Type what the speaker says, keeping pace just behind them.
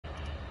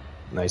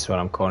Nice one,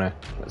 I'm Connor.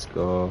 Let's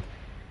go.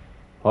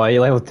 Oh,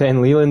 you level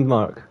 10 Leland,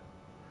 Mark.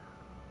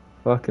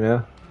 Fucking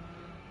hell.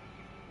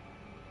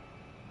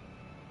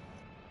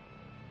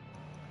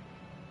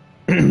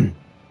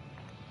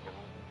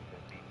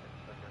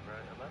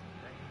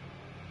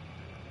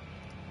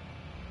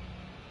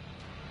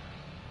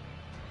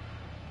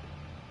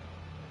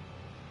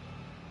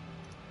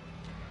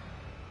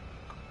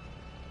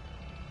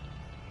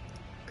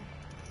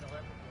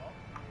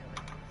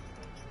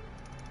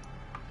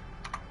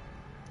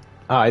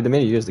 The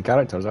minute you use the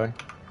characters, aye.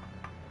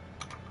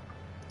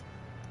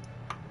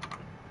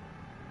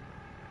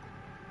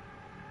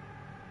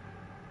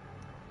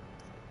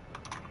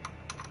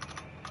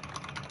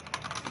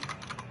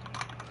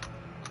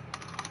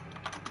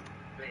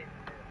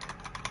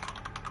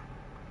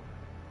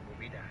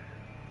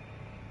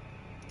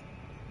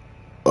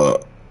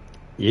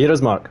 You hear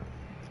us, Mark?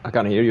 I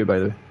can't hear you, by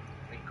the way.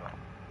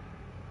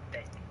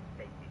 Yeah,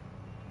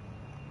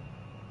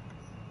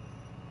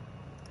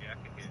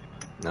 I can hear you,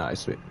 man. Nice,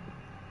 sweet.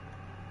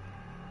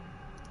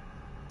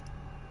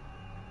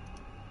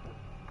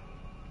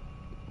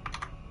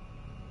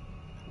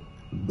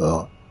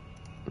 Bah.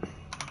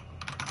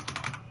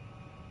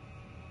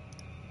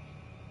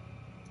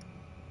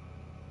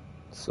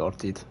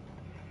 Sorted.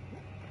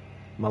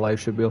 My life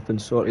should be up and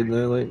sorted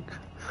now, like.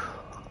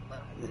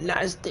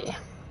 Nasty.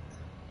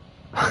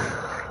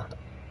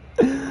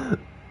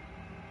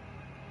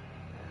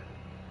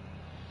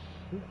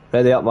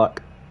 Ready up,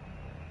 Mark?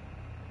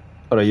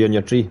 Or are you in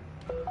your tree?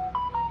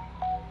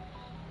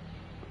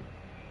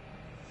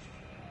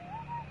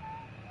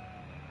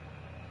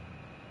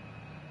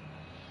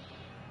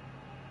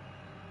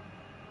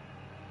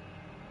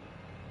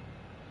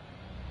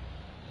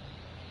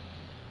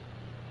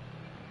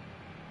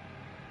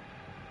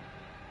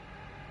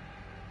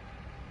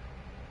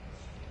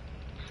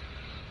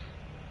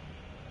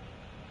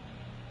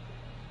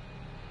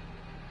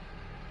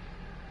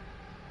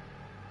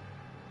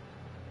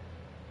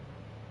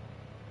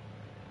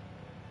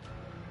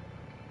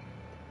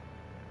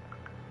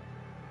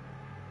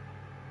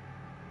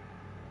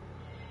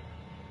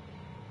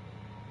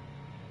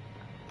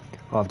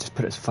 Oh, I've just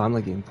put it as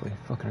family gameplay.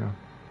 Fucking hell.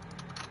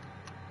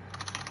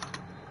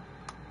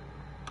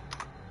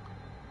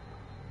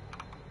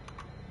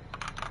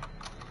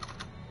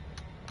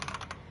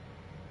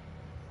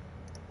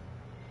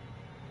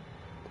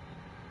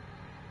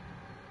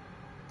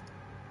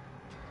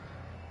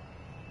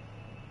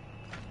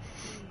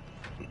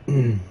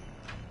 Good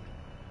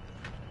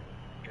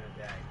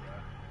day, bro.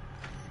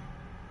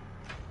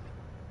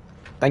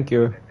 Thank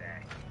you. Good day.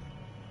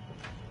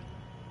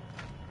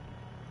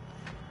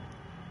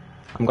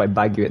 I'm going to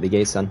bag you at the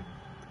gate, son.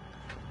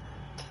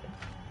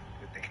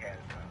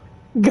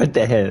 Good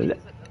to hell, bro. Good to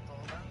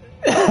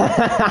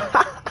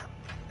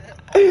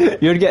hell.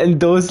 You're getting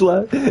dosed,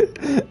 lad.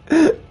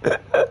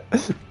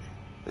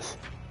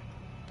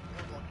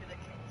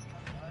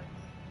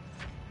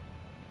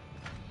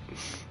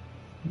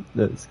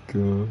 Let's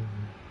go. The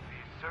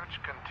search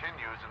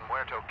continues in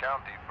Muerto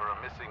County for a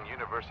missing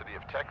University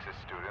of Texas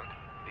student.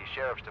 The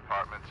Sheriff's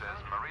Department says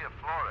Maria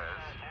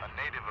Flores, a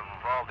native of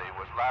Uvalde,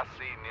 was last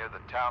seen near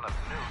the town of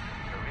Newt.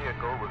 Her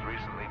vehicle was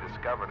recently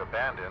discovered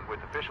abandoned, with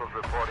officials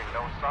reporting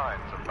no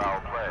signs of foul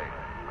play.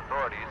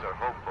 Authorities are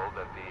hopeful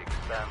that the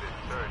expanded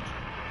search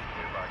into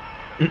nearby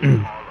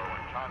Harlow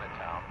and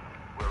Chinatown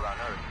will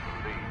unearth the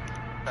leads.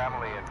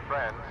 Family and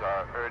friends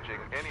are urging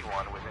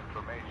anyone with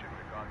information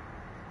regarding...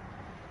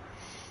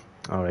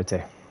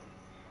 Alrighty.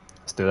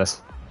 Let's do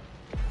this.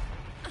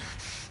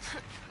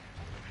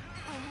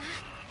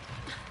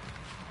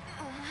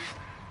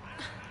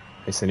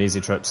 Nice and easy,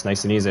 trips.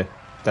 Nice and easy.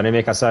 Didn't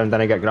make a sound,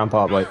 didn't get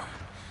Grandpa up, like.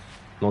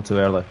 Not too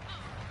early.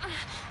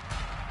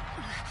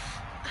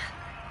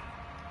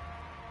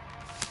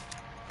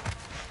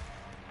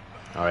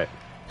 Alright.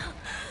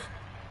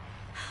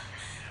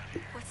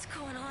 What's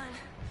going on?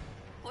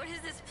 What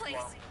is this place?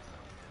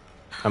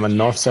 I'm in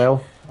North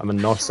Cell. I'm in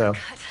North Cell.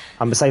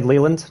 I'm beside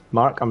Leland.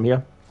 Mark, I'm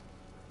here.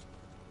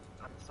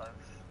 I'm south.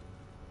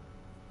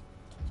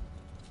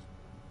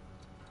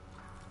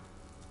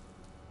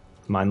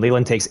 Man,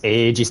 Leland takes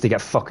ages to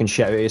get fucking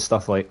shit out of his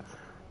stuff, like.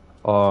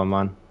 Oh,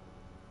 man.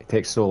 It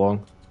takes so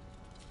long.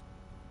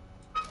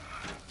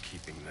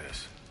 Keeping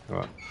this.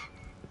 Right.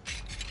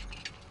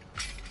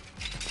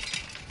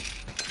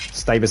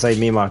 Stay beside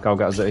me, Mark. I'll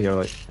get us out of here,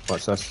 like.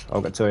 Watch this.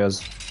 I'll get two of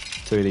us.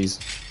 Two of these.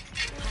 I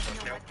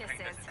don't know what this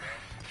is.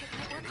 It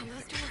might work on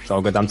those doors. It's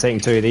all good. I'm taking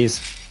two of these.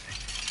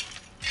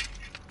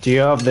 Do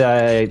you have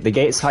the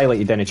gates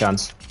highlighted any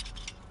chance?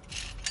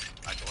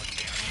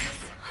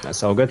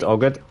 That's all good. All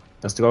good.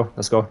 Let's go.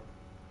 Let's go.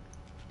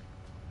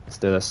 Let's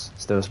do this.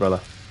 Let's do this,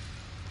 brother.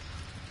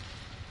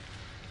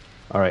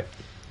 Alright.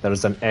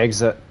 There's an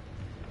exit.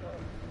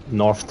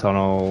 North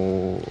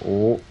tunnel.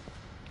 Oh.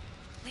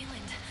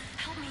 Leland,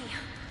 help me.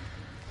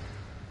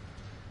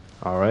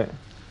 Alright.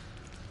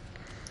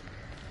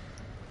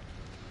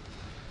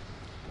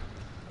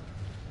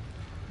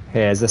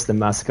 Hey, is this the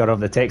massacre of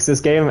the Texas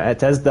game?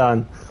 It is,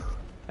 Dan.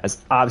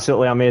 It's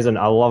absolutely amazing.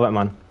 I love it,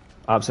 man.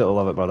 Absolutely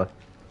love it, brother.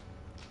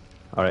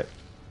 Alright.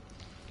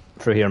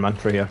 Through here, man,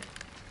 through here.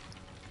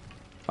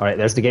 Alright,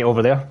 there's the gate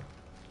over there.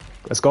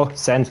 Let's go,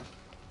 send.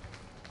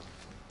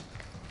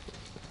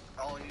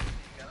 Oh, you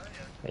got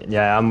it?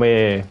 Yeah, I'm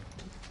with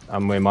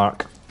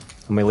Mark.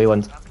 I'm with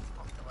Leland. I'm off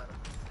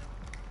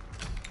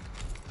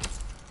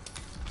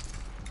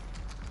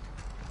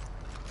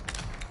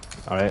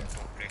the ladder. Alright.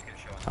 Break it,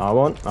 Sean. I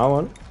won't.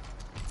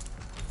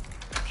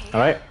 Okay.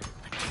 Alright,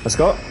 let's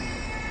go.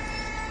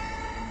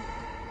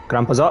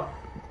 Grandpa's up.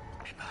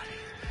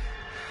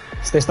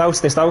 Stay still,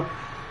 stay still.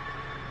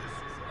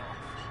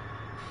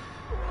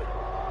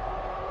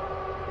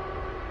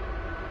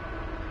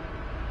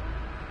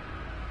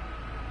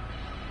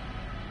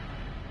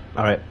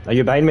 Alright, are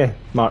you behind me,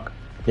 Mark?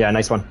 Yeah,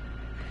 nice one.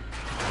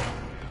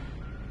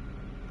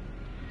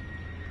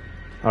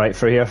 Alright,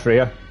 through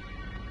here.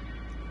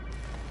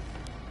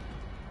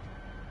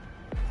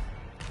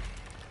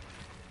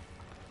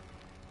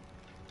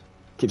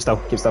 Keep still.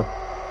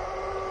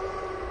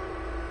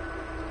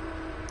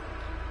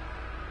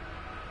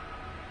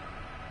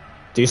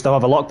 Do you still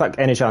have a lockpick,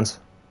 any chance?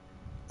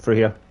 Through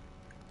here.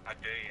 I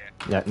do,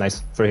 yeah. Yeah,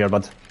 nice. Through here,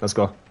 bud. Let's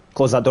go.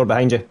 Close that door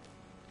behind you.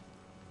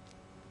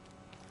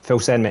 Full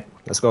send, mate.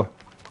 Let's go.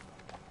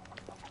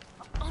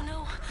 Oh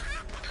no.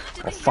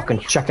 Did Oh, they fucking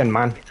hear me? chicken,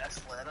 man.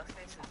 That's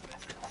Leatherface is with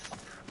it.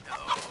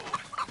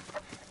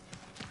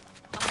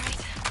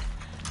 Alright.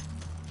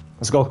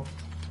 Let's go.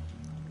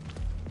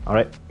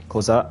 Alright,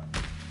 close that.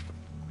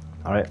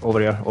 Alright, over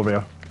here.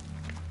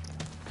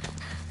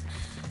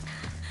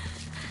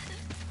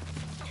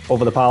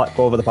 Over the pallet,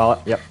 go over the pallet,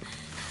 yep.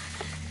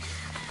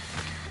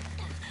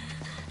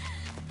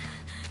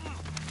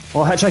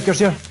 Oh, Hitchhiker's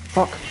here.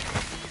 Fuck.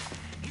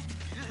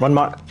 Run,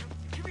 Mark.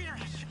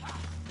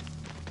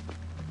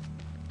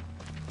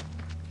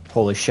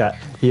 Holy shit,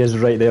 he is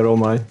right there, oh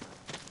my.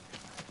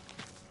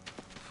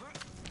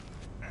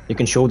 You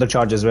can shoulder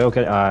charge as well,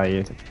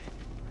 okay?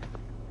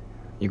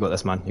 You got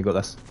this, man, you got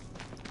this.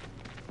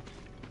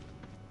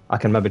 I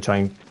can maybe try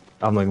and...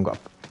 I've not even got...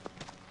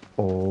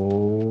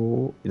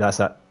 Oh, that's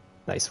it.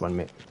 Nice one,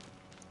 mate.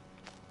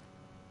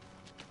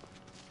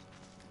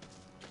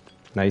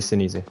 Nice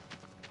and easy.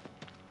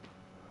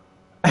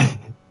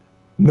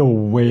 No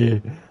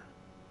way.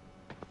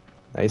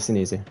 Nice and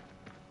easy.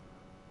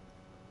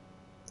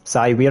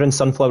 Si, we're in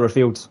sunflower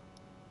fields.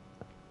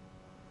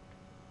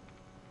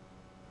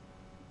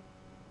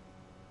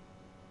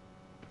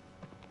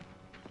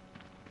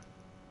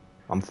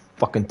 I'm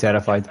fucking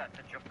terrified. Had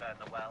to jump down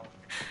the well.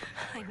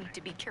 I need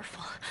to be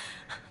careful.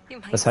 You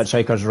might This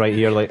hitchhiker's right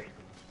here, like.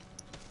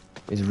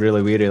 He's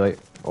really weary, like.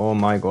 Oh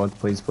my god,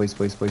 please.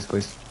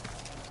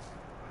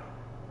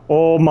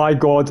 Oh my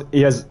god,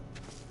 he is.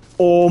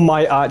 Oh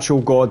my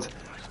actual god.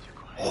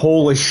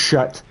 Holy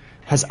shit.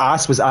 His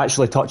ass was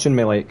actually touching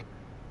me, like.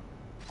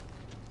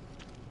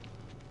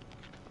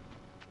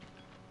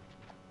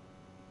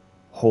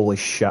 Holy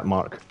shit,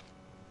 Mark.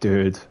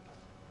 Dude.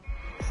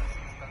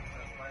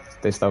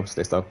 Stay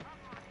still.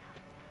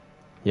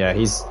 Yeah,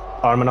 he's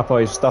arming up all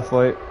his stuff,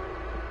 like.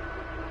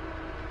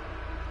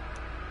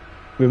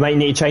 We might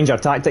need to change our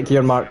tactic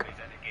here, Mark.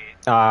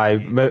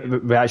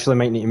 We actually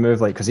might need to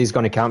move, like, because he's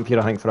going to camp here,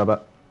 I think, for a bit.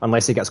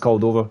 Unless he gets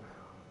called over.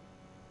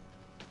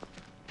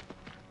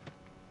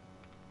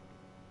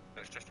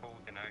 Let's just hold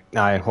it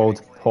now. Aye,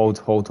 hold. Go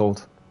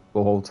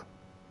hold.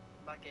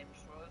 My game's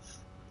froze.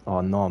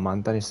 Oh no,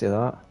 man, didn't you say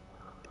that?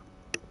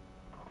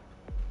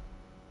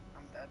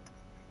 I'm dead.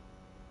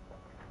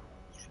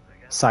 Shoot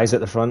again. Si's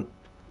at the front.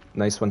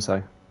 Nice one, Si.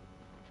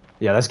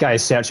 Yeah, this guy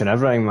is searching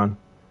everything, man.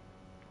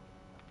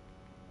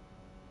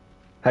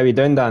 How you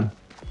doing, Dan?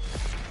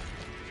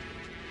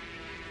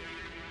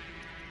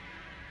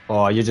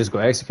 Oh, you just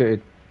got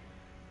executed.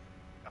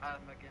 My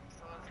game's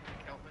froze. He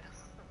killed me.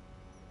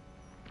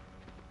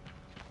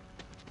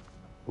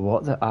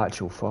 What the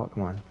actual fuck,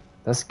 man?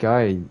 This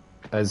guy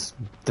is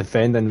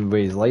defending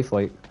with his life,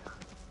 like.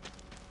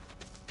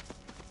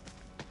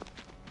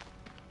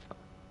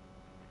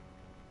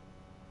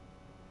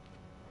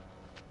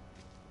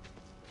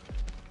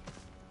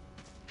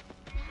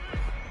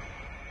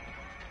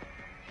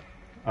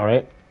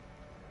 Alright.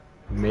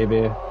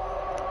 Maybe. Sean,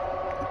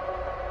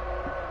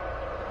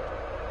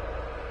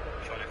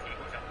 if he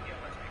goes up here,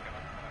 let's make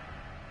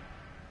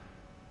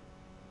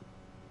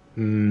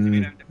him up.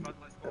 Around the front,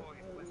 let's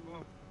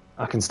go.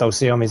 I can still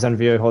see him, he's in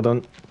view, hold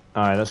on.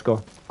 Alright, let's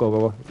go.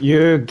 Go.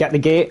 You get the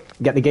gate,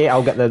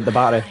 I'll get the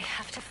battery. I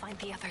have to find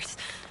the others.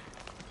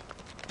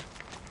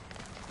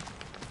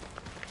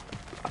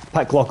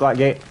 Pick lock that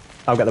gate,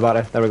 I'll get the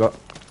battery, there we go.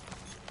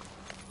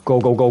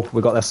 Go,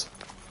 we got this.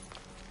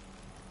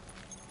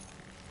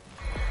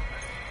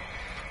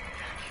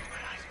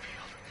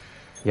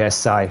 Yes,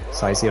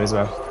 Si's here as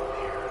well.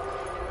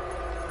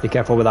 Be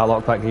careful with that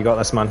lockpick, you got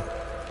this, man.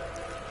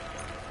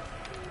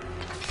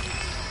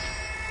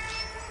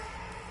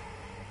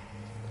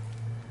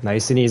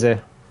 Nice and easy.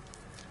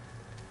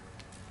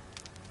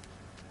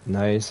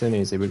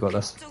 We got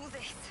this. Do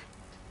this.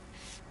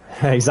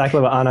 Exactly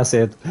what Anna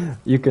said.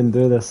 You can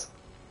do this.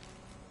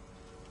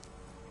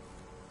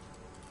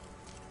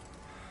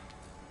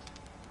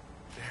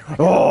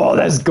 Oh,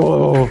 let's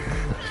go!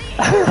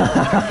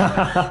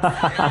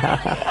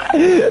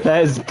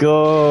 Let's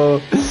go.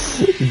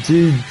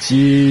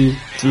 GG.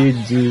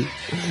 GG.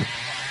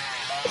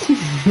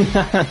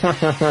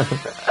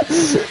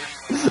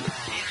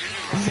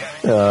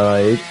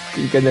 Oh,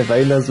 you couldn't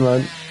find us,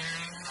 man.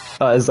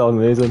 That is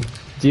amazing.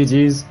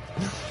 GG's.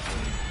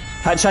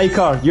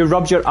 Hitchhiker, you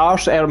rubbed your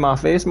arse out of my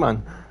face,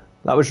 man.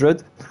 That was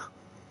rude.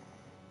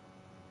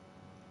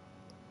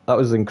 That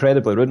was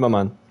incredibly rude, my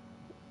man.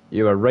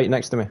 You were right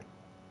next to me.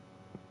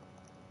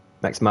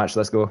 Next match,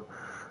 let's go.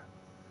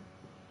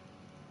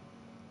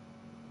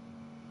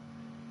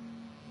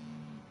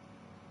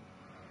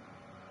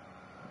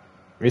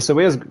 So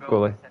where's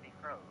goalie?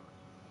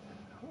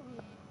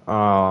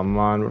 Oh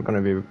man, we're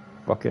gonna be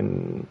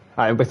fucking.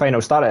 Alright, it'll be fine.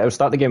 I'll start it. I'll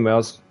start the game with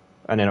us,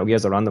 and then it'll give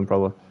us a random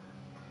probably.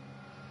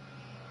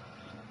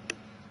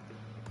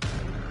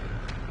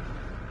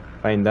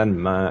 Find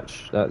in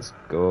match. Let's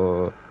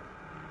go.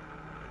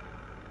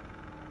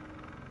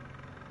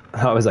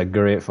 That was a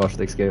great first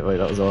escape. Like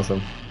that was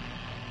awesome.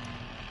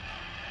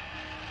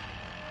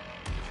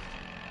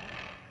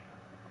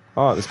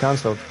 Oh, it was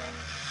cancelled.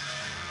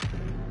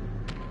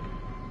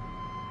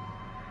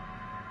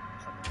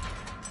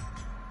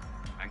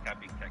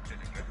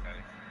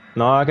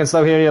 No, I can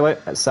still hear you.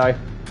 Like it's Si.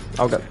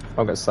 I'll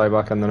get Si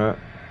back in the net.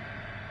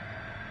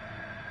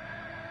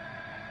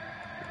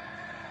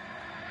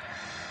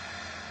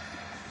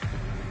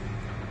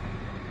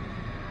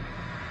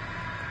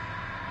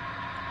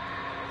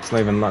 It's not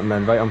even letting me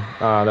invite him.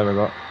 Ah, there we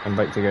go.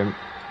 Invite to game.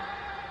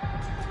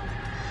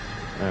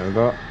 There we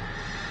go.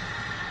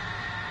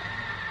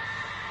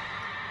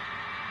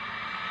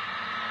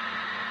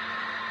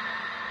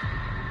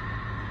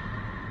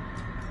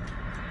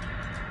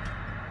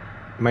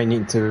 Might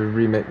need to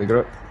remake the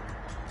group.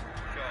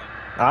 Sure.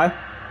 Aye?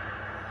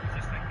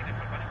 Just thinking if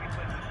we're going to be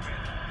playing this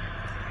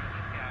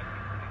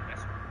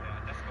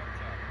game, Discord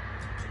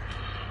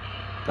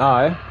chat.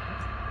 Aye.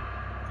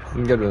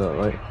 I'm good with that,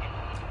 like.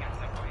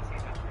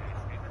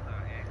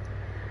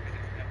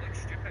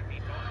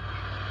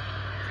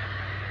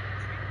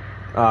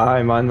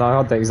 Aye, man, I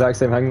had the exact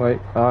same thing, like.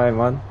 Aye,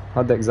 man,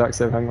 had the exact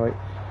same thing, like.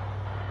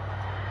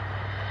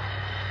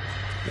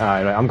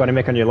 Aye, right, I'm gonna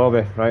make a new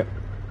lobby, right?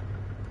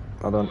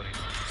 Hold on.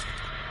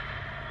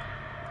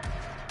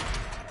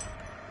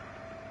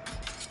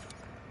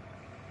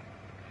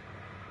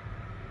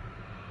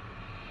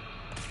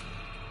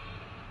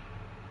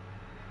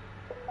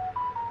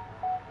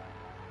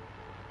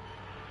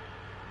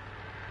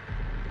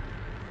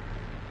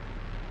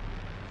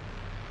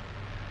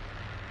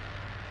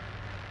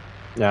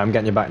 Yeah, I'm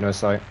getting you back now,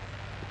 sorry.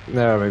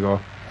 There we go.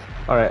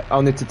 Alright,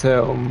 I'll need to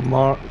tell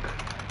Mark.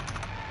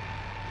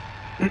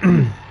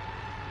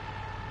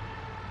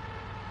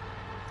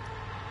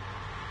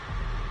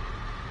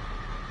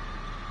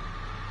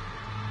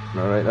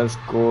 Alright, let's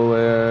go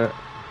there.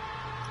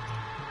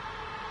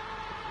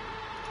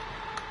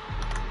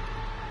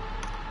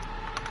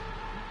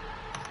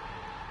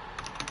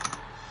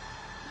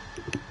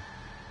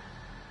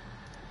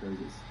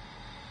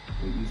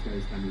 These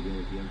guys can be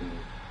really here,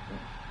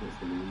 what's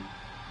the name?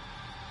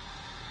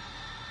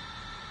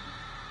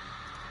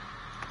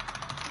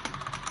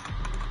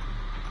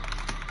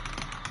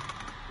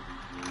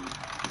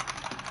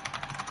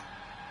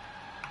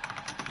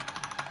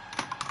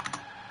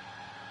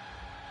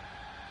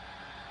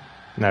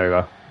 There we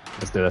go.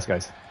 Let's do this,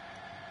 guys.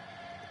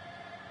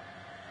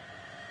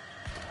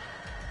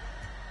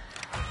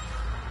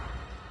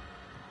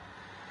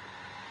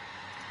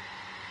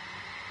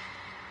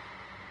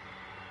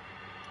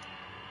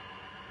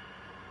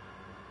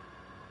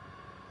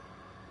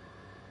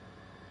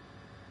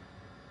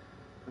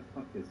 The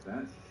fuck is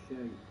that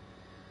shit?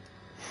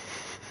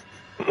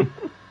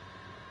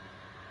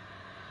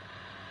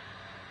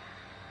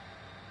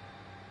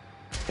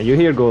 Are you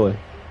here, goalie?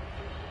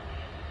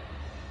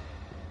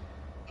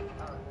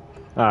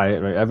 Aye,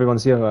 right,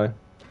 everyone's here, aye.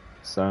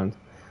 Sound.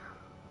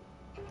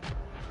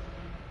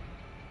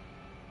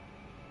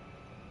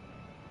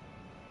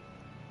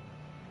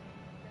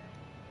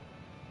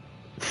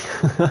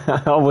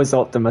 Always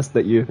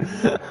optimistic, you.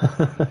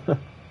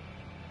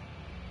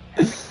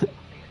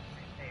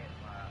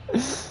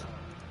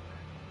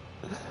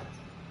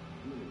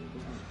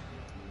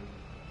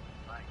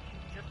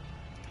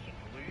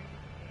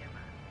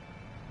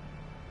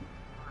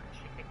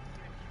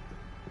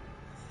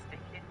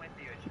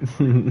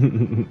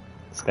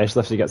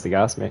 Especially if she gets the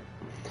gas, mate.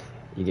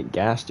 You get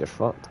gassed, you're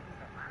fucked.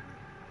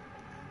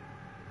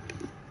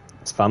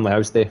 It's family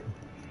house day.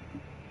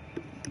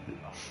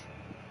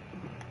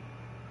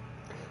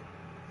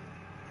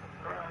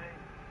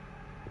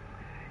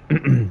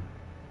 I'm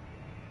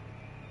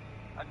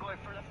going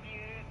for the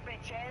few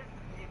bitches.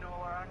 You know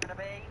where I'm gonna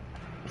be.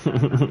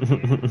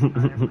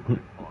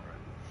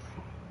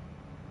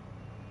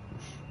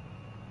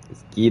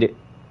 Let's get it.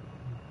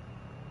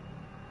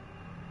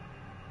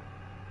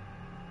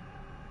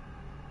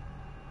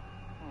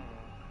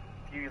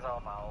 Views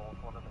are my old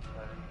one of the two.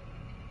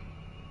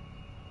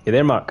 You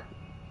there, Mark?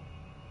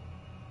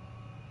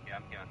 Yeah,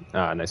 I'm here.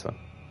 Ah, nice one.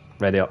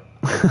 Ready up.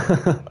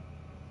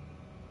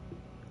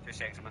 2 2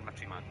 seconds, I'm in my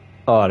tree, man.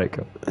 Alright,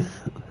 cool.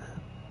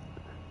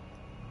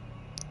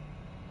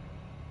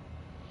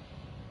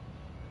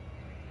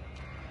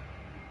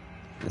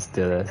 Let's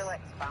do this. Still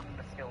expand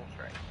the skill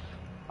tree.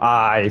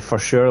 Aye, for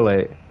sure,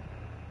 like.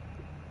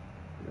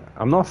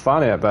 I'm not a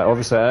fan of it, but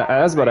obviously it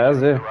is what it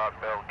is, yeah.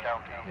 Throughout Bell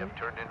County have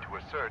turned into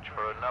a search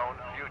for a known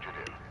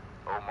fugitive.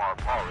 Omar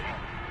Pauly,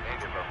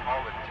 native of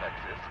Holland,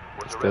 Texas,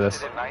 was Let's do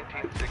this. arrested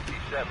in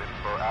 1967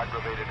 for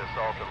aggravated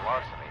assault and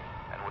larceny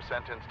and was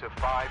sentenced to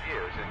 5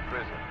 years in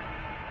prison.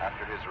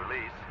 After his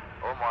release,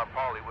 Omar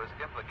Pauly was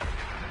implicated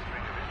in a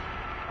string of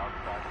incidents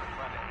outside of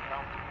Glenn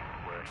County,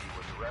 where he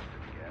was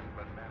arrested again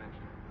but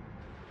managed.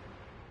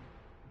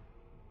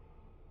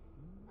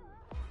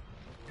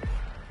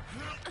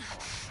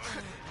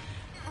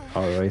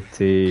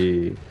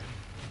 Alrighty.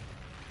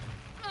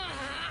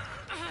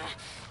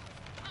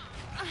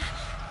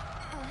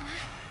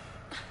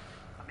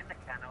 I'm in the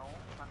kennel.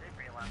 I didn't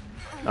realise.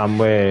 I'm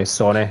with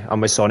Sonny.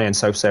 I'm with Sonny in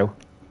South Cell.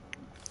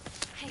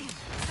 Hey,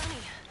 Sonny.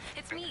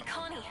 It's me,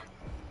 Connie.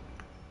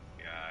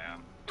 Yeah, I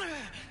am.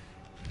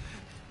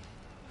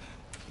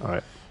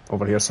 Alright,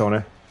 over here,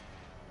 Sonny.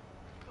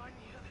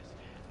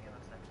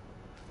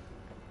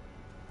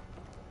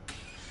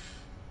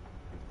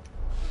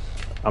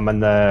 I'm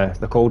in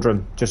the cold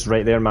room, just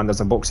right there, man.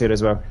 There's a box here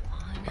as well.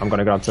 I'm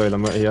gonna grab two of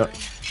them out of here.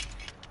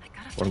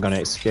 We're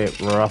gonna escape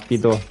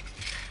rapido. Let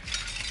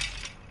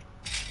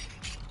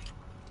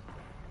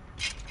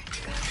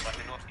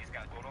me know if he's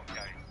got a door up,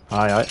 guys.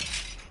 Aye, aye.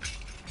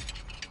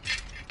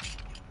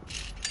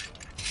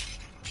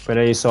 Where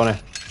are you, Sonny?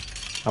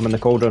 I'm in the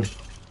cold room.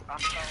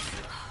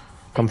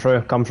 Come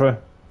through, come through.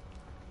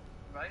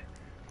 Right?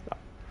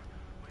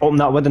 Open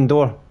that wooden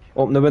door.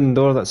 Open the wooden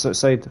door that's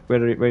outside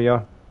where you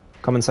are.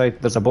 Come inside.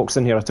 There's a box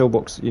in here, a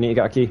toolbox. You need to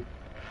get a key.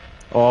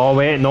 Oh,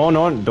 wait. No,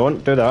 no.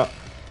 Don't do that.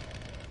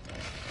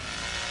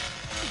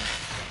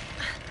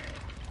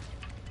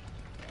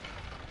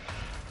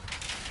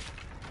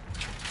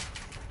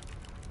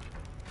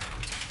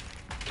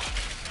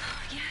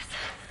 Yes.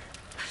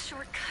 A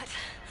shortcut.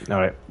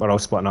 Alright, we're all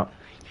splitting up.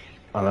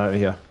 I'm out of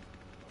here.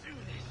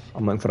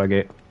 I'm looking for a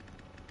gate.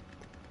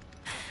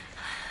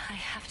 I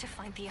have to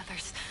find the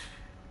others.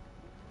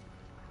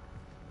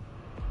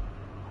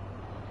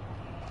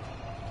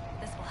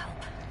 This will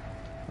help.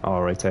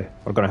 Alrighty.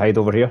 We're gonna hide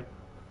over here.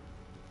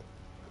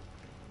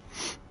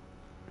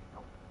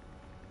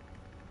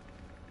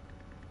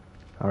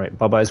 Alright,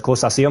 Bubba is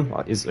close. I see him.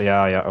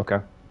 Yeah, okay.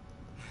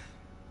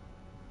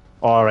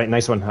 Alright,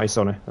 nice one. Hi,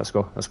 Sonny. Let's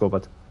go,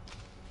 bud.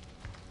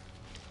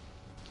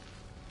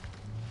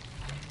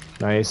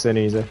 Nice and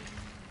easy.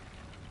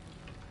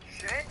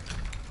 Shit.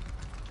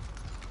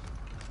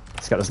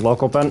 Let's get this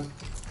lock open.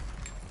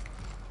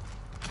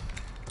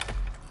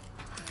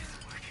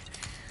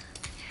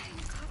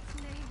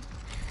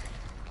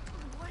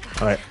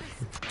 Alright.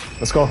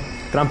 Let's go.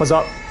 Grandpa's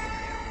up.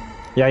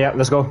 Yeah,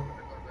 let's go.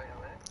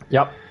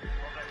 Yep.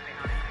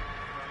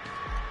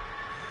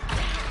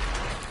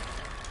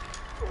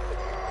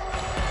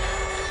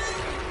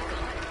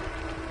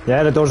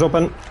 Yeah, the door's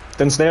open.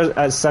 Downstairs.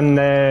 It's in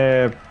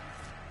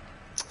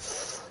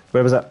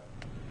where was it?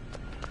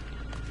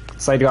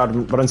 Side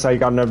garden. We're in side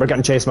garden now. We're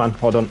getting chased, man.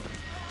 Hold on. It's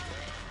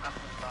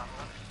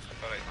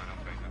alright, man, I'll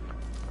find it.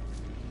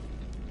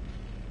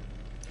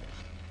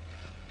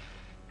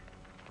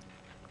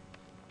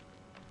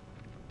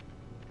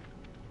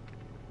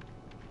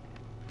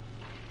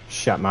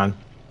 Shit, man.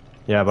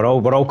 Yeah, we're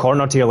all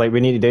cornered here. Like, we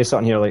need to do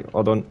something here. Like,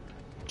 hold on.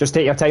 Just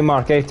take your time,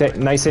 Mark. Eh? Take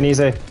nice and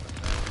easy.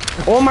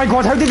 Oh my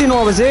God! How did he know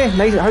I was there?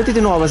 Nice. How did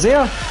he know I was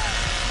there?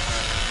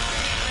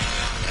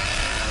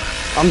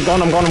 I'm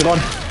gone.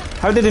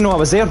 How did he know I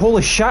was there?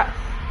 Holy shit!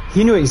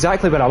 He knew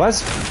exactly where I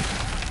was.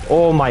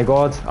 Oh my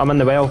God! I'm in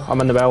the well.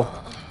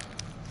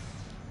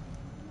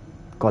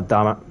 God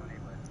damn it.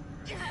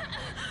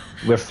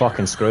 We're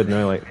fucking screwed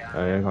now. Like,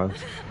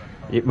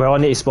 we all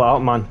need to split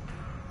up, man.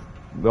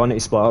 We all need to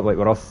split up. Like,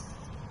 we're off.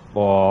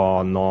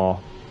 Oh no.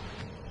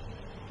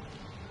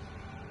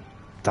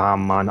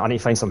 Damn, man. I need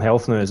to find some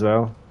health now as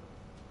well.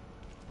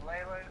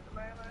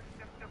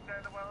 Jump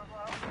down the well as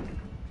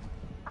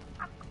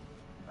well.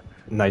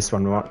 Nice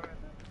one, Mark.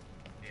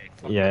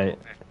 Yeah.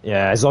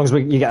 As long as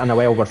you get in the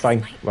well, we're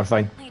fine. We're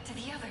fine. Lead to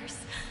the others.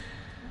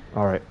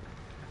 Alright.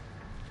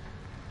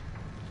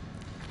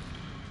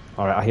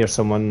 Alright, I hear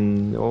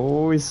someone.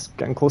 Oh, he's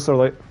getting closer,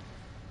 like.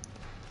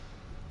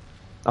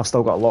 I've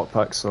still got a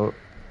lockpick, so.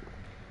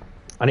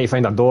 I need to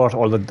find a door,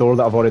 or the door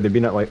that I've already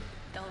been at, like.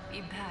 They'll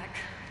be back.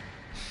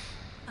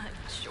 I'm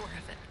sure of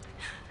it.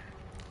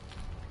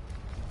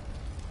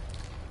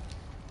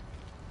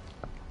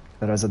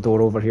 There is a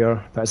door over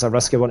here, but it's a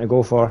risky one to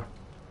go for.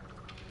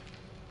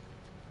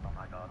 Oh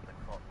my God, the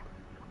clock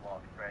just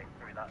walked straight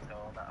through that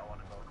door that I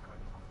want to go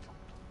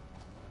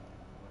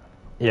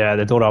through. Yeah,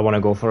 the door I want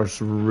to go for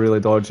is really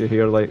dodgy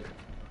here, like.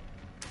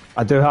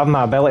 I do have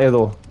my ability,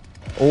 though.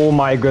 Oh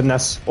my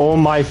goodness. Oh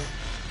my.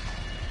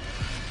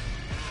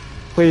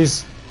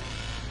 Please.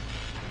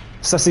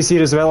 Sissy's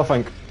here as well, I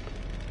think.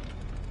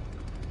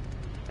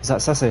 Is that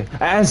Sissy?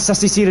 It is!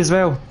 Sissy's here as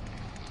well!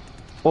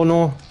 Oh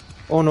no.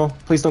 Oh no,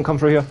 please don't come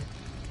through here.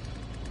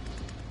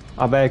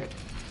 I beg.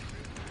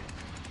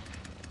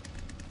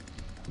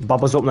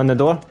 Bubba's opening the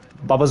door.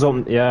 Bubba's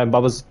open. Yeah,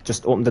 Bubba's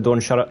just opened the door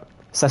and shut it.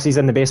 Sissy's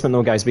in the basement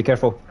though, guys. Be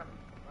careful.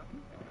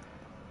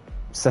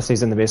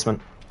 Sissy's in the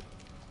basement.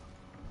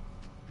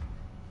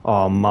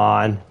 Oh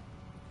man.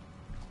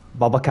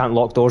 Bubba can't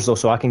lock doors though,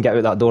 so I can get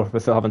out that door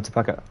without having to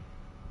pick it.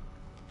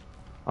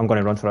 I'm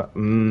gonna run for it.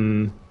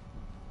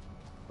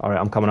 Alright,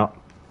 I'm coming up.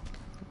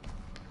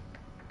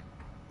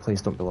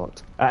 Please don't be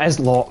locked. It is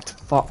locked.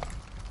 Fuck.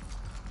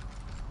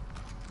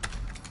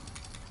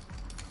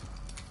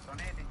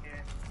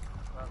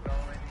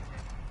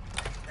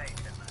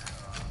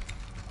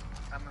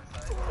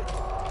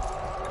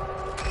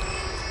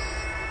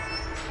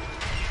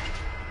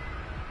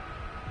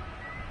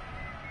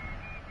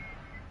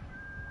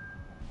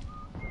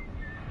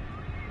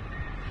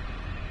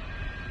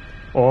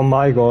 Oh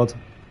my god.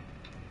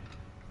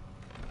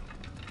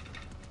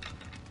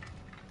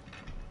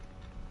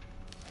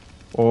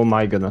 Oh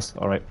my goodness.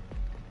 Alright.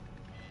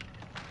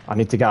 I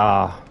need to get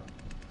a...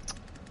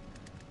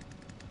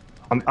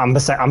 I'm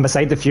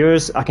beside the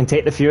fuse. I can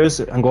take the fuse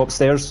and go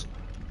upstairs.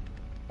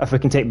 If we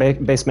can take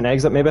basement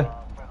exit maybe.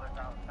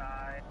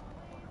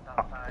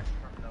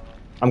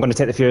 I'm going to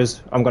take the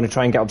fuse. I'm going to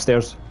try and get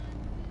upstairs.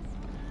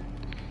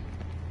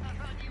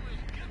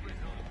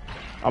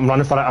 I'm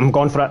running for it. I'm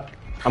going for it.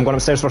 I'm going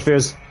upstairs for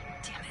fuse.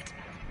 Damn it.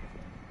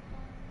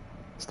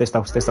 Stay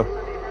still, stay still.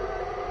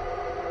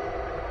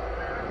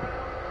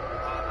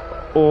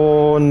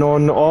 Oh no,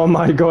 no, oh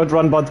my god,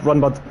 run bud, run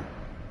bud.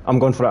 I'm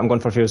going for it, I'm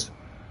going for fuse.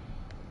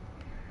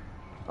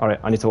 Alright,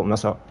 I need to open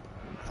this up.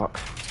 Fuck.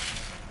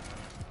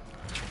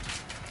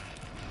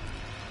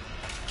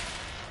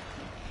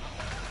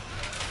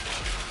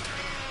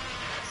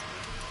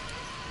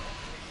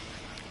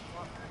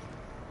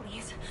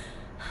 Please.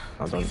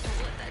 Hold on. Please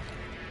don't let that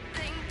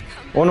thing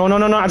come. Oh no, no,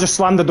 no, no, I just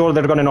slammed the door,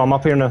 they're gonna know I'm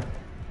up here now.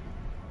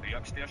 Are you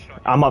upstairs, Sean?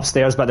 I'm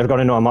upstairs, but they're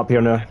gonna know I'm up here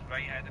now.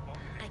 Right at the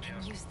bottom. I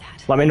can use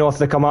that. Let me know if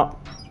they come up.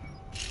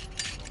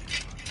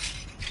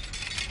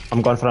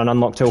 I'm going for an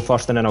unlock tool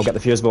first and then I'll get the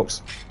fuse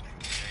box.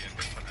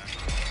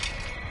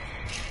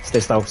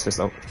 Stay still, stay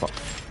still. Fuck.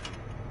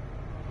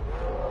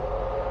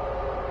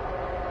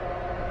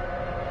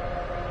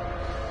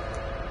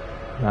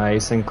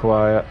 Nice and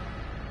quiet.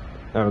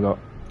 There we go.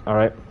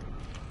 Alright.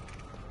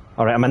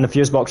 Alright, I'm in the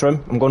fuse box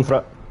room. I'm going for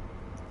it.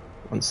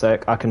 One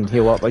sec, I can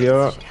heal up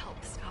here. Should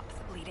help stop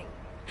the bleeding.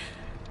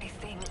 I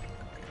think.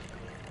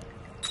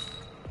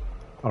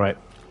 Alright.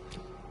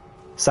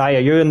 Sai, are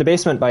you in the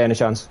basement by any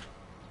chance?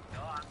 No,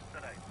 I'm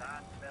stood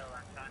outside still.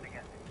 I'm trying to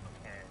get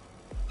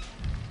this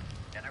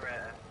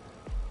generator.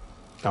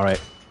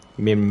 Alright.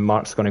 Me and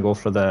Mark's gonna go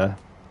for the...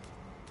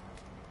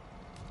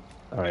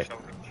 Alright.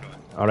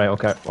 Alright,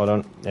 okay, hold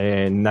on.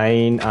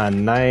 9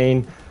 and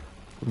 9.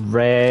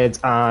 Red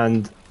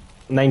and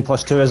 9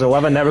 plus 2 is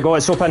 11. There we go,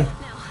 it's open. Now,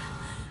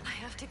 I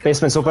have to go.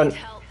 Basement's open.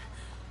 Help.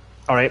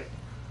 Alright.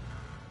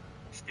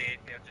 Stay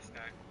there just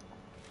now.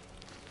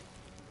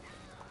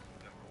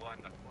 Number one,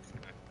 not close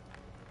enough.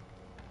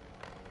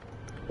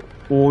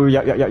 Oh,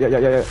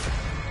 yeah.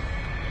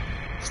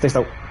 Stay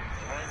still.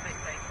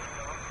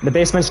 The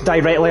basement's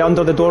directly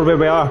under the door where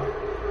we are.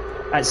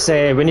 It's,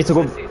 we need to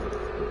go...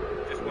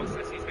 Just once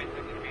this he's went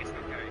into the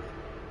basement, guys.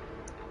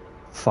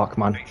 Fuck,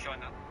 man. Right, Sean,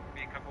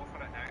 make a go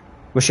for it now.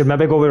 We should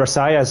maybe go where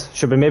Sai is.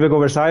 Should we maybe go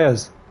where Sai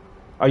is?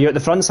 Are you at the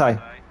front, Sai?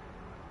 Aye.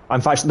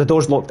 In fact, the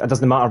door's locked. It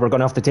doesn't matter. We're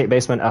going to have to take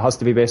basement. It has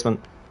to be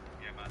basement.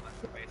 Yeah, man, that's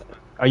the basement.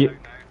 Are you... Down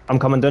now. I'm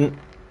coming down.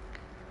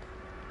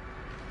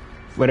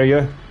 Where are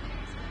you?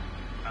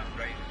 That's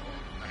right.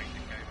 I think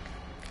you can.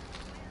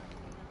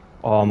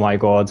 Oh my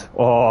god.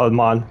 Oh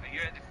man. Are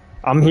you at the...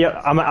 I'm here.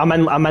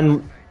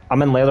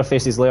 I'm in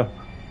Leatherface's lair. I'm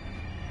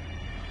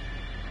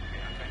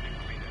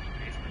trying to go in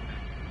the basement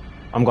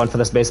now. I'm going for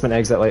this basement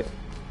exit, like.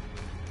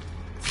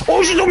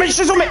 Oh, she's on me!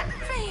 She's on me!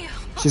 Fail.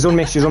 She's on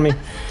me! She's on me!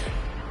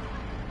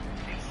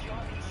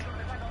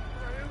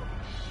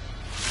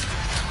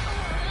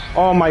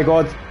 Oh my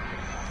god.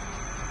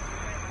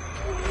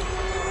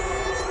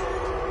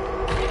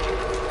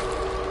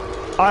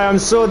 I am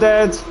so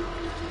dead.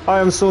 I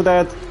am so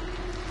dead.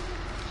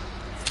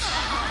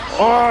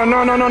 Oh,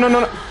 no, no, no, no,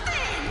 no.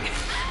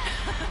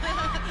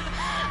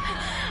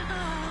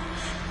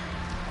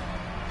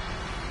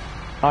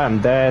 I am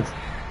dead.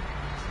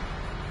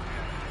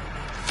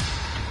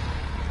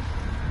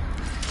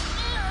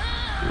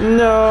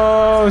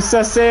 No,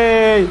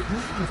 Sissy!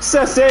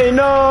 Sissy,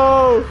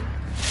 no!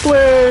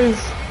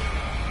 Please!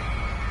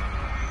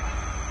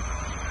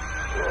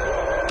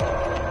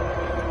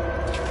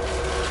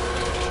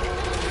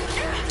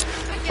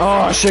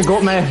 Oh, she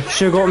got me.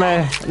 She got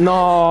me.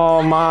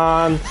 No,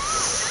 man.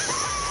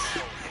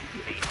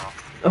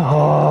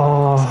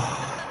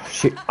 Oh,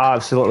 she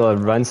absolutely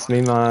rinsed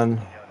me,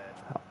 man.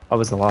 I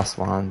was the last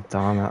one.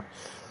 Damn it.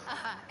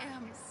 I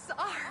am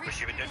sorry. Was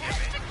she with you,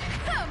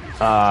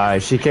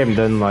 mate? She came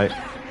down like...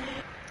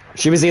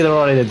 She was either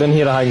already done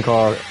here, I think,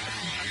 or...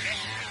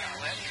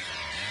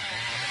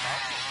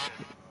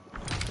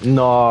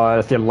 No,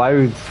 if you're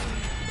loud.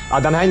 I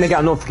don't think they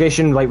get a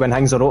notification like when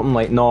things are open.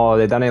 Like no,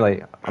 they don't.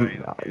 Like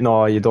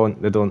no, you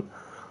don't. They don't.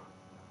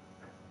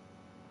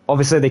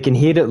 Obviously, they can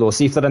hear it though.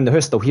 See if they're in the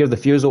house, they'll hear the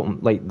fuse open.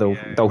 Like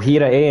they'll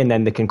hear it, and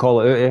then they can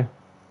call it out. I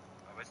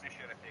wasn't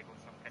sure if they got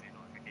some kind of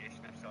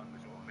notification if something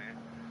was open,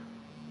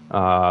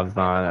 mate.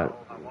 Man,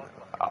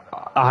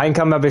 I think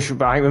we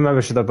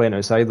maybe should have played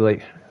outside.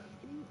 Like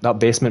that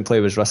basement play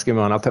was risky,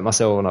 man. I put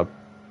myself on a.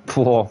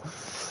 Whoa.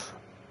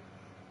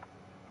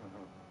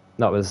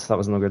 That was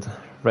no good.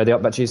 Ready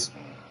up, bitches.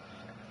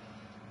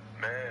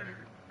 Man,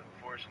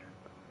 unfortunate.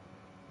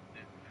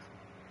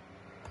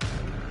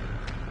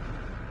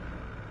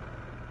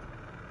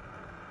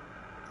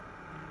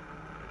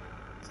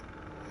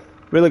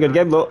 Really good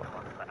game though.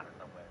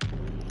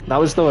 That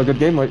was still a good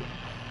game. Like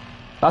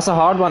that's a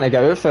hard one to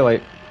get out for.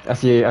 Like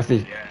if you it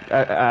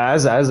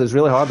is it's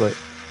really hard. Like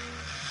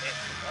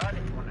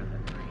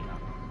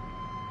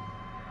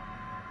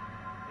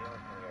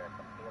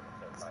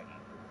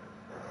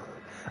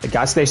the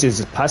gas station's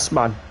just piss,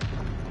 man.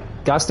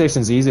 Gas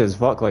station's easy as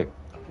fuck. Like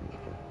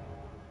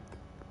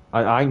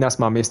I think that's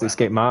my most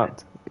escape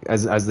map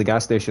as the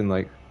gas station.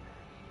 Like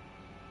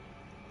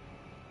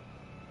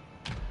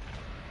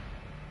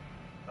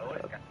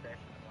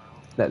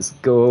let's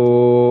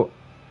go.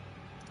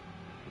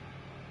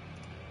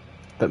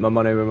 Put my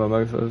money where my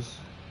mouth is.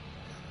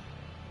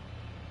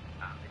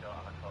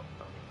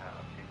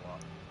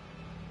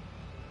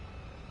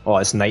 Oh,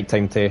 it's night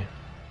time too.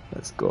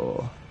 Let's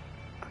go.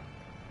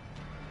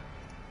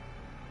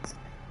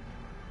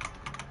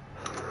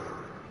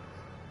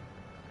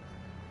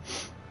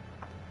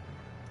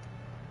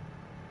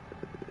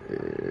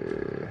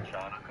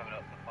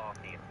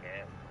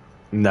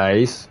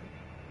 Nice.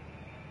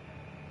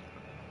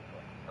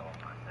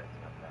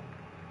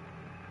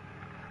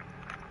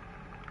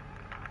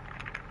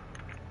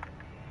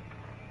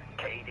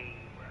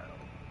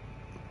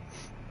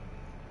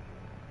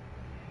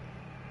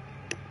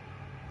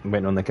 I'm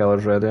waiting on the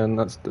killers ready, and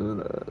let's do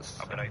this.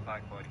 I'll be right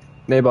back, boys.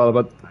 No bother,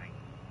 bud.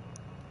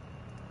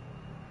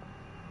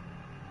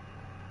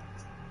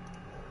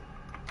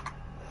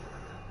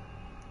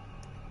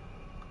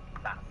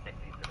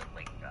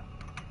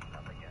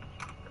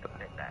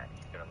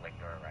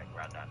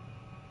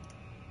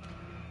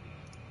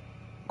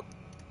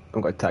 I'm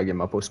going to tag you in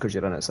my post because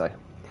you're in it, so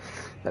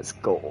let's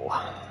go.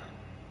 I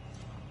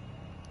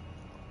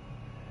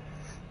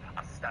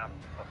stabbed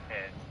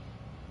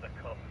the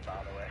cup, by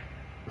the way.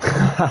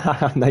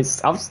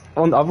 Nice. I've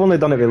only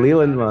done it with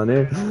Leland, man.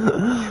 Eh?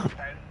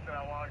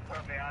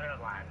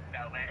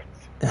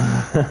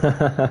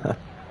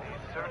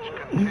 Search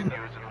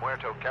continues in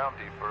Muerto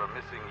County for a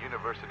missing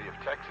University of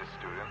Texas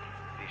student.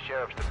 The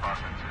Sheriff's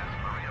Department says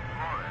Maria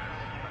Flores,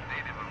 a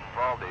native of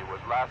Uvalde,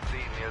 was last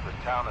seen near the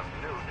town of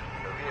Newt.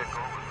 The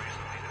vehicle was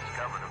recently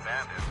discovered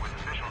abandoned, with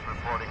officials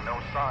reporting no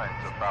signs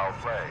of foul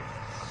play.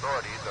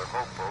 Authorities are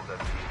hopeful that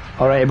the...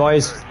 Alrighty,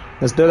 boys.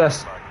 Let's do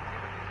this.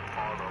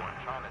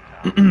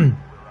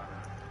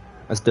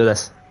 Let's do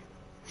this.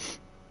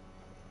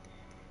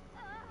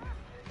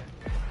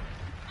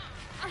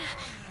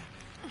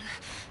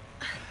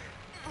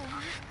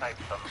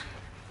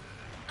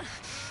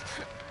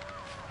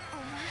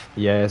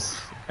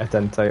 Yes, it's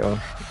in title.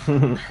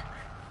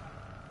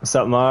 What's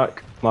up,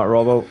 Mark? Mark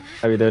Robbo.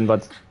 How you doing,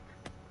 bud?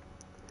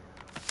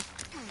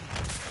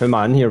 Who am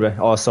I in here with?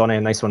 Oh, Sonny,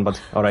 nice one, bud.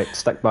 Alright,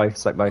 stick by,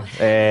 stick by.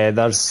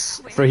 There's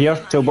through here,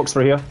 toolbox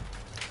through here.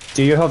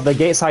 Do you have the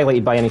gates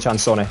highlighted by any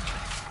chance, Sonny?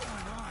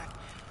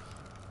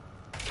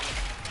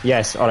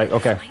 Yes, alright,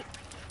 okay.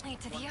 Wait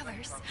to the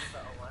others.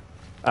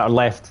 At our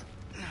left.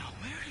 Now,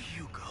 where do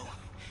you go?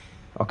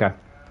 Okay.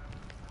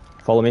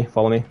 Follow me,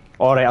 follow me.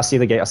 Alright, I see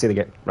the gate, I see the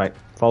gate. Right,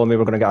 follow me,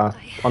 we're gonna get a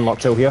unlock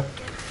tool here.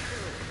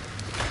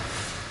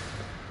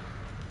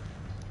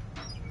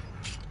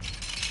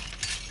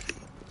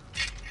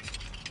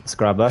 Let's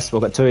grab this,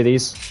 we'll get two of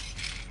these.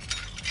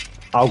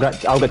 I'll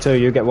get two,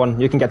 you get one.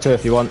 You can get two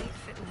if you want.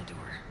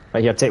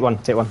 Right here, take one,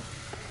 take one.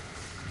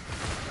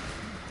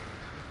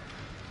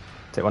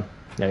 Take one.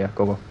 Yeah,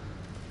 go, go.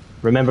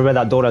 Remember where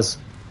that door is.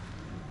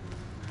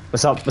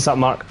 What's up,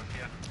 Mark?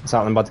 What's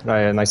happening, bud?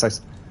 Right, nice,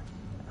 nice.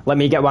 Let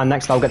me get one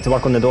next, I'll get to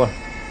work on the door.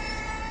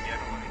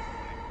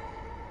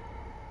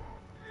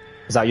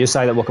 Is that you, Si,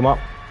 that will come up?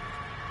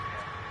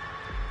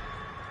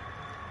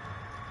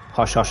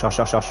 Hush, hush, hush,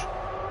 hush, hush.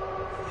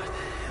 Where the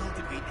hell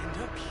did we end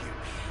up here?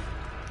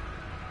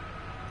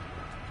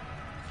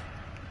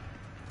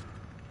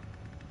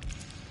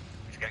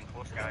 He's getting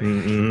close,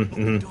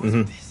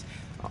 guys.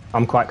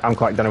 I'm quick,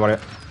 don't worry.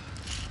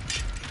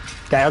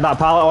 Get out of that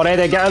pallet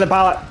already, get out of the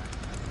pallet!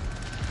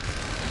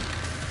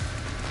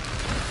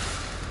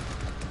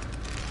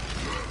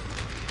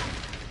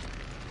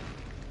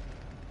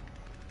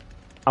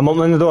 I'm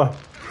opening the door.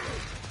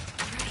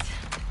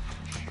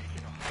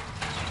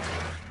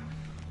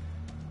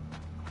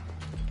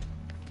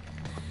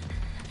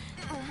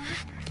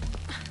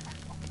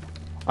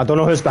 I don't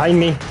know who's behind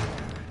me.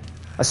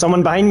 Is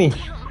someone behind me?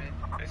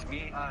 It's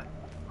me.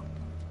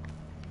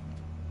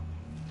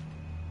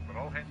 We're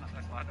all hitting at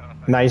this ladder, I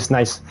think. Nice,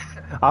 nice.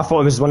 I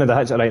thought it was one of the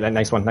hits. Right,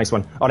 nice one, nice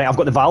one. Alright, I've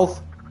got the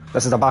valve.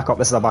 This is a backup,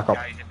 this is a backup.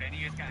 Guys, if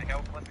any of you can't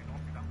help, let me know,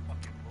 because I'm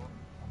fucking low.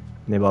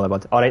 No bother,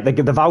 bud. Alright,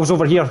 the valve's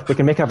over here. We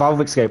can make a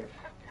valve escape.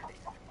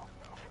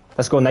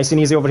 Let's go nice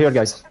and easy over here,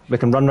 guys. We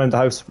can run round the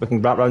house. We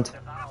can wrap round. The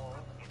valve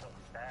is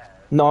upstairs.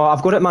 No,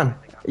 I've got it, man.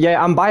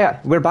 Yeah, I'm by it.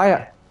 We're by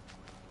it.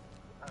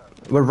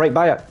 We're right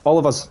by it. All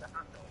of us.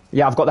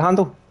 Yeah, I've got the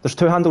handle. There's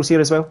 2 handles here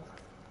as well.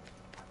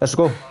 Let's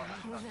go.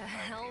 Who the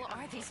hell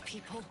are these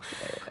people?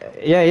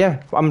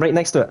 Yeah, I'm right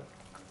next to it.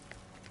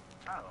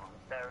 Oh, I'm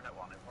staring at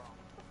one as well.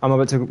 I'm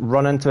about to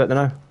run into it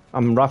now.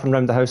 I'm wrapping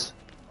round the house.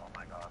 Oh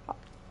my god.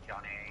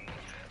 Johnny, in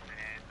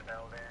the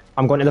building.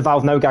 I'm going to the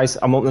valve now, guys.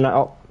 I'm opening it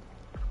up.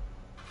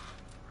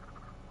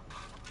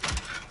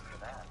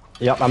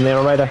 Yep, I'm there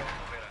already.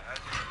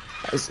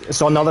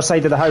 It's on the other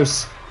side of the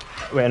house.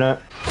 Wait a minute.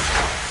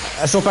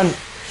 It's open.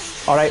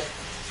 Alright.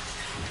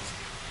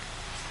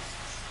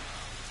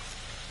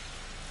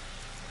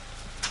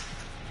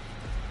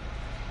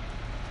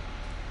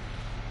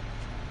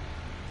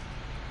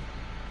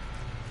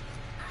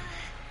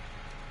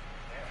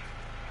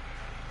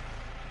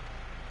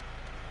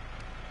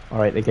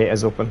 Alright, the gate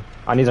is open.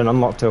 I need an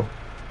unlock tool.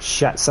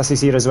 Shit,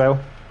 Sissy's here as well.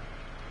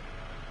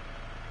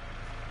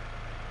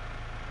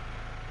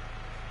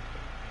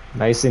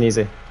 Nice and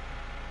easy.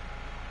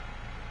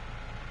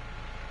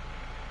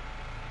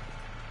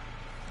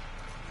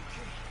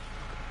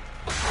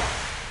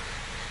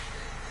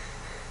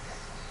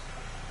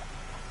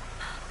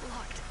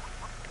 Locked.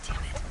 Damn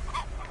it.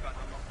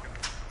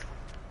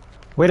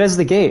 Where is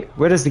the gate?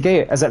 Where is the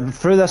gate? Is it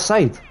through this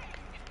side?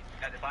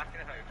 At the back of the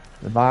house.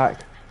 The back.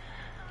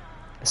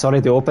 It's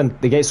already open.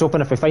 The gate's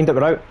open. If we find it,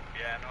 we're out.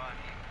 Yeah, no,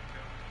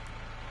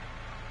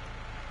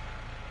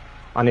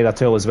 I need a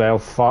tool as well.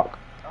 Fuck.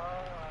 Oh,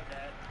 I'm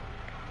dead.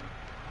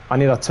 I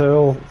need a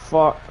tool.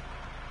 Fuck.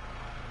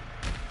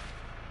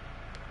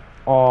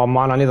 Oh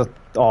man, I need a...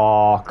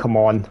 Oh, come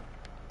on.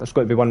 There's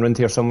got to be one round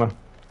here somewhere.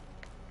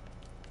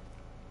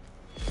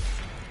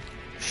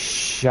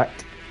 Shit.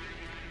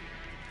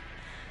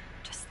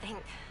 Just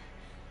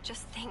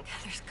think.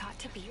 There's got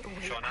to be a way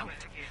Sean, I'm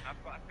out.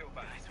 I've got a tool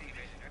back. I see you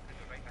guys now, because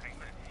they're right behind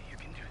me. You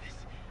can do this.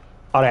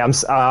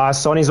 Alright,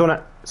 Sonny's on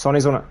it.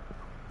 Sonny's on it.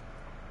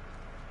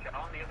 Get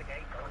on the other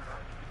gate. Go on.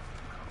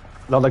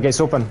 The other gate's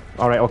open.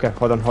 Alright, okay.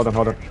 Hold on. The other gate,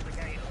 or just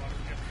let me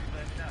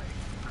know.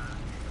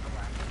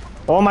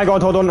 Oh my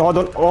god, hold on.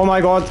 Oh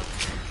my god.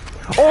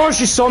 Oh,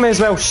 she saw me as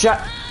well. Shit.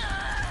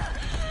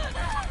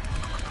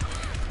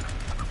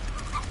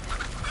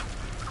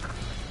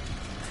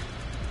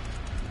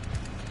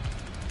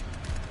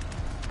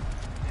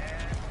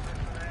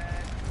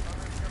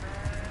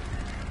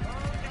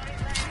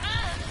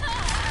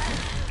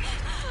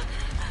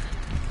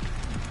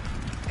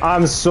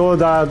 I'm so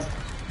dead.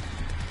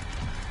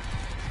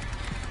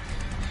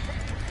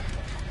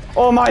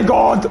 Oh my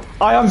god,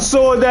 I am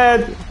so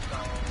dead.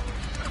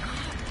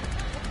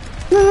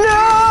 No!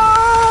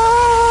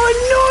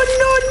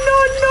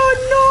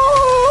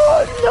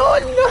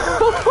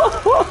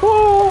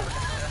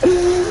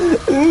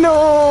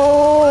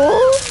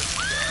 No!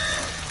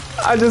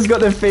 I just got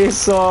the face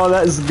saw,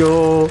 let's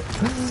go.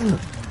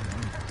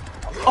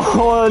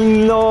 Oh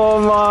no,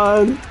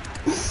 man.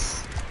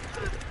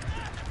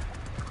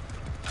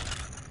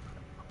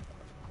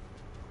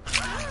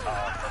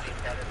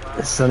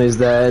 Sonny's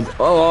dead.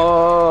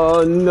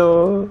 Oh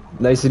no.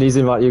 Nice and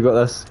easy, Matt, you got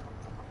this.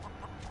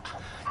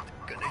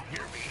 Gonna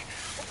hear me.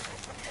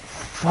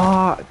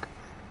 Fuck.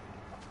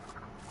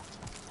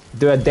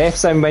 Do a death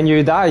sound when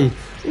you die.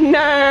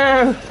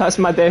 No! That's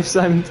my death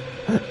sound.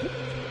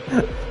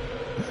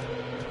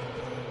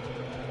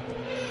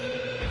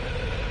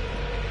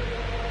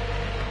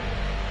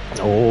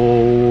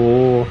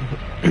 Oh.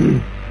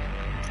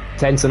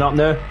 Tensing up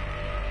now.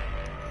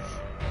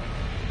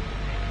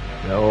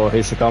 Oh,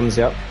 here she comes,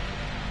 yep.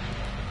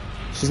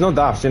 She's not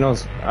daft, she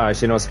knows.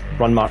 She knows.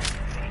 Run, Mark.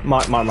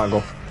 Mark,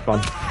 go. Run.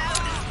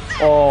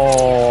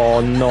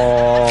 Oh,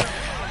 no.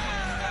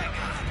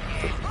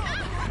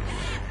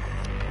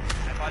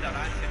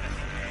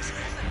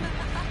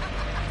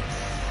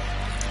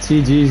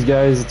 GG's,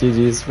 guys,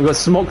 GG's. We got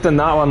smoked in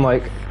that one,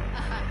 like.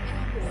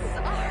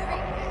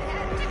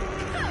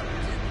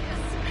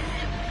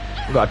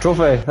 We got a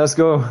trophy, let's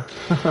go.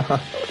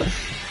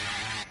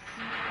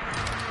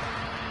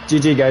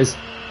 GG, guys.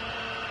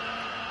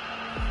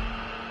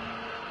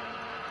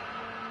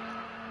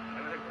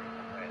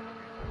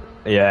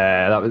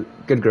 Yeah, that was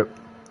good group.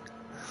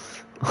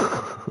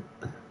 I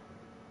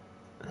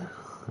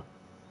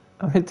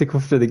meant to go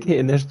through the gate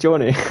and there's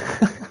Johnny.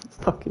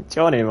 Fucking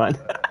Johnny, man.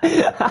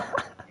 Yeah,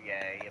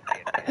 you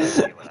pay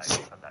attention when I go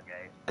from that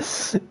gate.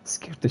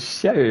 Scared the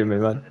shit out of me,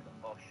 man. There's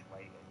a bush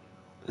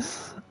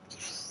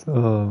waiting.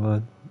 Oh,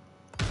 man.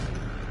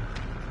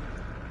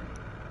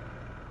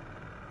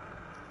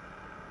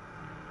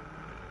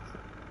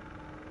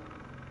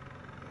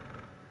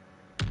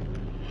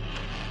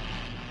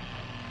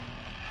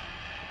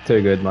 Too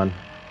good, man.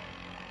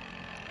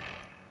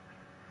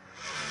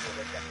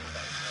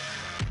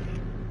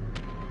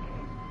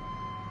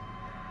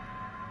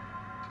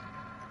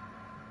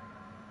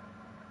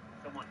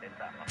 Someone did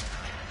that.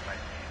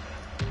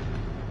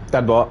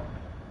 Dead what?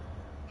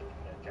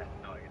 Death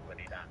noise when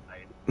he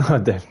died. Oh,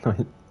 dead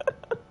night.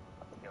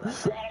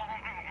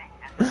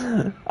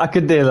 I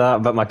could do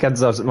that, but my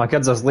kids are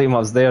sleeping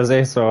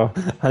upstairs, so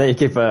I need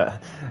to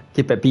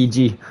keep it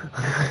PG.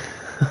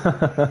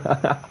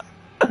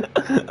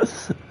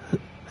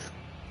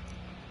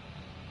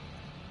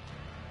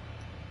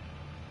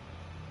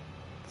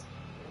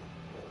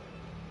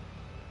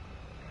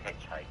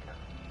 Hitchhiker.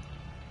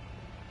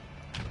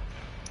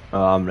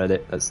 Oh, I'm ready.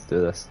 Let's do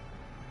this.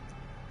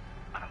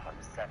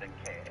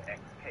 7k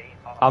XP.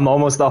 I'm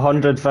almost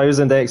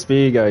 100,000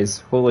 XP, guys.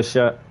 Holy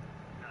shit.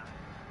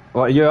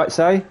 What are you at,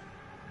 Si? 150.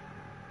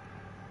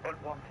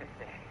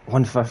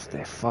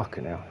 150.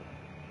 Fucking hell.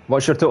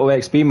 What's your total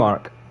XP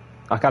mark?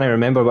 I can't even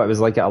remember what it was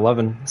like at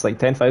 11. It's like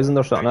 10,000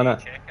 or something, isn't it?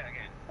 Check it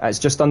again. It's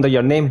just under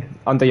your name,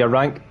 under your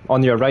rank,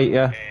 on your right,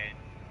 yeah.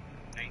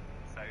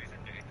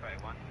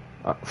 9,021.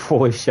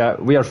 Holy shit,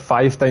 we are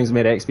 5 times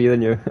more XP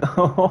than you.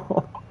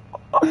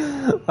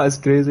 That's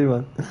crazy,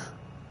 man.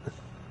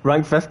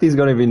 Rank 50 is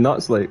gonna be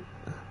nuts, like.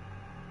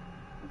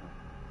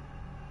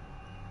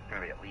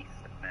 Gonna be at least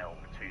a mil,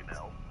 2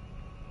 mil.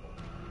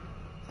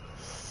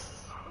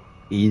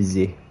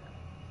 Easy.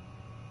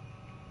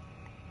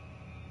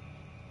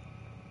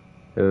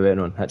 Who are we waiting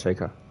on?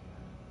 Hitchhiker.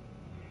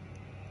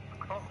 Of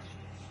course.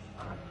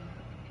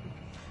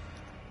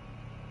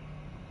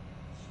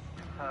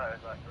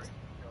 Is that great?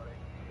 Sorry.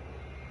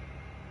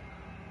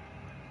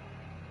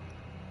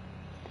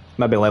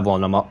 Maybe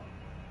leveling them up.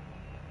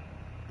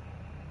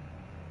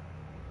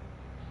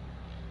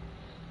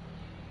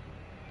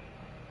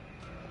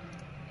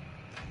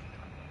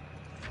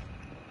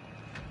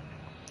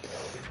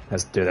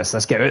 Let's do this.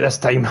 Let's get out this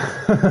time.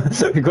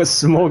 We got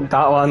smoked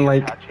that one,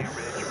 like.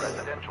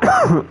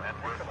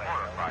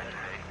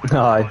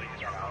 Aye.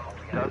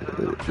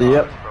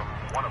 Yep.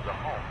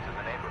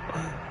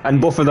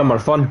 And both of them are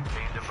fun.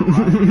 Body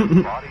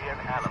and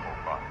animal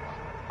parts,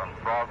 from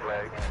frog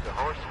legs to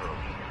horse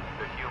hooves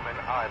to human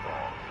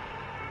eyeballs.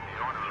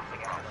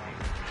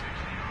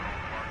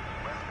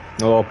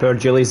 Oh, poor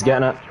Julie's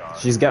getting it.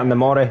 She's getting the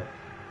Mori.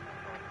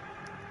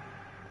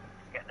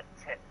 Getting the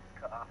tip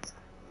cut off.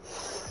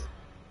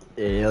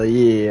 Hell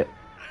yeah.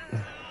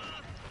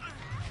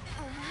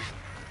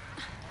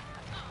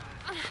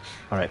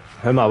 Alright,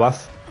 who am I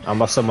with? I'm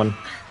with someone.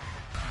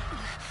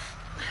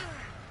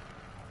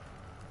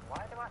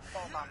 Why do I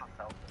fall by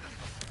myself?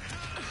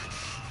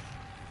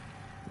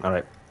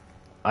 Alright.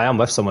 I am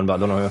with someone, but I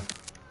don't know who.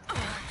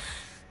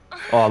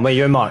 Oh, I'm with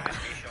you, Mark.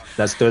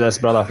 Let's do this,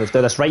 brother. Let's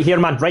do this. Right here,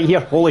 man. Right here.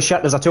 Holy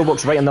shit, there's a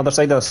toolbox right on the other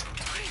side of us. What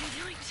are you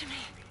doing to me?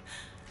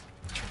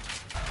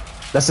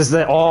 This is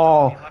the...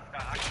 Oh!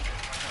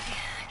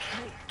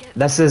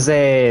 This is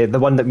the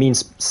one that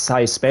means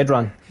size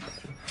speedrun.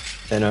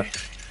 In it.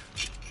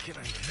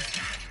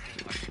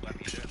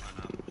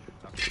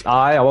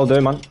 Aye, I will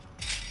do, man.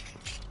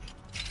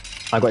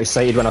 I got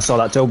excited when I saw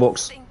that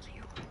toolbox. Thank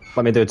you.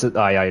 Let me do it.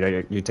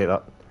 Aye, you take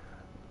that.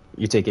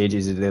 You take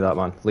ages to do that,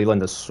 man.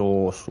 Leland is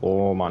so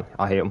slow, man.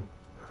 I hate him.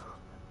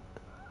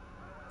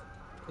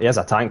 He is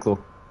a tank, though.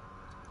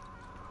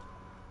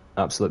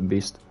 Absolute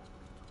beast.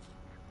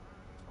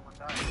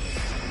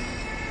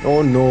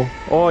 Oh no.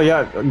 Oh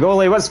yeah,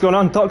 Golly, what's going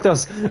on? Talk to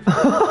us.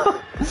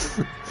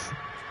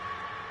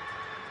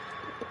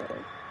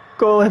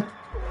 Golly.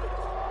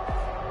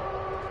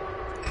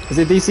 Is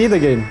it DC the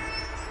game?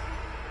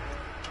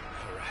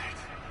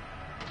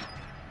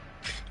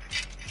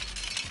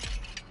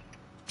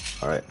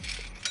 Alright.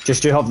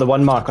 Just you have the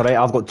one mark, alright?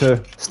 I've got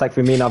 2. Stick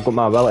with me and I've got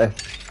my ability.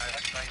 That's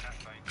fine,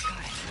 that's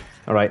fine.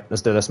 Alright,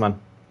 let's do this, man.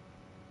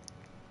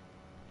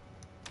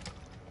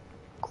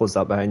 Close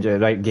that behind you.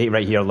 Right, gate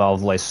right here,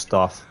 lovely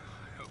stuff.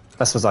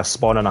 This was a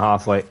spawn and a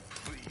half, like.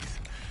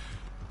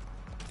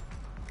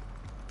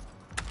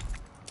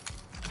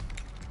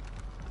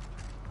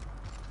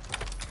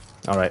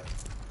 Alright.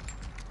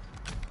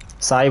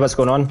 Sai, what's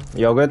going on?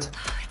 You all good? It's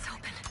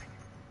open.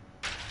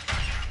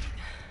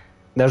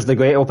 There's the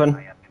gate open.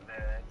 I am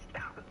emerged.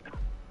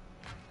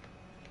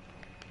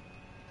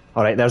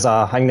 Alright, there's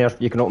a hang there.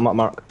 You can open up,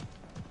 Mark.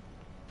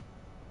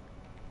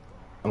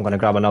 I'm gonna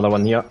grab another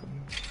one here.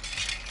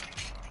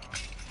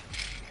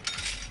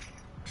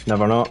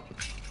 Never know. I know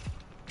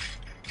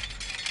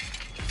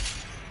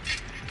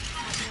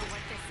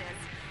what this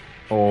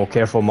is. Oh,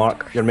 careful,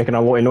 Mark. You're making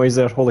a lot of noise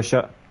there. Holy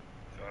shit.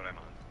 Sorry, man.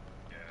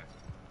 Yeah.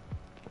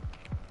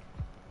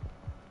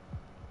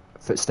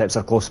 Footsteps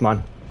are close,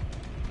 man.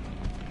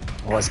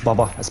 Oh, it's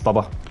Bubba. It's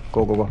Bubba.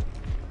 Go, go, go.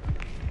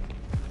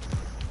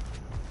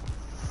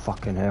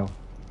 Fucking hell.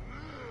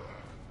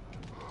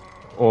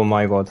 Oh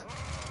my god.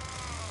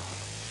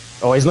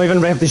 Oh, he's not even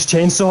revved his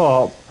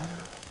chainsaw up.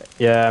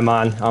 Yeah,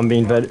 man. I'm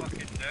being very...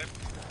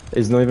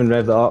 He's not even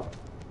revved it up.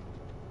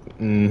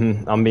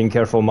 I'm being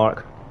careful,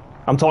 Mark.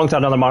 I'm talking to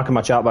another Mark in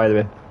my chat, by the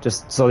way.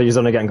 Just so that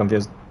you're not getting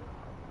confused.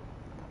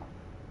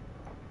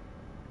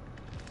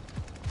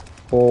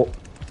 Oh.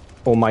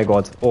 Oh my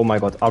god. Oh my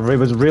god. I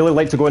would really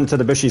like to go into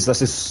the bushes.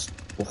 This is...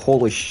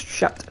 Holy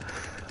shit.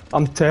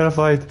 I'm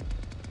terrified.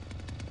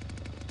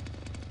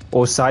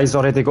 Oh, Sai's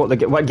already got the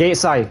gate. What gate,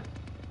 Sai?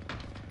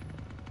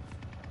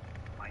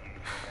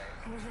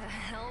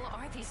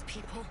 these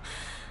people.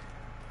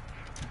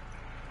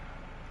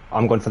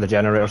 I'm going for the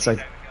generator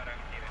side.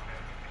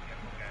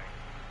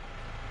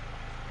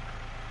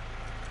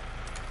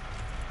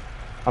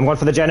 I'm going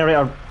for the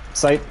generator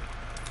site.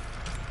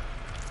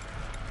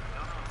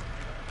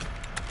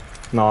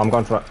 No, I'm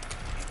going for it.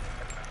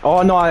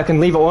 Oh no, I can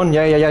leave it on.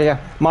 Yeah.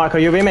 Mark, are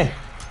you with me?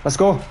 Let's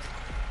go.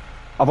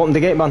 I've opened the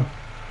gate, man.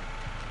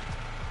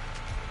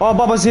 Oh,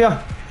 Bubba's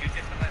here.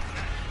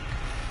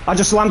 I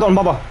just slammed it on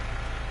Bubba.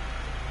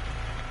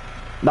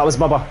 That was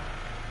Bubba.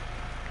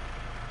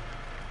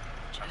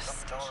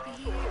 Just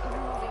keep moving,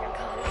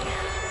 Connie.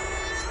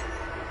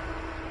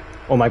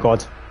 Oh my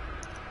god.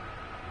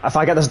 If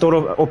I get this door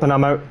open,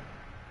 I'm out.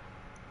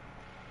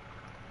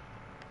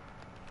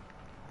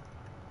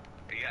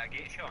 Are you at a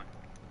gate, Sean?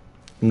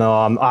 No,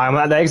 I'm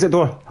at the exit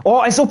door.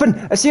 Oh, it's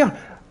open. It's here.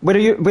 Where are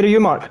you,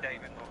 Mark? I don't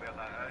even know where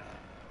that is.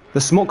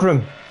 The smoke room.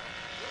 No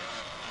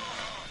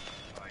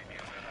idea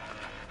where that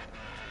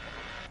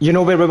is. You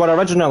know where we were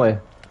originally?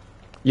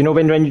 You know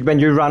when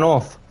you ran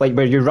off? Like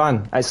where you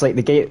ran? It's like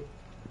the gate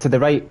to the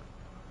right.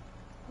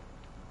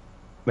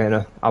 Wait,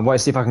 no. I want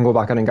to see if I can go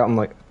back in and get him,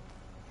 like.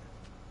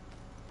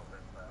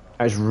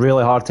 It's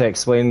really hard to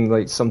explain,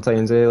 like,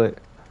 sometimes,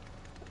 like.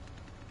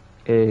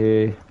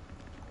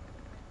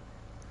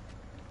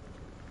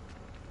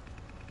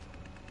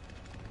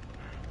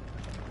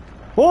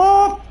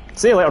 Oh!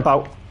 See you later,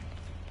 pal.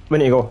 We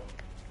need to go.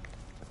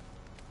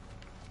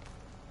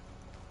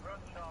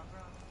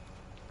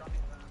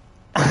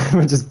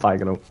 We're just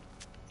backing up.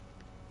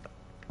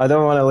 I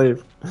don't want to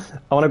leave.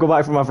 I want to go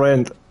back for my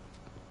friend.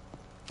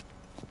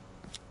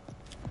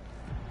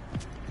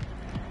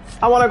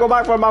 I want to go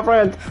back for my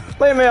friend.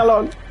 Leave me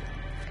alone.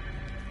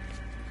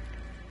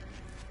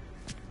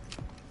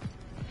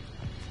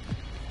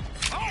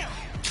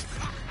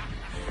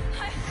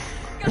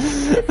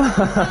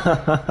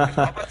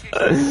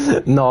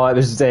 No, it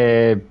was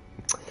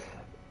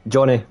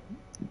Johnny.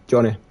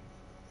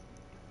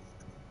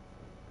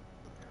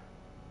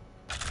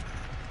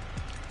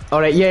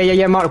 Alright,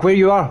 yeah, Mark, where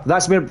you are.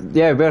 That's where,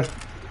 where.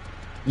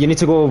 You need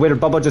to go where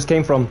Bubba just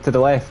came from, to the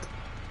left.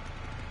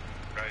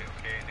 Right,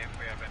 okay, and then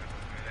where am I going to go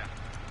through there?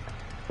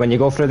 When you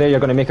go through there, you're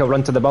going to make a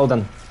run to the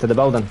building.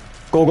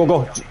 Go.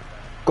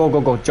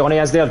 Go. Johnny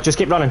is there. Just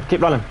keep running.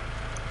 Keep running.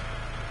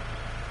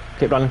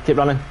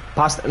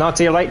 Past, no,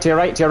 to your right.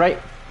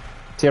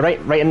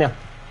 Right in there.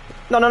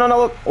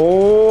 No.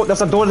 Oh,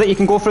 there's a door that you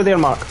can go through there,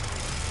 Mark.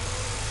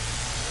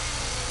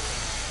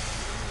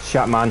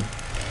 Shit, man.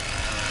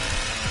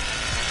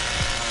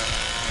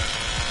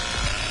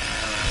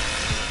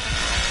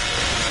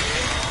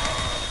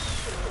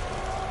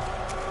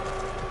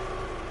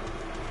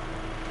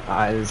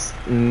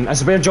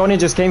 It's where Johnny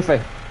just came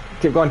from.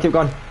 Keep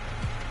going.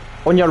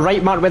 On your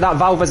right, Mark, where that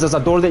valve is, there's a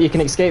door that you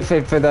can escape for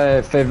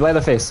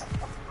Leatherface.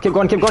 Keep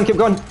going.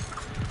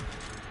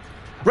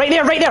 Right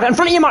there, in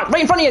front of you, Mark,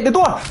 right in front of you, the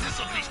door.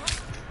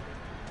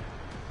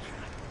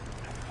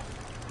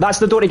 That's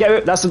the door to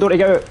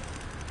get out.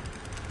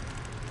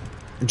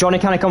 Johnny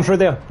can't come through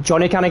there.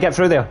 Johnny can't get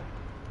through there.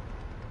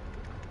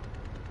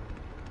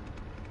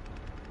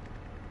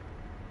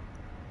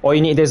 All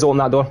you need to do is open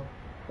that door.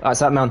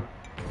 That's it, man.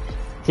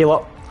 Heal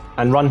up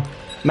and run.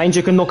 Mind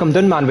you can knock him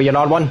down, man, with your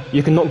R1.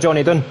 You can knock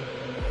Johnny down.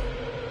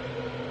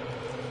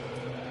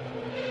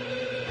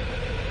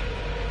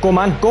 Go,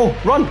 man, go,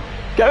 run,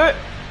 get out.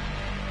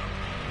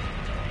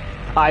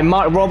 Aye,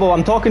 Mark Robbo,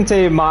 I'm talking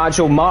to my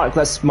actual Mark,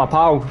 that's my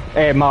pal,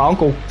 my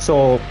uncle,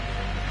 so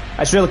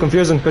it's really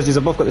confusing because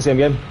you've both got the same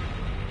game.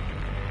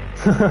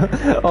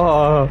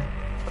 Oh.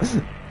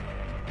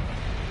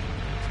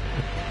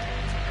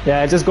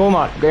 Yeah, just go,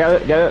 Mark,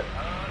 get out.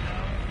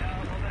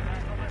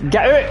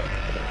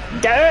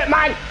 Get out,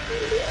 man!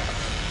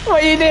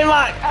 What are you doing,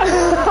 Mark?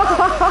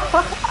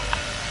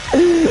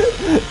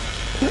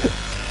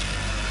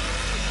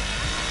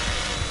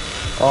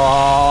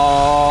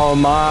 Oh,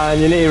 man,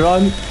 you need to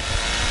run.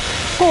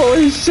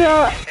 Holy shit!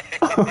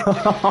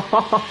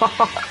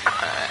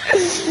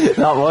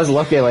 That was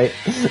lucky, like.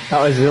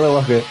 That was really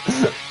lucky.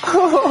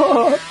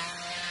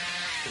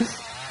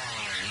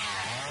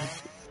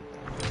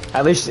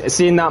 At least,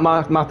 seeing that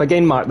map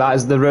again, Mark, that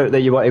is the route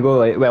that you want to go,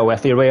 like, well,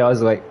 with your way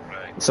is, like.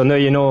 So now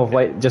you know,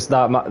 like, just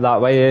that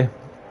way, eh?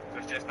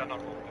 There's just a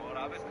normal door.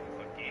 I was looking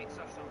for gates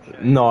or some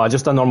shit. No,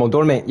 just a normal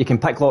door, mate. You can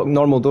picklock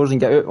normal doors and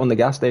get out on the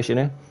gas station,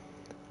 eh?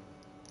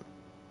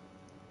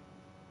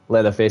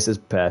 Leatherface is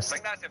I pissed.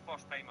 think that's the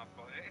first time I've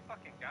got it.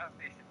 Fucking gas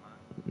station,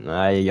 man.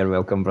 Aye, you're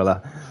welcome,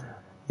 brother.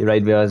 You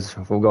ride with us,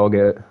 we'll all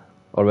get out.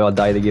 Or we'll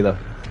die together.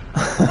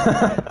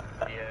 I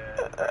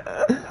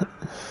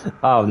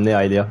have no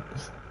idea.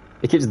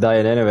 He keeps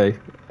dying anyway.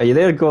 Are you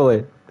there,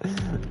 Coley?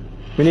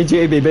 We need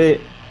you to be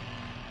bait.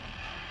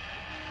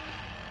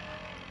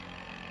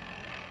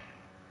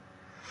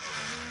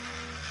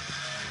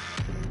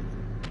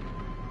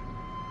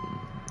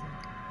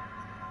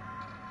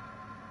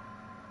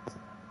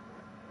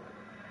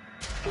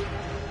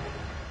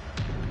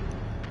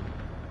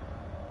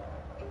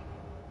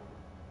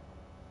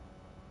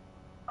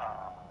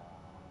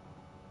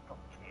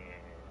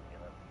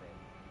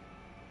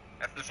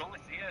 If there's only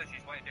 3 of us,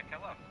 she's like find your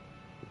killer?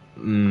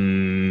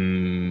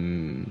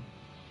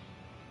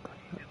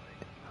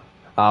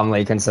 I'm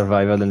liking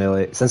Survivor the new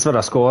like since we're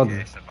a squad.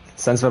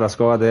 Since we're a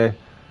squad, eh?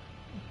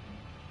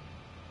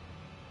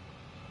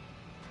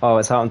 Oh,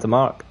 it's happened to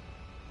Mark.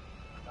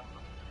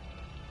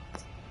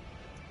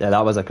 Yeah,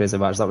 that was a crazy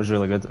match. That was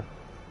really good.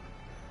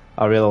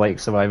 I really like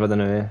Survivor the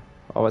new, eh?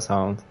 Oh, it's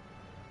happened.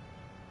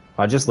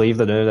 I just leave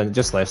the new, then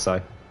just left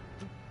side.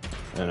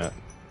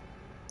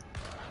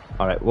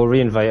 Alright, we'll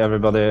re-invite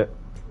everybody.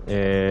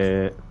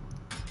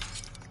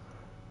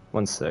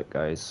 1 sec,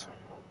 guys.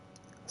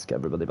 Let's get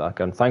everybody back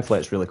in. Thankfully,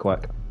 it's really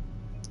quick.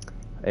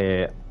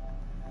 Let's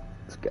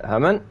get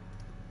him in.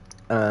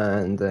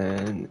 And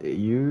then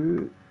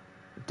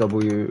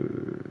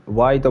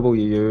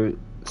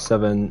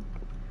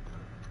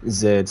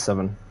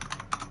YWU7Z7.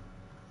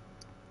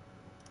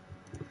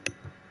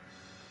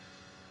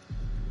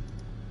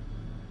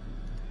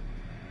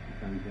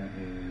 Can't get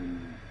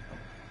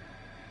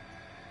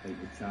like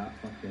the chat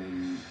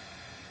fucking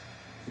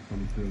to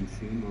come through and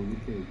stream on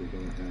YouTube with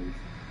all guys.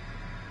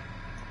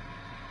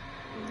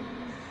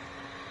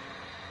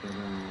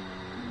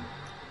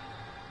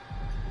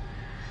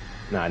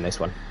 Nah, nice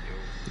one.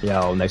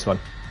 Yeah, oh, nice one.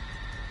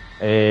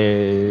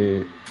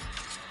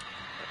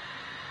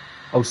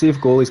 I'll see if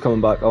goalie's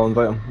coming back. I'll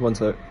invite him. 1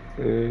 sec.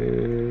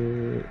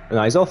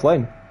 Nah, he's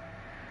offline.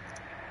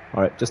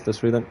 Alright, just this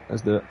through then.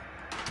 Let's do it.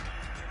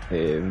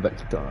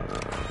 Victor.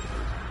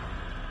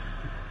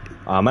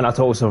 I'm in a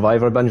total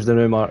Survivor binge the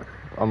new Mark.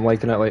 I'm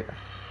liking it like.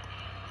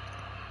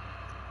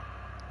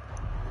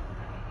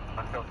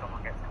 Until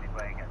someone gets in his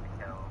way and gets a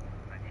kill,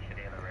 then you should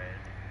hear the raid.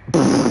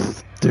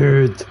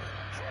 Dude.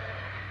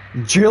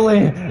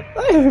 Julie!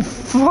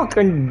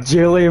 Fucking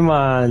Julie,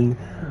 man.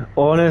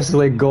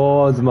 Honestly,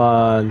 God,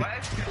 man.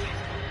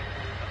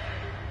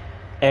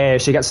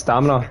 She gets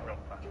stamina.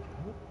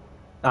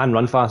 And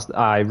run fast.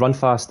 Aye, run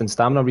fast and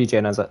stamina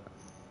regen, is it?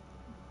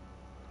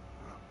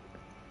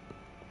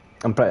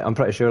 I'm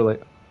pretty sure,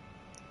 like.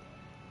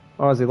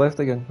 Oh, has he left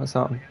again? What's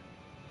happening?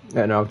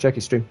 Yeah, no, I'll check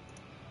his stream.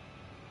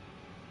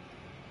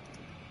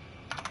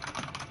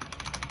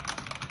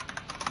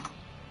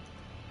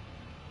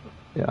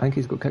 Yeah, I think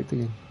he's got kicked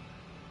again.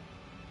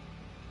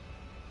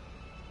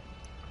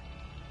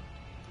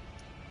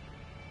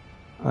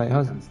 Aye, he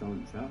has. I'm still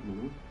in chat,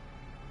 no?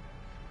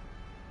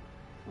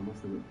 I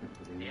must have got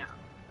picked again. Yeah.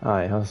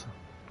 Aye, he has.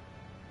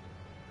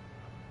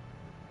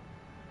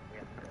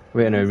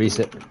 Wait, no,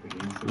 reset.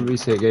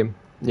 Reset game.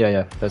 Yeah,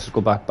 yeah, let's just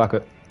go back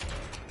out.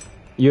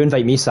 You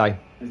invite me, Sai.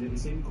 Is it the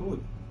same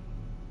code?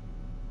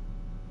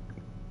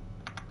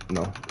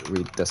 No,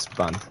 we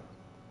disband.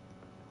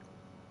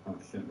 Oh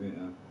shit, wait,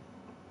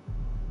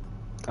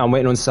 I'm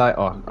waiting on Sai.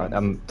 Oh,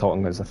 I'm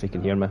talking as if he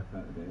can hear me.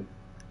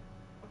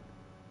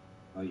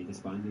 Oh, you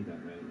disbanded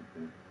that, right?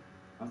 Okay.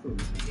 I thought it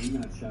was the game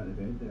that shot the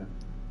bed there.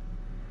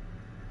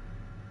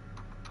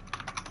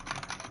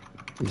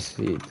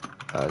 Reset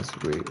as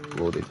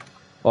reloaded.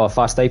 Oh,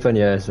 fast typing,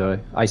 yeah, sorry.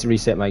 I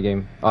reset my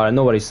game. Alright,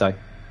 no worries, Sai.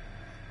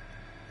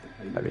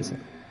 I reset.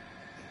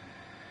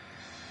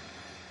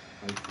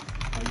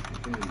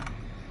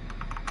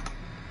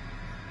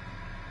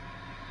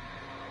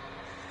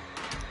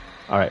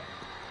 Alright.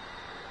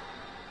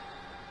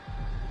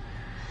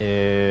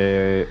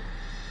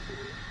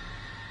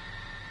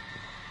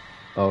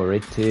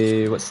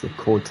 Alrighty, what's the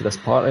code to this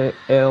party?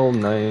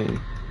 L9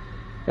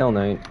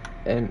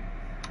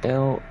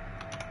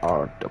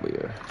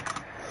 NLRW.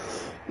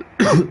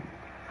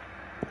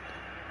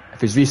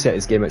 If he's reset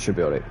his game, it should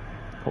be alright.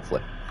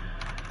 Hopefully.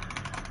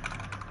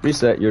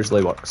 Reset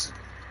usually works.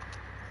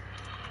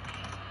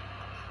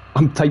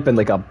 I'm typing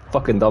like a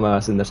fucking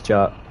dumbass in this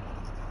chat.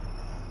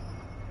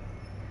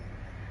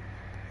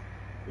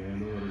 Yeah,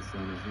 no worries,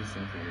 Sean. I've reset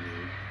it anyway.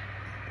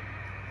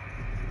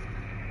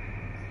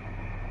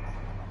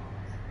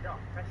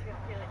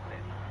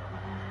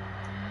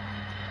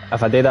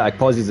 If I did that, I'd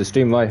pause the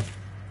stream, why?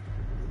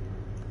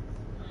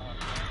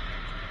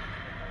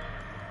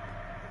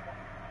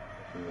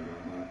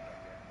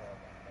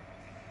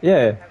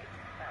 Yeah.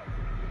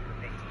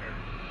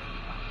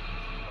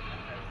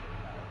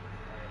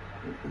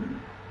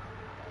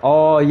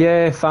 Oh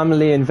yeah,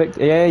 family and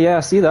Victor. Yeah,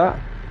 I see that.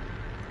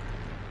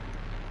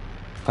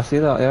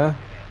 Yeah.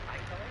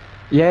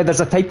 Yeah, there's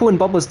a typo in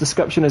Bubba's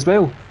description as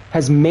well.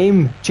 His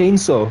MAME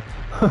chainsaw.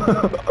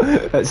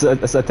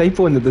 it's a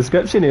typo in the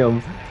description of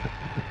him.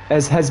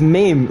 Is his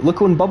MAME?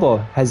 Look on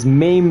Bubba. His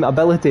MAME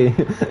ability.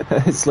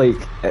 it's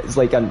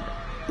like an.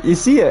 You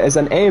see it? It's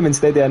an M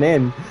instead of an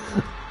N.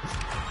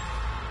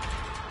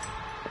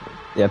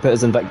 Yeah, put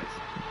us in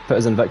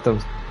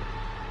victims.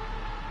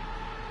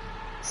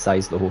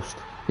 Sai's the host.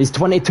 He's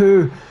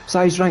 22!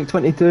 Sai's rank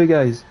 22,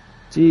 guys.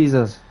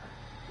 Jesus.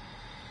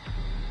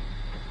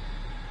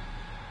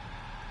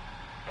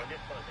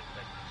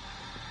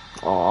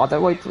 Oh, I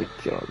don't want to play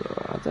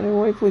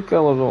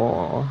killer.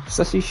 Oh,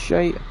 sissy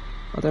shite.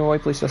 I don't want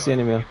to play sissy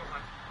anymore.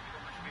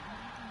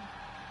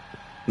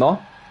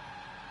 No?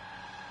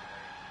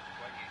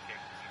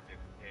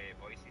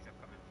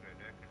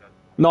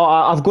 No,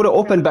 I've got it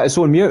open, but it's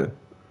on mute.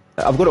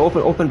 I've got it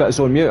open, but it's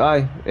on mute.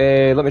 Aye.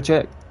 Let me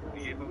check.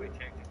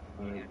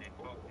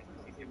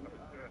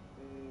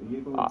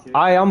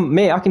 I am,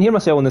 mate. I can hear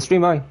myself on the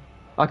stream. Aye.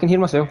 I can hear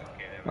myself.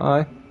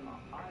 Aye.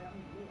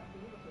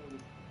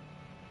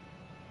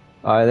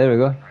 Aye. There we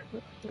go.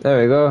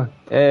 There we go.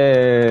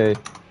 Hey.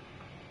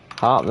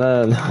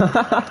 Happening.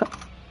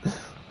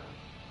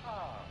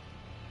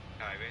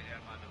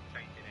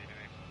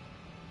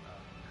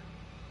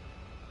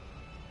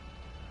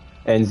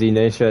 NZ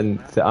Nation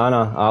to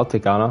Anna. I'll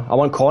take Anna. I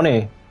want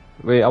Connie.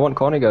 Wait, I want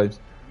Connie, guys.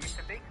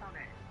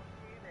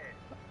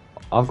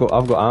 I've got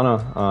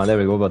Anna. Ah, there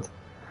we go, bud.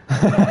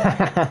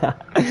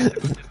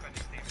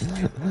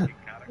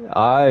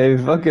 Aye,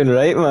 fucking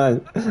right,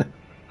 man.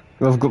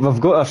 We've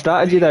got our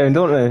strategy down,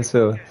 don't we?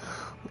 So.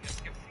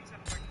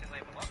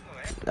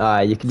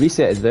 Aye, you can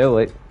reset as well,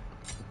 like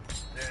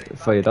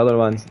for your other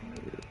ones.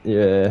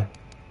 Yeah.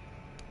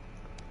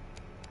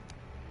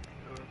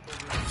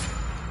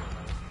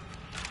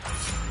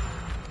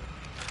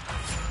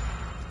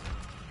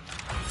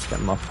 Get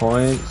my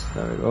points.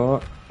 There we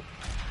go.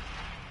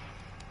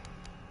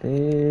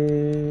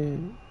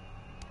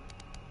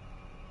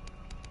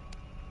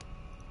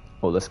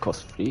 Oh, this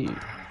costs free.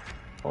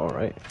 All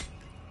right.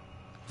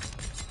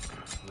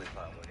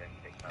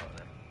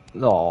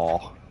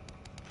 No.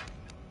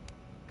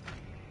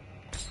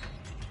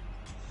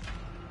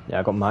 Yeah,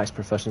 I got max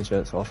proficiency.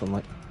 It's awesome.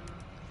 Like,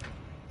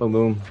 boom,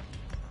 boom.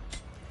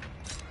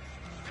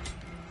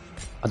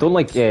 I don't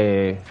like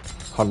her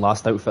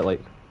last outfit,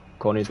 like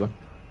Connie's one.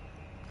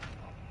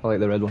 I like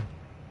the red one.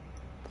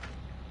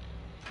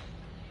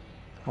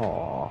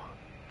 Oh,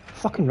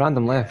 fucking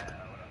random left.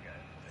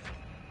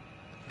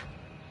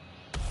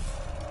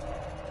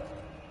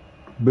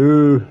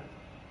 Boo.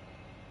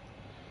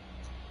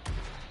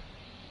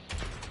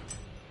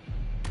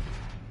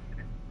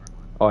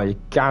 Oh, you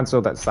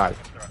cancelled that side.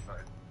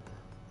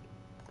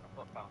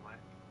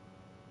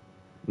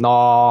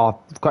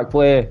 No, quick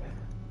play.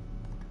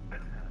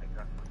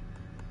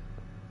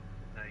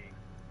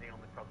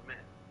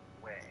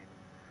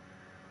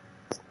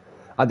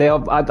 I've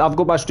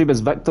got my stream as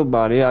victim,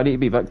 man. Yeah, I need to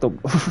be victim.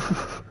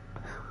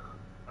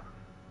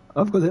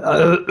 I've got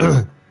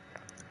the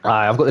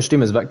I've got the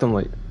stream as victim,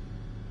 like.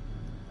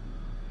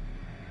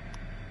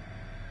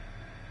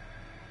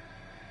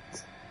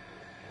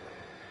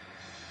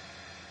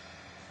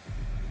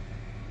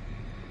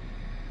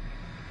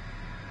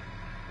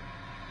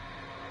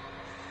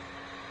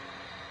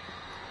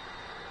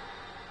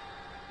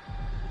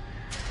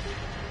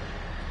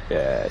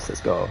 Yes,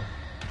 let's go.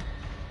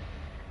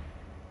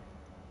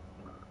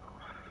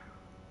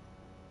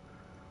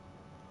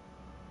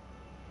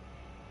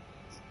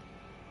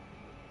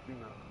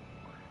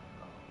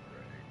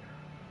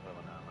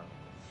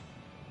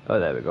 Oh,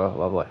 there we go.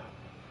 Lovely.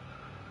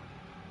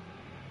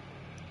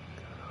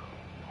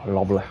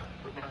 Lovely.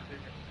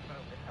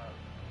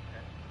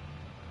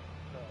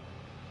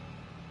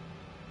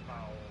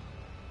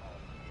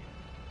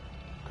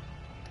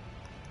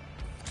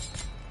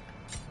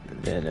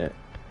 Minute.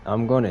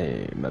 I'm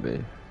gonna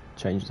maybe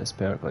change this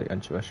perk, like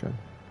intuition,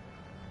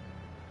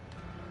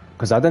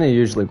 because I didn't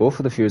usually go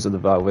for the fuse of the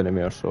Val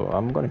Venomir, so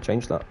I'm gonna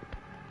change that.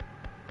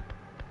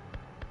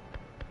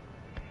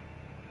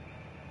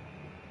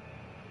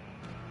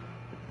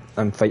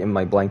 I'm fighting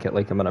my blanket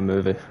like I'm in a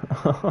movie.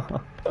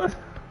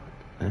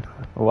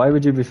 Why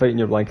would you be fighting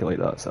your blanket like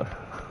that, sir?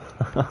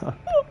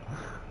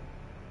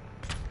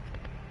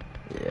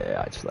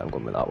 Yeah, actually I'm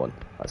going with that one.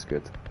 That's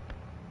good.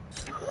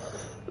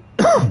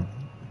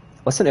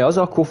 Listen to us,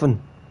 our coffin.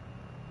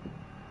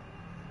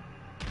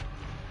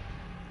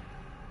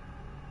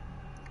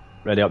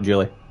 Ready up,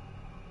 Julie.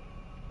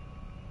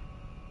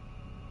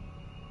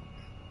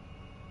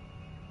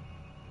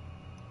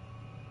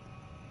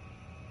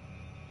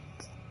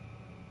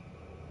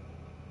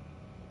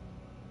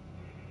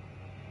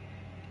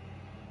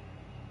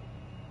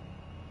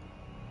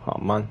 Oh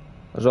man,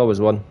 there's always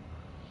one.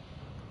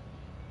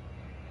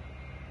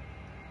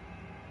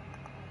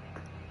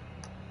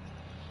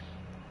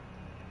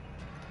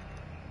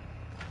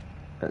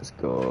 Let's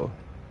go.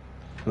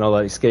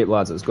 Another escape,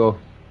 lads, let's go.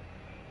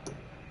 The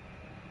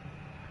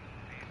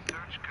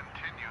search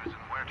continues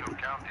in Muerto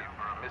County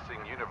for a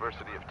missing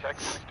University of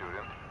Texas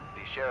student.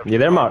 The sheriff's You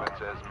there, Mark?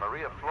 department says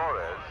Maria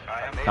Flores,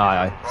 a native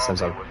Aye, of sounds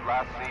Uvalde, like. was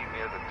last seen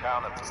near the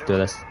town of Let's do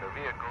this. Her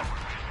vehicle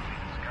was recently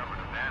discovered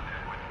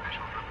abandoned, with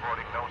officials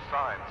reporting no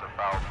signs of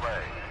foul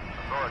play.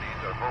 Authorities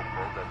are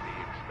hopeful that the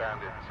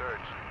expanded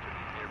search into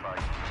the nearby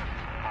communities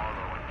of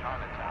Harlow and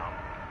Chinatown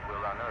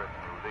will unearth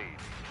new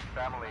leads.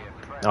 Family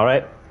and friends.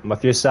 Alright, I'm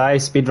with you, Si.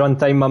 Speedrun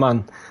time, my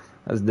man.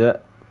 Let's do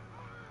it.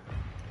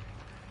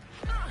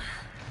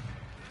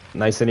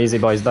 Nice and easy,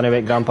 boys. Don't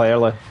wake Grandpa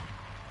early.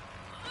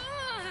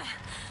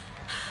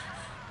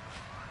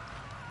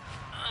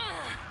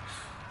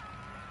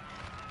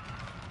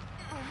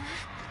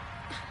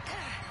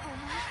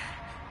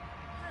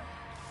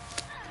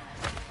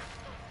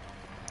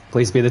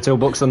 Please be the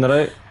toolbox on the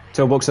right.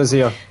 Toolbox is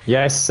here.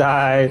 Yes,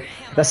 I.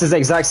 This is the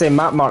exact same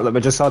map, Mark, that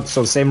we just had,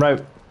 so same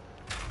route.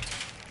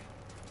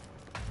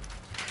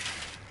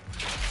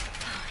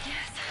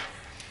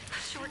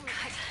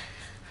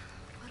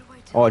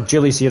 Oh,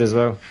 Julie's here as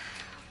well.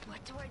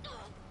 What do I do?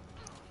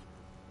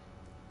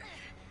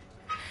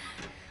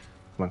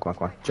 Come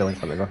on. Julie,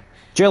 let me go.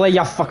 Julie,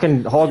 you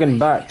fucking hogging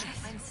back.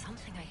 Find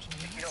something I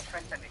can use. You don't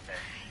press anything.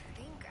 I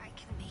think I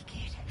can make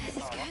it. This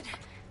is good.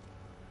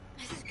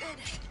 This is good.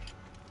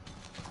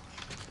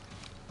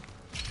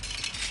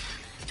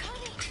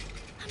 Connie,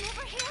 I'm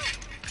over here.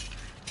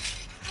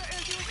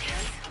 Are you okay?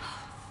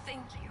 Oh,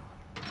 thank you.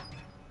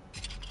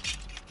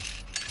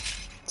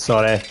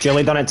 Sorry,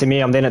 Julie done it to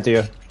me, I'm doing it to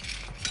you.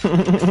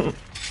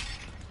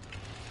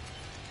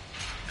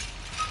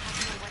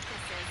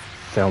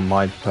 Film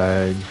my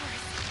peg.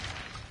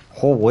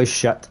 Holy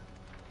shit.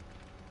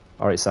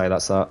 Alright, sorry,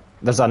 that's that.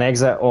 There's an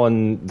exit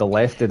on the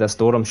left of this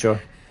door, I'm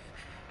sure.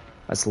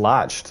 It's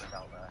latched.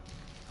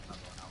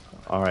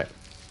 Alright.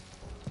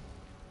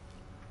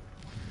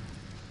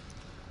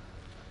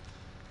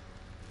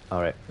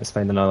 Alright, let's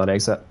find another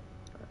exit.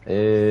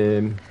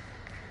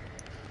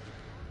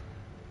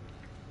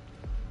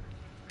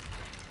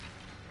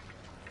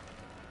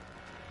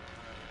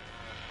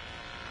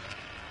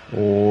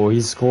 Oh,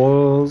 he's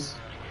close.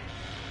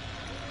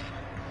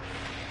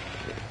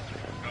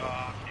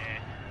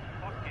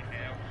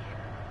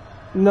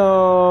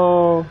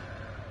 No.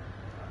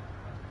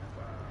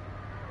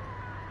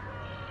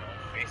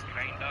 Face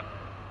grinder.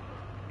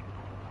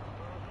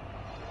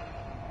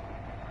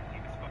 He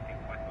was fucking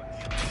quick on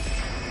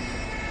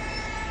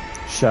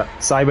you. Shit.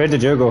 Sai, where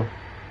did you go?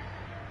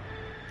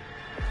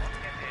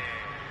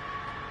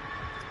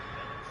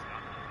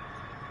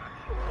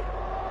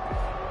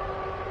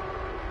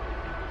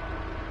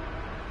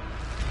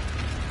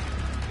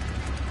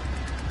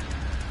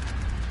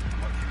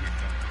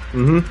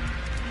 Mm-hmm.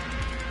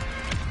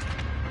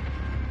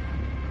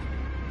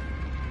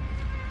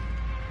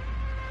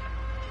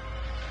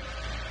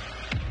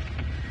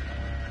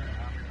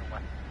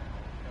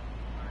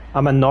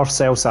 I'm in North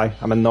Cell, Si.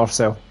 I'm in North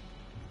Cell.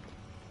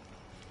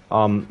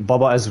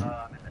 Bubba is... I'm in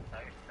the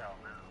south cell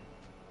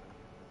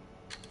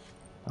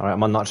now. Alright, I'm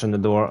unnotching the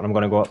door and I'm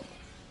gonna go up.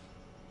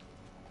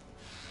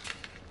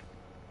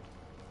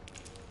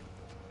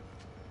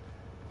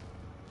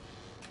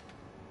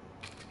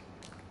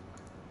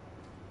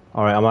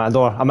 Alright, I'm at a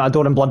door. I'm at a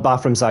door in Blood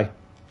Bathroom, Si.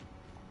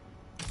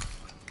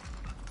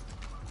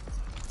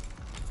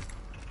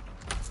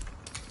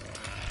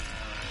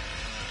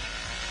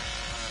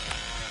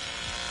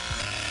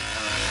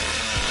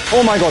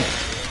 Oh my god!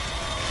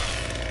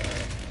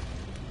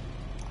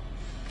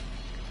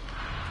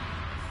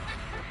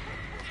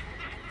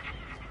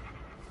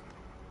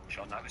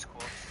 Sean, that was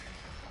close.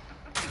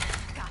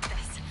 Got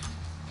this.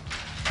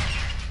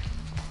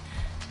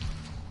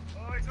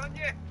 Oh, he's on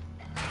you!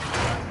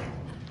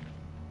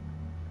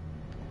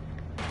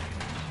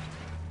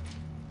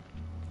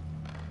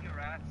 Your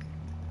ass.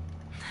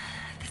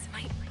 This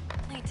might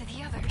lead to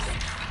the others.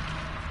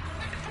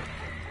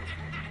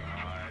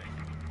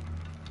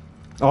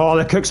 Oh,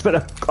 the cook's put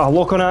a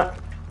lock on it.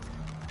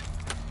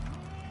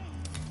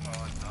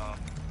 Oh no.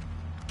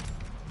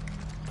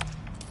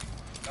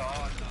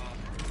 Oh no.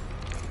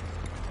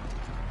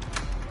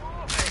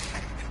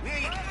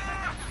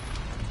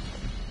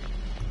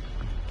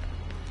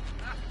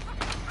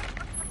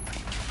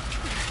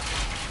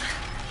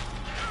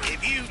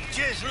 If you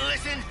just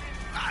listen,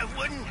 I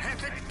wouldn't have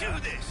to do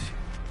this.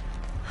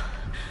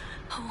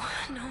 Oh,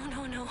 no.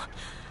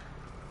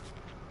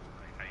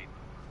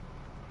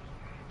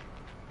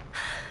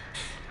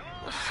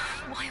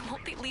 Why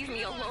won't they leave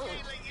me alone?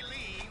 Let you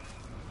leave.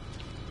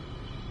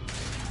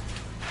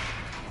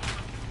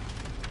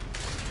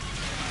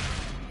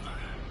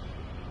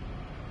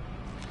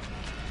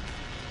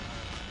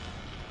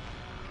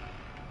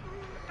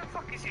 What the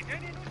fuck is he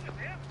doing? He knows you're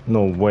there.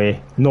 No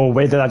way. No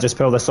way did I just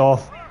pull this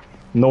off.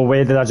 No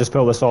way did I just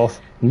pull this off.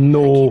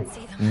 No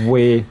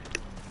way.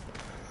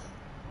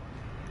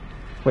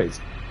 Wait.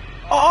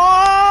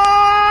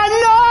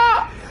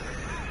 Oh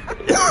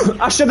no!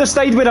 I should have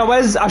stayed where I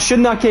was. I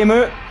shouldn't have came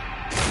out.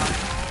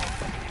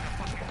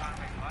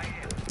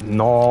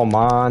 No,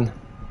 man.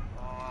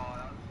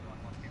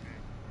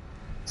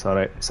 It's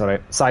alright, it's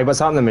alright. Si, what's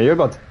happening with you,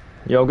 bud?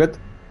 You all good?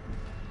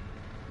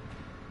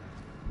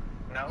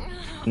 No.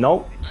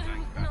 No?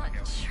 I'm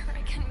not sure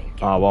I can make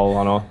it. Ah, well,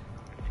 I know.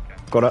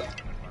 Got it.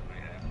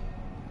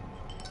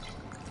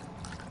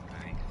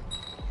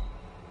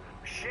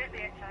 Shit, the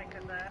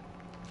hitchhiker's there.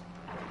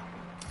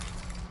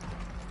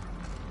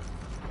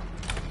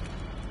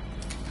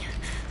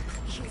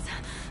 Please,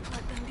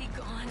 let them be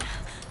gone.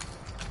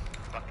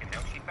 Fucking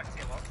hell, she fixed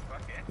your locks,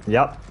 fuck it.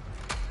 Yep.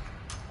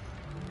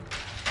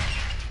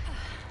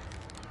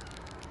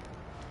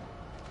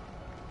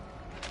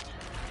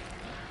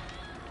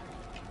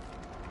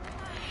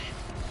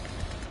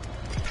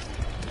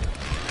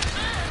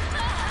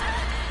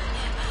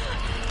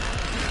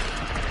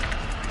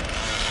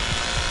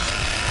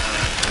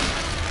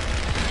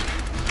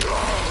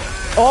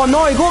 Oh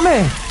no, he got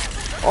me!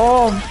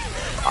 Oh,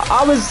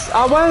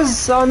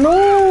 oh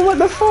no, what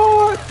the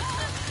fuck?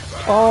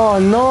 Oh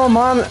no,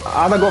 man,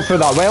 I haven't got through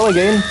that well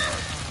again.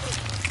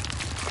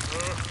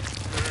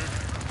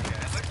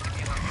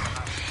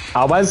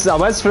 I was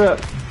through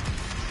it.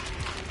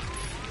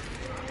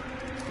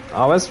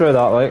 I was through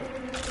that, like.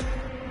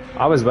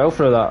 I was well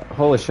through that.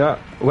 Holy shit.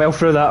 Well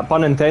through that,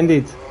 pun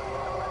intended.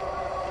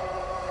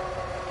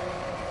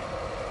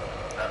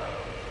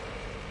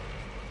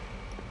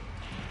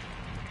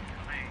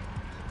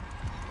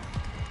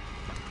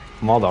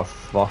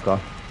 Motherfucker.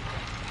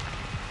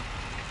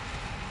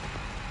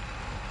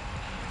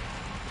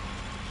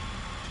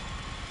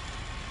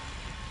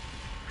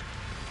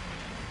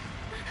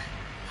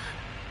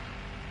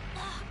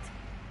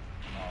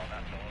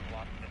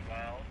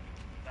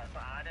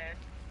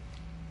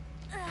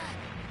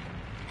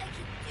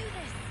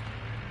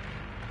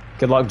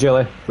 Good luck,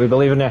 Julie. We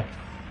believe in you.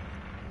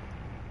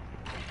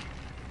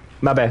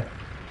 Maybe.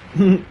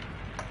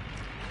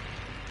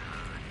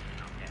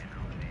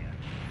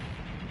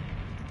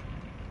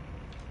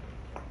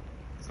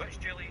 Switch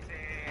Julie's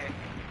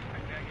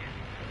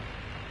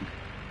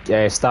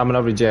Yeah,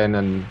 stamina regen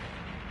and...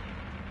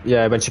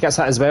 Yeah, when she gets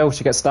hit as well,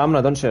 she gets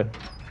stamina, doesn't she? right.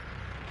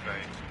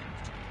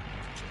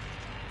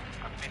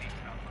 I'm many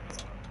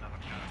another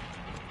kind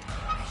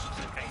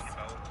of build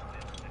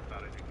as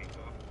far as we can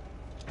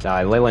go.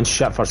 Aye, Leyland's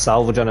shit for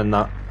salvaging and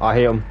that. I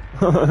hate him.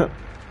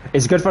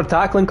 He's good for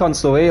tackling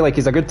cunts though, eh? Like,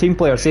 he's a good team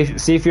player.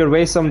 See if you're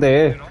away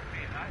someday, eh?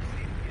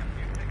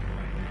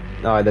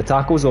 Aye, the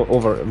tackle's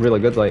over really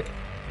good, like.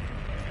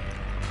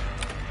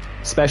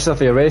 Especially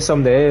if you're away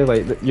someday, eh?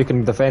 Like, you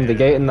can defend the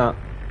gate and that.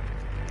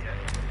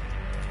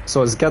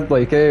 So it's good,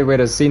 like, eh?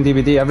 Whereas seeing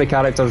DVD, every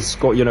character's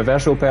got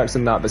universal perks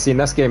and that, but seeing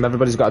this game,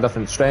 everybody's got a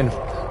different strength.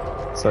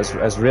 So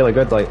it's really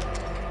good, like.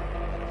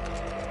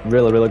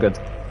 Really, really good.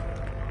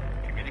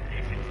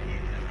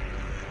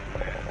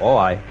 Oh,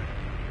 aye.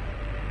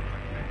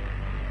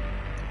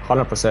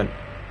 100%.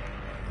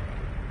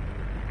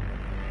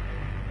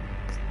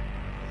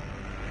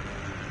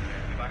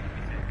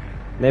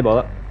 No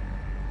bother.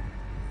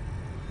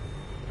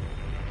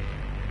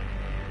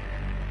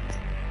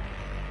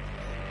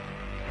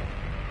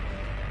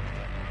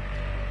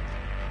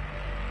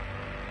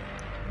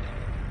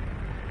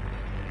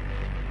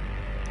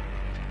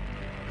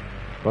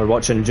 We're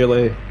watching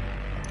Julie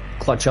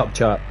clutch up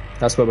chat.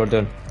 That's what we're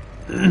doing.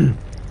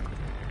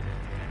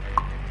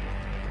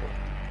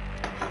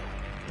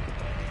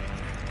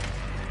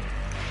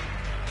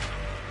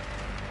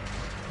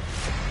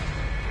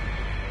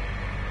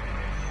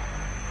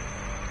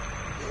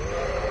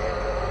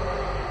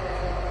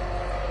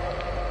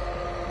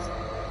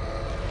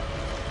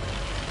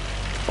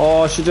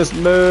 Oh, she just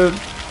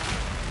moved.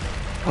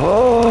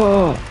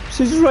 Oh,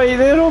 she's right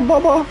there, oh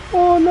Bubba.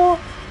 Oh no.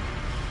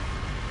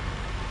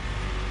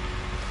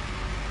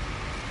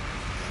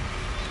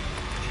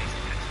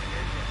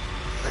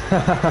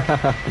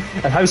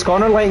 And how's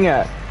Connor liking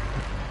it?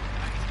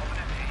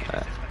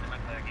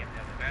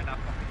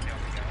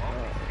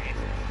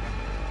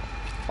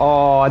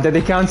 Oh, did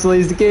they cancel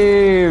his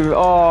game?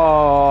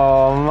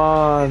 Oh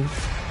man.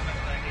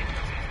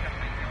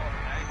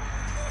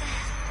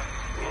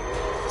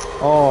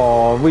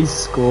 Oh, we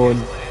scored.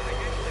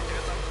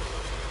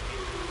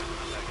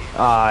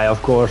 Aye,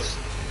 of course.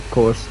 Of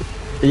course.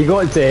 You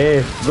got to,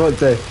 eh? Got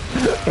to.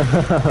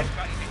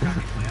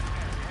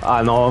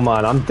 I know,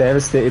 man. I'm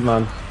devastated,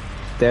 man.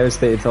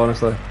 Devastated,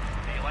 honestly.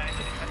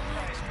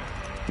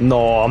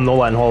 No, I'm not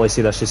letting Holly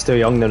see this. She's too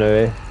young now,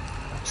 eh?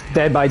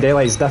 Dead by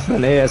Daylight's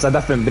different, eh? It's a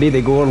different breed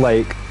of gore,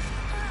 like.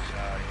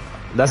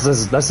 This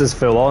is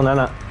full on,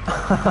 innit?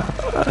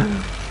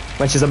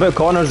 When she's about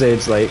Connor's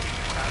age, like.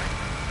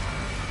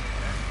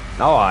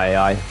 Oh,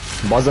 aye.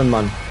 Buzzing,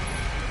 man.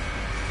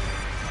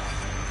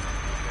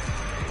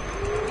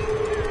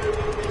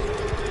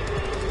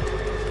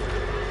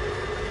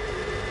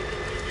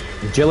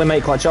 Julie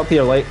might clutch up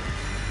here, like.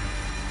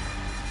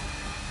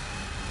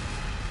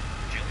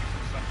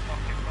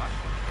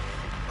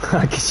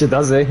 I guess she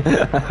does, eh?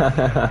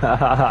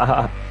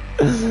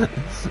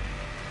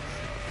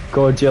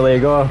 Go, Julie,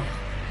 go.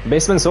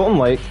 Basement's open,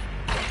 like.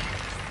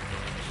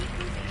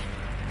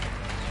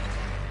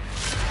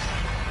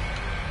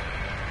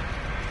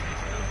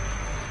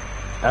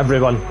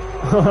 Everyone.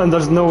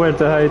 There's nowhere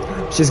to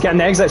hide. She's getting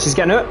the exit. She's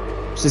getting out.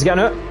 She's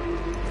getting out.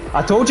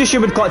 I told you she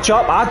would clutch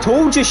up. I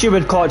told you she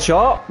would clutch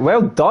up.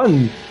 Well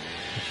done.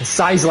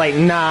 Sai's like,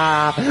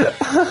 nah.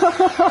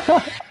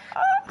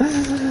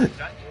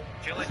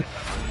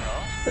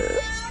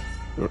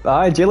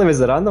 Aye, Julie was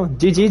the random.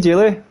 GG,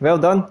 Julie. Well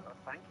done.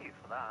 Thank you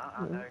for that.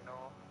 I now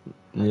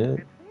know. Yeah.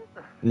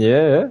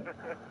 Yeah.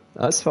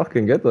 That's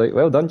fucking good. Like,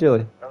 well done,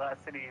 Julie. Well,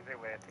 that's an easy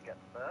way to get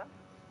there.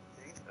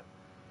 Jesus.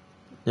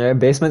 Yeah,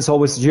 basement's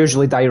always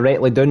usually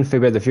directly down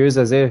from where the fuse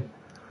is, eh?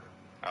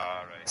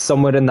 Alright.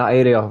 Somewhere in that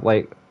area,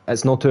 like,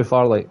 it's not too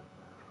far, like.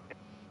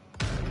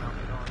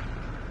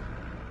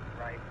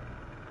 Right.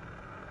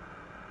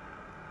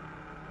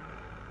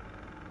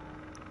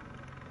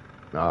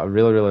 Nah,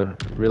 really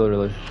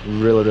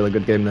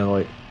good game now,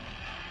 like.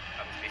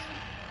 That was decent.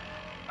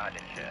 I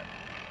did shit.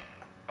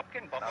 I'm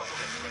getting bumped up with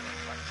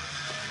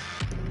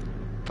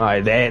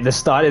Aye, the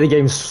start of the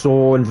game's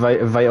so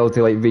vital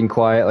to, like, being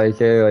quiet, like,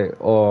 eh, like,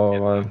 oh,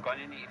 man. I'm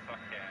gonna need to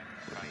fucking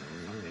find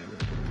something.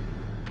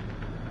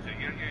 So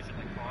you're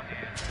usually 40.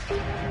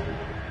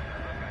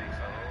 Okay,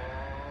 so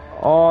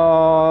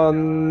Oh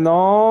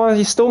no,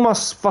 he stole my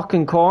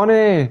fucking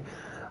Connie.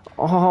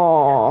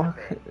 Oh.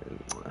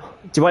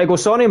 Do you want to go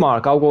Sonny,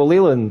 Mark? I'll go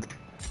Leland.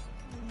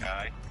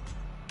 Aye.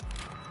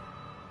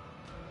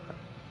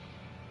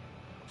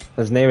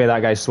 There's no way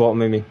that guy's swatting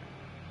with me.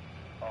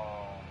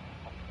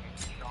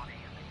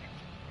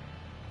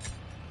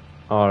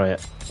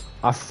 Alright.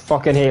 I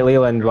fucking hate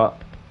Leland, but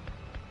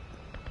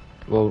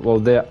we'll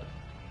do it.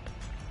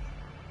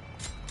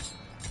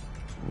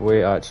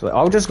 Wait, actually,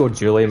 I'll just go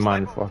Julian,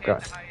 man. Fuck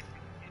it.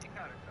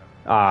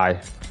 Aye.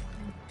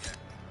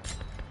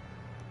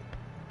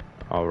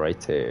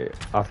 Alright,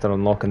 after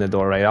unlocking the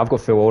door, right? I've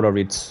got full auto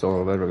reads,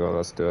 so there we go.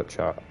 Let's do it,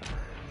 chat.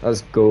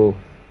 Let's go.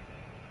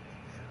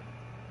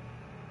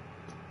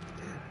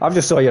 I've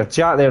just saw your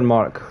chat there,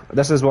 Mark.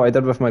 This is what I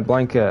did with my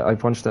blanket. I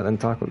punched it and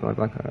tackled my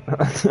blanket.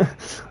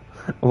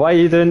 Why are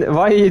you doing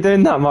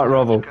that, Mark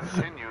Robbo?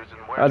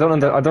 I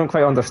don't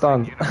quite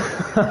understand.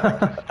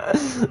 The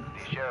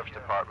sheriff's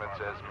department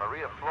says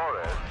Maria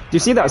Flores. Do you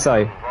see that, Si?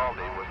 Was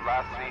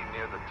last seen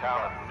near the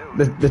town of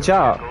Newt. The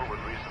chat. Was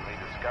recently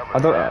discovered I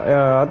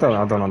don't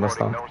reporting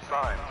understand. no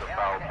signs of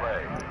foul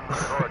play.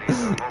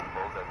 Authorities are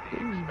hopeful that the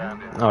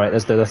expanded Alright,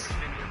 let's do this.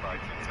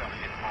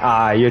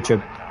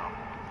 YouTube.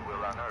 will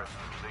unearth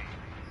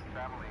the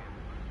family.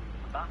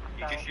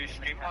 You just use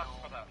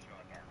Streamlabs for that,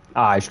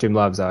 Sean?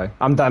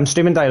 Streamlabs, I'm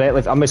streaming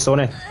directly. I'm with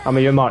Sony. I'm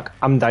with you, Mark.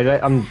 I'm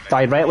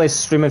directly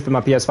streaming from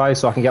my PS5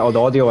 so I can get all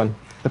the audio in.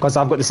 Because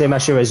I've got the same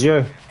issue as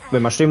you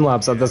with my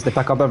Streamlabs. It does they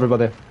pick up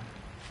everybody. Yeah.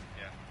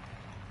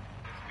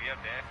 It's weird,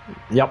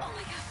 eh? Yep.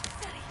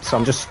 So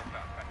I'm just.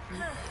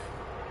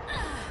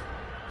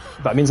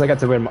 That means I get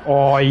to wear my.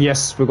 Oh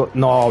yes, we got.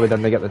 No, we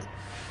didn't get the.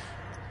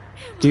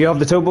 Do you have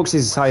the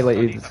toolboxes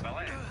highlighted?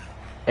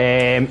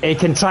 It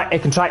can track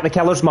the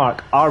killers,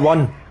 Mark.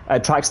 R1.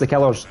 It tracks the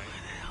killers.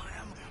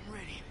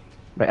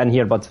 Right in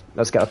here, bud.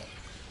 Let's get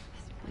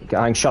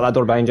shut that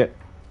door behind you.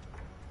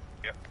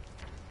 Yep.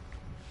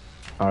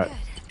 Alright.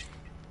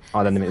 Oh,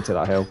 I didn't mean to take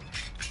that hill.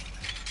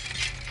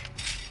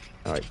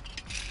 Alright.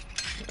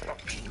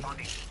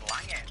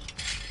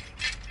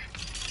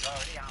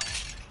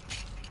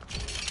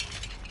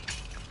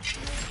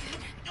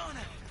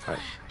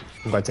 Alright.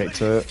 I'm going to take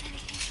two.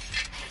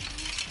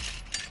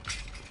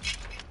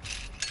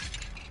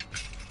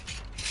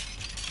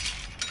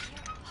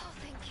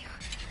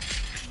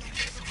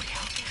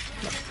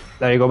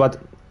 There you go, bud.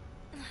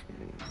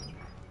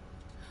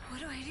 What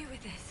do I do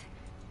with this?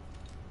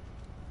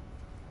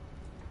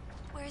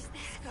 Where's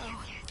this go?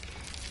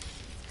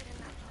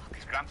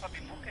 Has Grandpa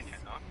been looking yet,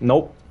 no?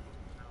 Nope.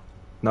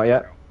 Not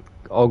yet.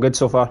 All good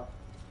so far.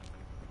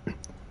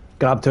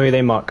 Grab two of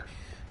them, Mark.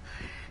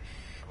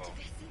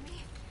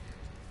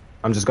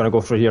 I'm just gonna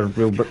go through here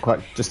real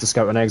quick just to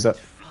scout an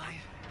exit.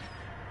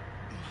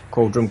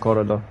 Cold room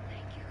corridor.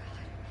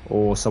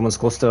 Oh, someone's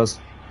close to us.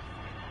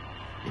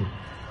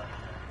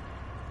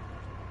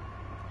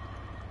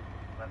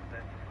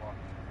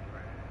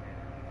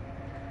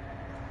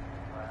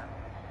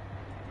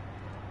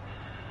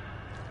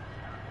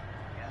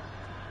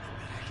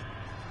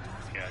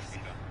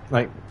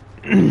 Right.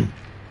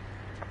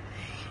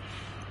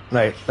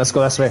 Right, let's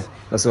go this way.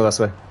 Let's go this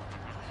way.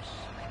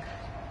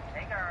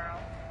 Hey, girl.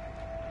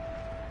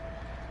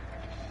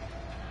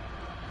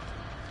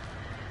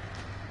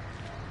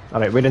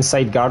 Alright, we're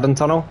inside garden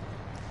tunnel.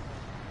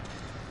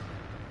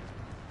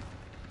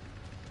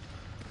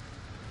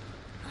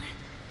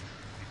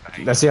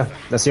 This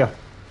here.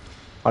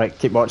 Alright,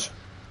 keep watch.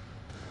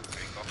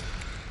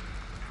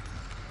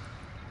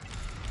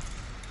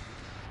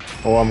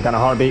 Oh, I'm getting a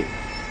heartbeat.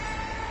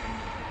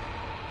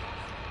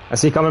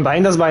 Is he coming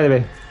behind us, by the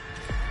way?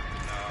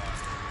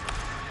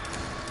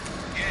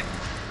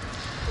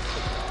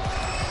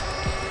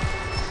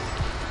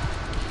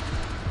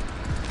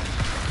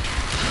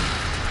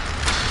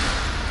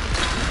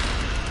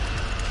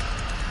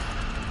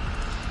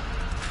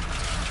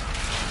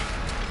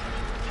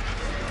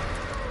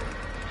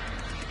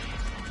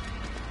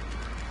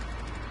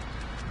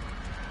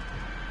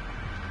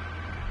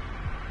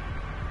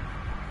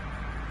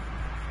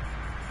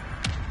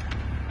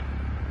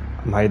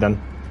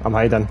 I'm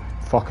hiding.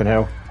 Fucking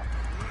hell.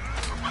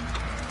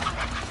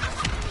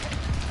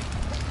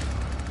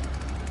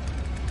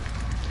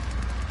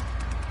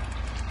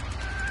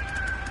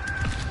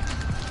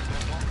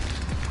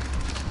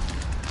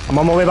 I'm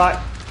on my way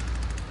back.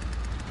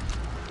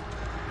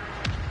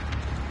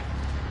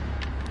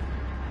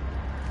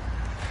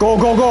 Go,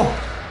 go, go!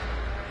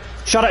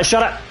 Shut it,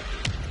 shut it!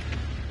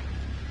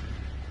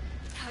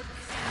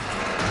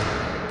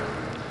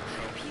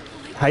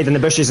 Hide in the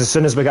bushes as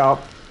soon as we get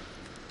up.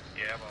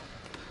 Yeah, well.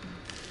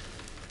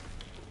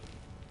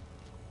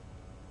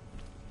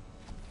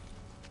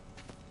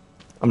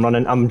 I'm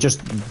running, I'm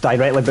just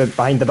directly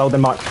behind the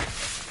building, Mark.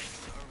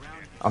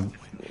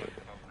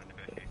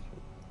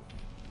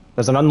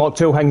 There's an unlocked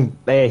tool hang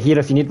here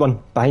if you need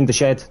one, behind the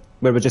shed,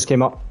 where we just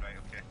came up. Right,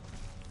 okay.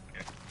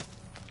 Okay.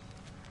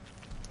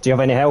 Do you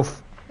have any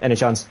health? Any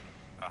chance?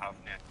 I have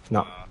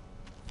No.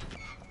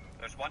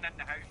 There's one in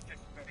the house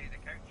just behind the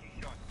couch,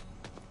 Sean.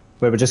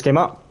 Where we just came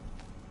up?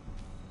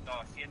 No,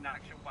 seeing the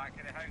actual back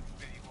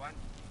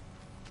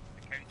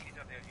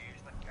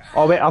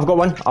Oh wait, I've got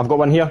one. I've got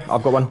one here.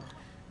 I've got one.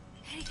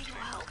 Anything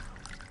will help.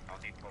 I'll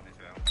need one as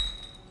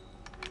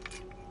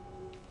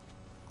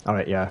well.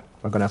 Alright, yeah.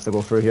 We're gonna have to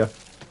go through here.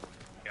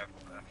 Yeah, I've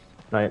got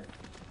this. Right.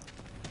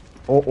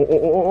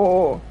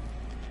 Oh.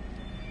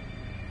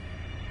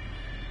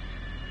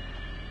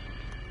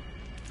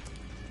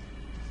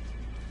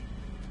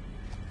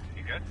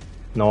 You good?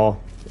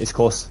 No, it's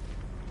close.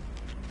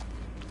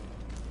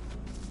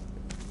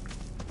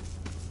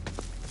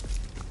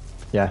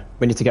 Yeah,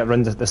 we need to get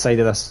round the side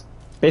of this.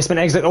 Basement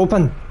exit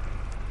open!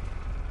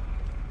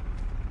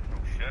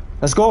 Oh shit.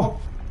 Let's go!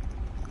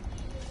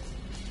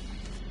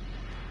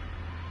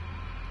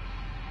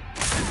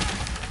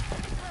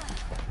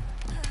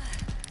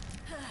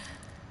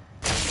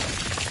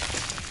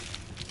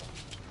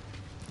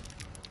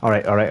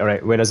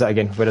 Alright. Where is it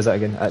again?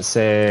 It's,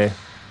 where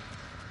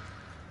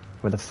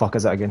the fuck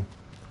is it again?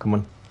 Come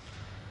on.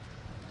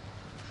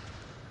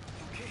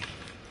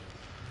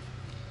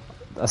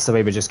 That's the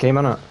way we just came,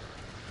 innit?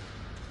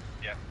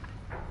 Yeah.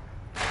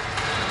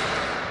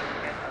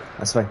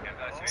 That's fine. Yeah,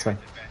 that's It's it. fine.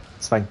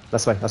 It's fine.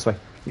 This way.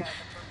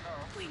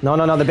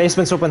 No, the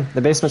basement's open.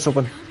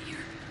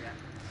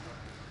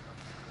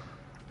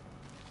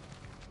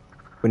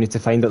 We need to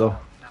find it though.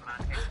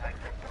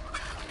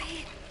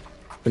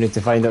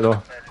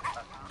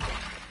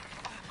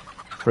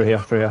 Through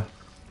here.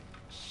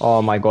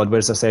 Oh my god,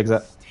 where's this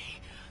exit?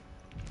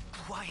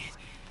 Quiet.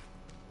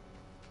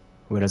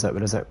 Where is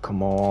it?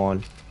 Come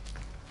on.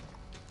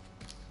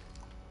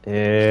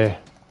 We're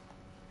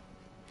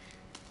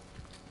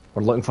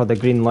looking for the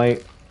green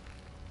light.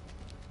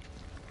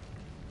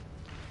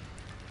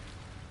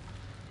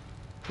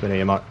 Where are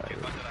you, Mark?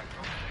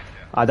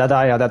 I did.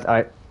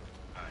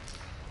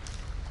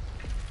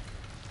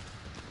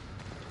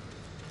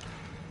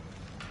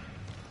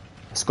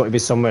 It's got to be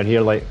somewhere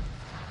here, like.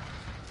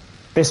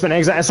 Basement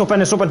exit, it's open.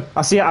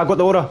 I see it, I got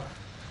the order.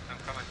 I'm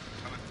coming.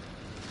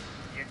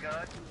 You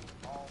good?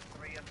 All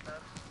three of them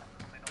are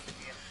coming up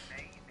here to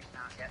me. They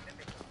can't get me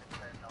because they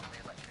turned on the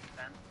electric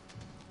fence.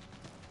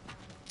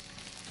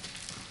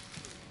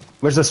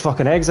 Where's this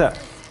fucking exit?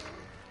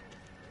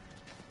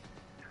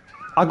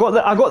 I got the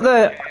It's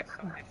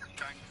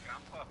Shank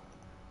Scamper.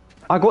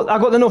 I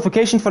got the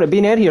notification for it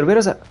being air here. Where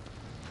is it?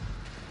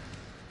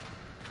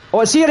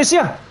 Oh, it's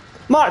here.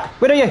 Mark,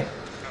 where are you?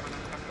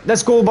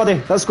 Let's go,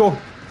 buddy. Let's go.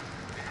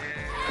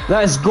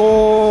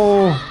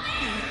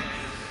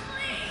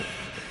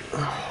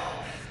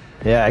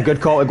 Yeah,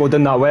 good call to go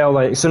down that well.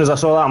 Like, as soon as I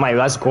saw that, I'm like,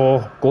 let's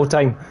go. Go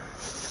time.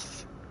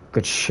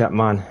 Good shit,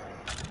 man.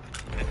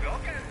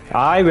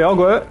 Aye, we all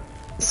go out.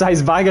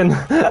 Size bagging.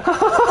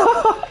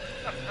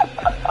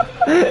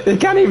 They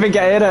can't even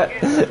get in it.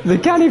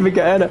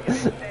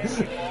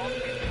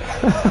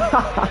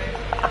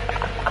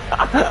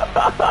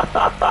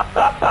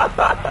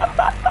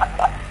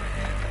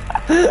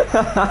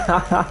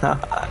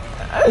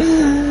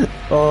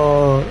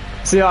 Oh,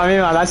 see what I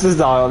mean, man?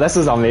 This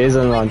is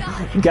amazing, man.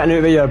 Getting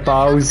out with your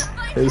pals.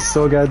 It's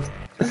so good.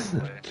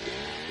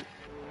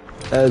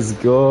 Let's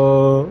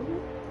go.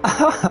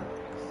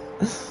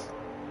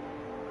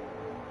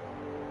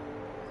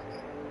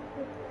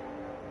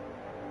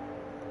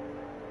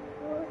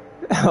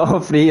 Oh,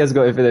 Free has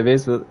got it for the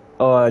basement.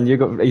 Oh, and you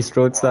got East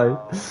Road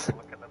style.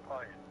 Look at the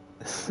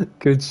point.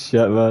 Good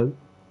shit, man.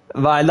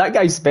 Man, that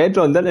guy sped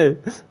on,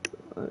 didn't he?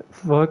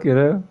 Fucking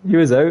hell. He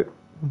was out.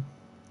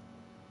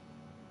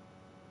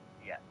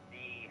 Yeah,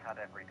 he had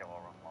every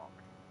door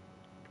unlocked.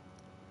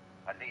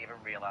 I didn't even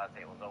realise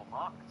it was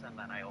unlocked, and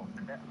then I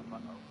opened it and I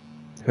thought,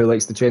 oh. Who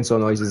likes the chainsaw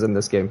noises in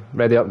this game?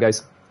 Ready up,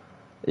 guys.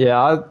 Yeah,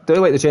 I do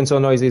like the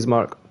chainsaw noises,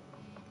 Mark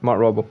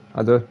Robbo.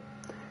 I do.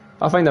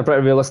 I find they're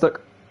pretty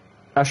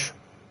realistic-ish.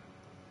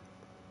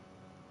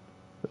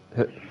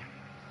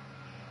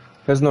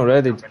 Who's not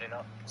ready? Ready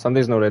up.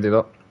 Somebody's not ready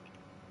up.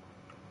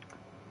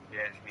 Yeah,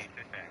 it's me to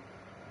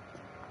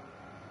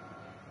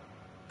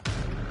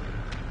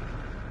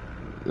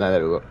think. Nah,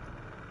 there we go.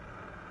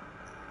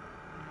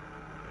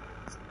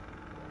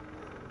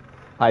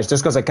 Ah, it's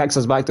just because it kicks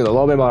us back to the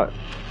lobby, Mark.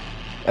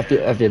 If you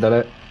did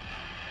it.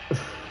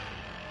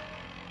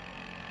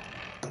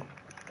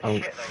 Oh.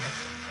 Shit, though,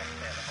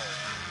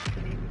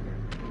 you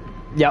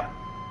Yep.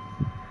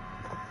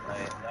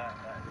 that's it.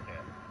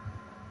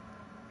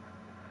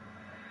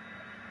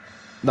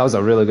 That was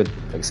a really good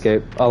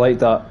escape. I like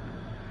that.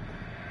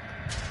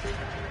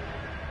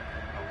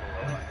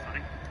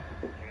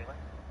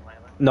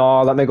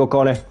 No, let me go,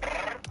 Connie.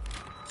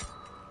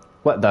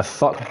 What the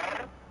fuck?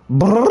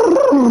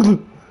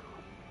 Brrrr.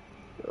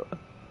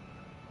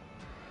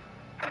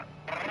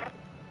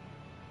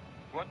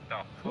 What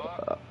the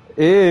fuck?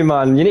 Hey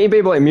man, you need to be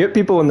able to mute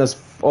people in this.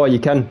 Oh, you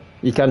can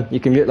mute them. You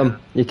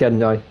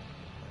can, aye.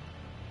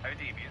 How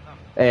do you mute them?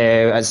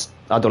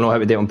 I don't know how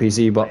to do it on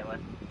PC, but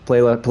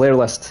player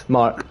list,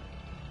 Mark.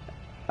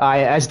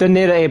 Aye, it's down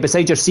there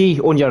beside your C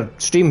on your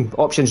stream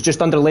options,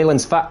 just under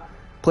Leyland's Fit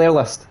player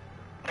list.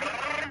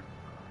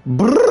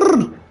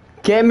 Brrrr!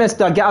 Okay,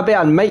 mister, get a bit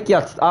on mic, you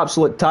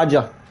absolute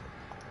tadger.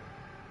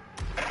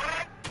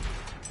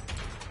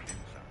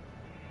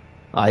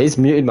 Ah, he's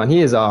muted, man.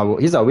 He's a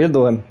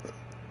weirdo, him.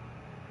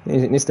 He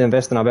needs to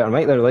invest in a better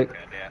mic there, like. Good,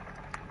 yeah.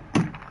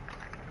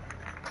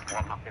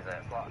 What map is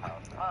it?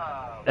 Slaughterhouse.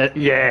 Oh,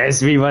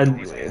 Yes, we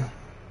win.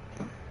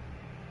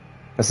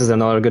 This is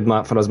another good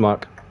map for us,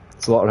 Mark.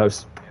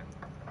 Slaughterhouse.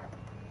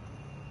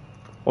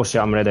 Oh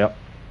shit, I'm ready up.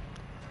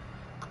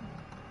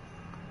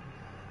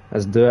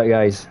 Let's do it,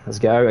 guys. Let's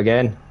get out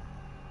again.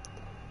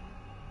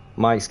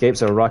 My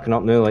escapes are racking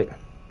up now, like.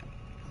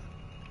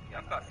 Yeah,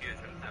 I've got a few as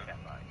well now.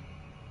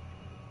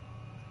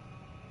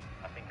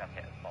 I think I've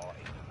hit a 40.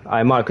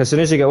 Aye, Mark, as soon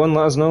as you get one,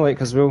 let us know, like,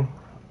 because we'll...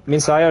 Me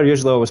and Sire are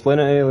usually always playing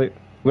it, eh, like...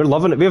 We're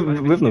loving it.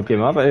 We've no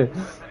game up, eh.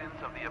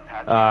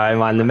 Aye,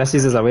 man, the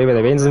missus is away with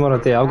the veins tomorrow,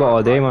 day. I've got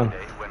all day, man.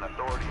 When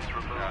authorities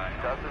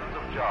removed dozens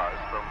of jars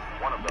from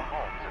one of the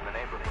homes in the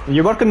neighborhood.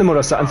 You're working tomorrow,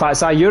 in fact,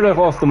 Si, you're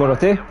off tomorrow,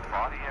 too.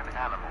 Body and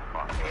animal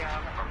parts,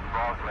 from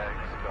frog legs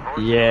to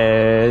horse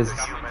Yes.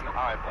 human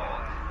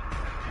eyeballs.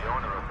 The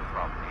owner of the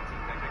property,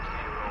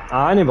 60-year-old.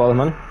 Aye, no bother,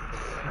 man.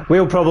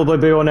 We'll probably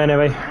be on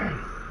anyway. Well,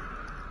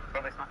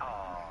 it's not.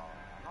 Oh,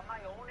 I'm on my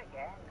own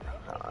again. So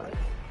bad.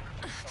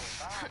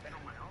 I've been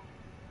on my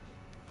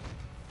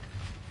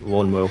own.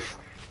 Lone wolf.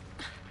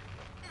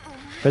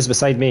 Who's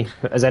beside me?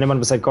 Is anyone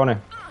beside Connor?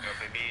 It'll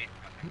be me.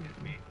 I think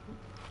it's me.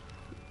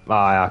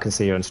 Aye, I can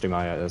see you on stream.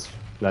 Aye, it is.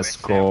 Let's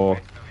West go. Cell,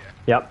 West Cell,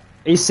 yeah. Yep.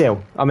 East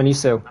Cell. I'm in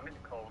East Cell. I'm in the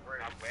cold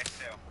room. I'm West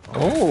Cell.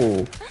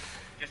 Oh.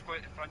 Just go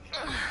out the front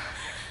shop.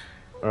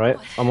 Alright,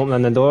 I'm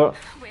opening the door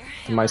Where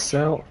to my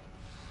cell.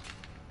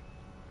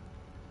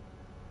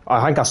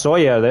 I think I saw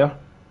you there.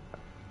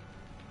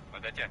 Oh,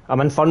 did you?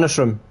 I'm in furnace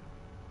room.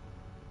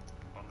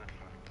 On this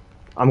one.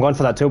 I'm going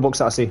for that toolbox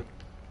that I see.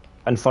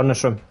 In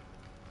furnace room.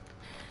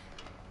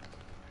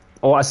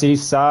 Oh, I see,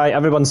 Sai.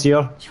 Everyone's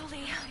here. Julie,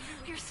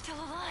 you're still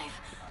alive.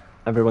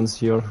 Everyone's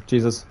here.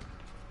 Jesus.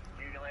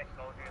 Julie,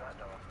 go through that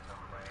door.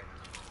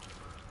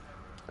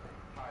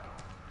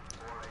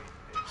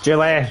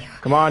 Julie,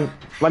 come on.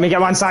 Let me get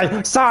one,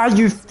 Sai. Sai,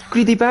 you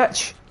greedy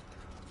bitch.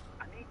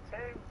 I need two.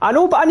 I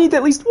know, but I need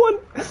at least one.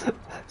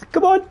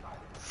 Come on.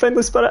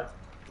 Friendly spirit.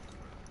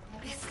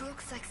 This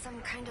looks like some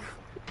kind of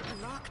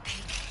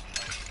lockpick.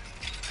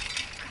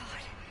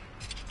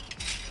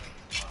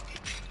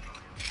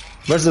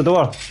 God. Where's the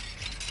door?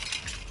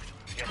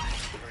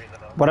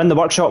 We're in the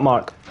workshop,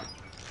 Mark.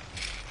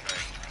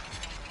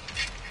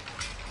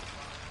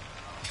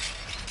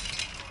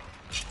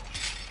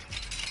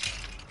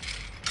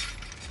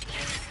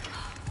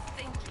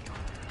 Thank you.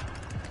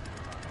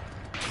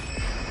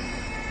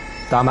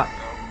 Damn it. Oh,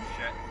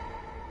 shit.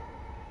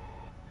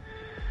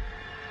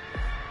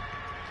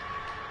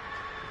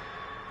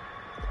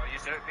 Oh,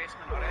 you're out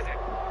basement already?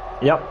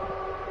 Yep.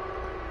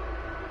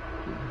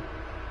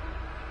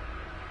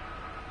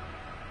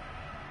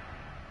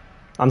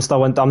 I'm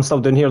still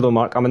down here though,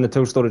 Mark. I'm in the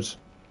tool storage.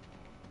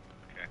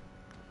 Okay.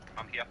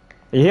 I'm here.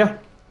 Are you here?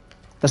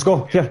 Let's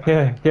go.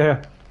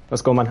 Here.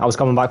 Let's go, man. I was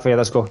coming back for you.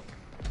 Let's go.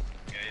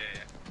 Yeah.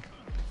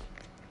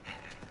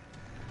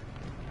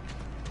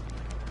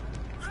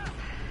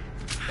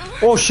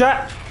 Oh shit!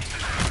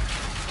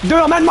 Do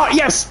it, man, Mark.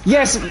 Yes.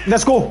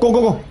 Let's go.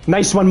 Go.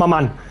 Nice one, my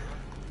man.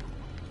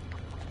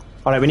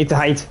 All right, we need to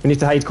hide.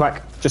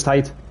 Quick. Just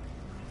hide.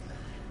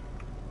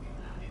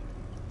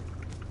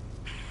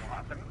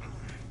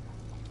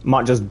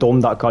 Mark just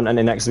domed that cunt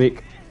into next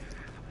week.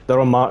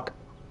 They're on Mark.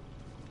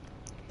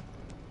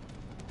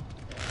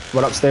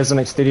 We're upstairs in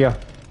exterior.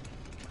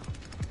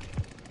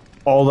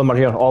 All of them are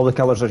here. All the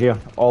killers are here.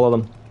 All of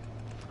them.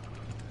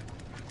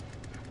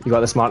 You got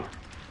this, Mark.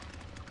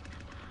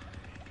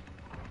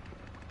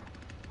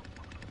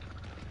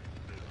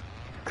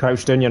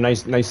 Crouch down. You're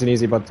nice and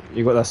easy, but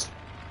you got this.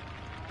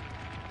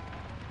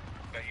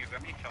 Got you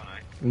with me, can't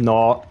I?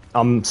 No,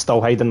 I'm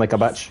still hiding like a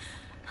bitch.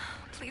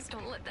 Please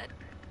don't let that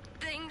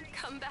thing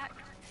come back.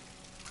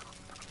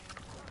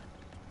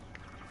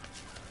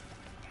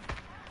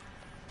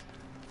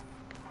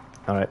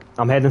 Alright,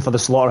 I'm heading for the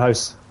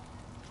slaughterhouse.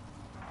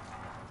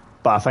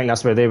 But I think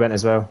that's where they went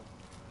as well.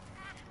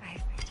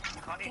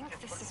 I think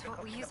this is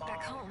what we use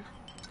back home.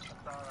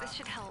 This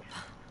should help.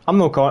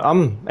 I'm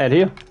Ed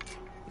here.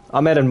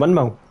 I'm Ed in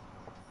Windmill.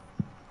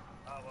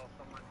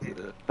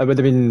 It would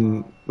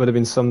have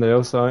been somebody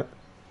else, alright.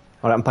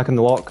 Alright, I'm picking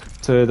the lock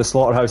to the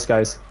slaughterhouse,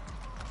 guys.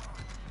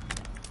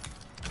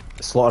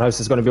 The slaughterhouse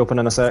is going to be open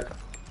in a sec.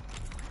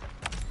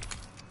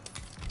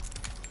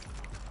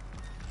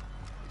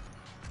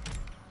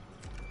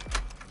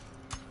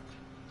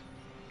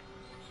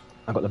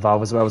 I got the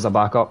valve as well as a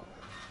backup.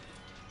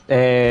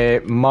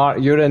 Mark,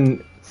 you're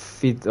in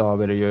feed. Oh,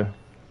 where are you?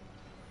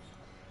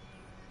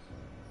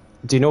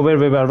 Do you know where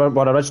we were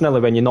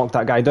originally when you knocked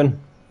that guy down?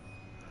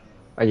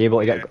 Are you able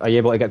to get? Are you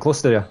able to get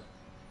close to you?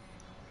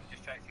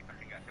 Just try to see if I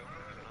can get a kill.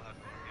 There's another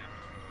door here.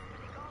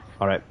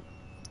 All right.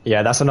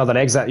 Yeah, that's another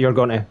exit you're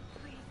going to.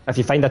 If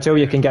you find a tool,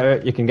 you can get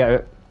out. You can get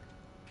out.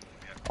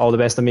 All the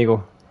best,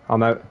 amigo.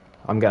 I'm out.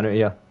 I'm getting out of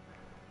here.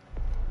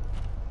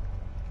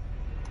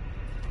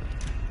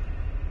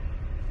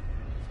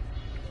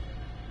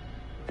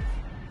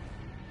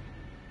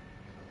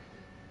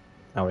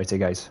 Alrighty,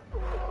 guys.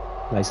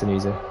 Nice and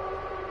easy.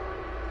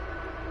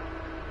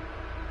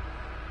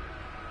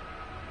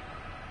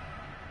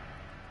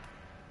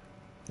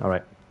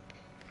 Alright.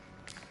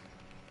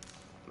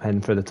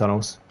 Heading through the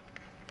tunnels.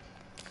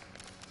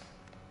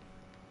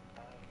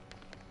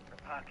 The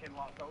parking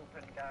lot's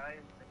open, guys.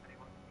 If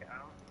anyone can get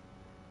out.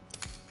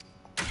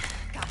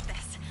 Got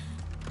this.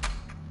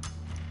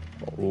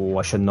 Oh,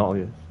 I should not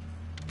have.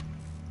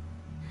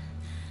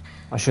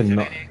 I should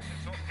not. Any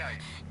exits up,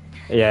 guys?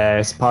 Yeah,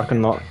 it's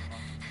parking lot.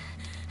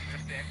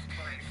 Just the exit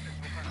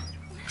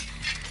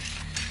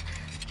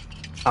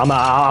exits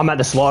I'm at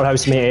the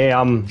slaughterhouse, mate. Eh?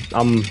 I'm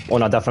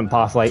on a different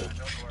path, like. Don't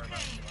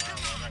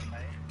worry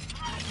about it. Alright, mate.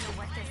 I don't know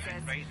what this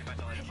is. Crazy about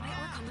the It might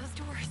work on those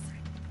doors.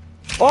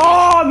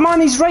 Oh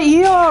man, he's right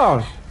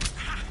here.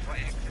 what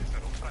exits are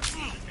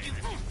open.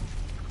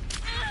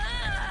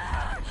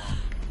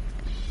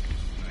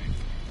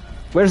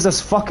 Where's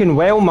this fucking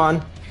well, man?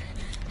 Going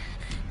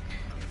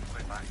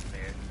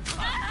backstairs.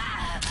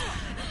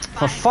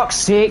 For fuck's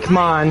sake,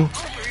 man.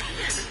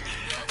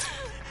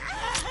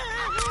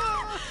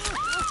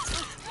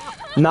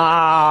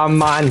 Nah,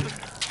 man.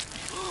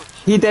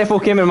 He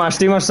defo came in my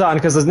stream or something,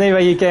 because there's no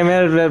way he came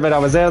in when I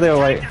was earlier,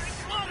 like.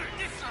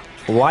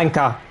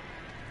 Wanker.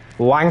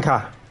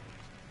 Wanker.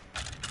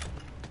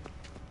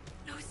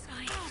 No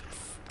sign.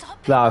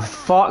 Stop. The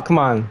fuck,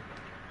 man.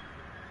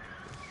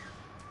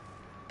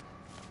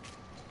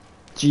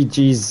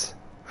 GG's.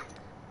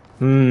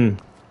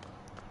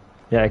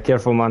 Yeah,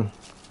 careful, man.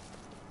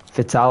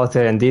 Fatality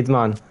indeed,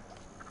 man.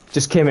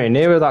 Just came out of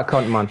nowhere, that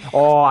cunt, man.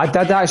 Oh, I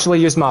did actually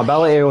use my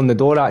ability on the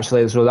door,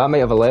 actually, so that might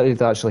have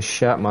alerted, actually.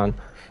 Shit, man.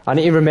 I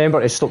need to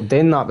remember to stop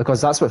doing that, because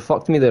that's what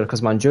fucked me there,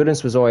 because my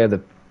endurance was all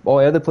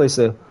over the place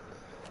there.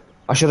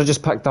 I should have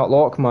just picked that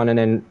lock, man, and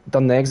then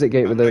done the exit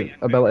gate with the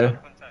ability.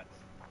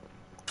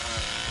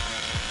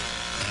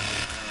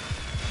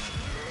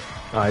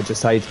 Alright,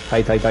 just hide.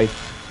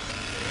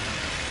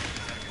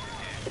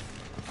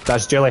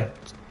 That's Julie.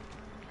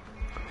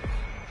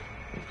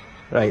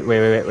 Right,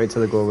 wait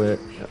till they go with it.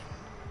 Yep.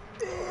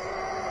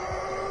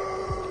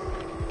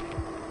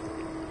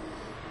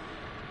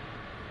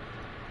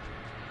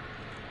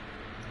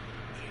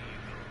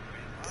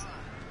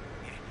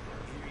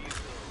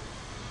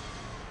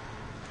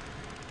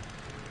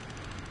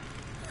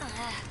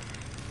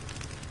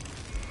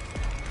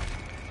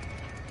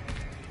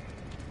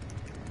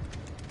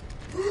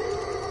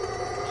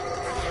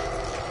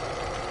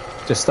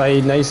 Just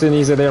stay nice and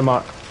easy there,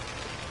 Mark.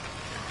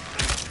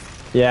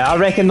 Yeah, I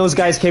reckon those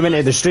guys came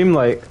into the stream,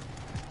 like.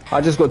 I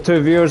just got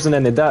 2 viewers and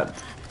then they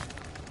dipped.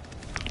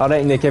 I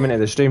reckon they came into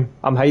the stream.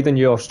 I'm hiding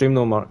you off stream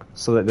though, Mark,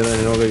 so that they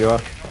don't know where you are.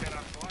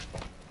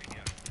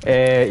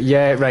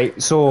 Yeah,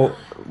 right, so,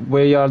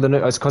 where you are,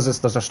 it's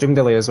because there's a stream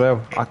delay as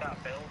well.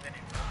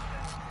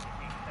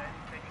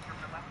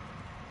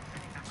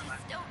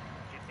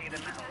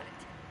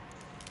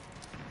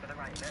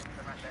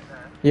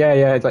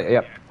 Yeah, it's like,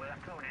 yep.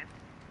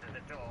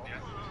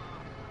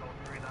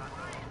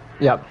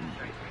 Yep.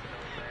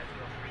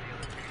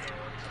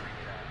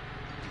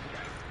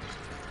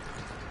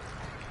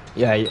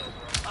 Yeah,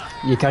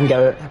 you can get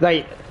it.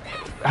 Right,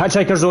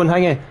 Hitchhiker zone,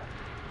 hangy.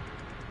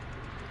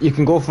 You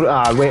can go for.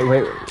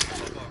 Wait.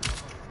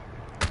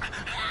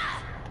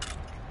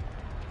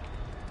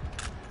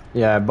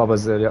 Yeah,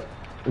 Bubba's there. Yep.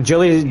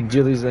 Julie's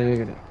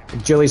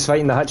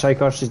fighting the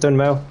Hitchhiker. She's doing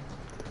well.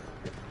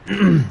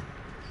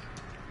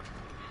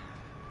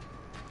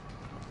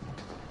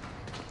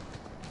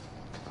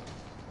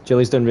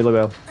 Julie's doing really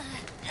well.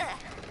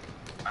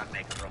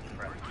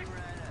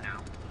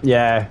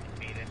 Yeah.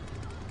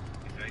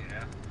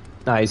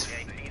 Nah, he's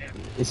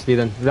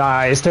feeding.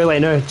 Nah, it's too late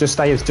now. Just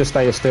stay, it's too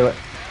late.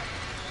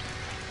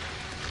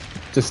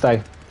 Just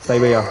stay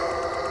where you are.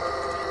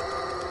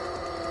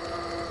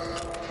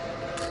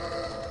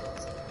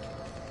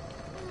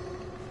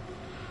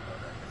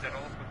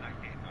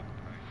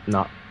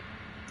 Nah.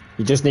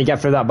 You just need to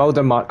get through that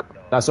building, Mark.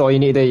 That's all you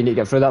need to do, you need to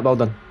get through that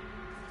building.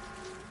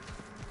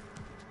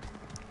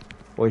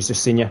 Oh, he's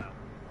just seen you.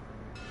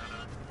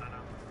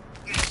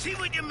 See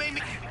what you made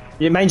me.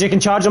 You mind you can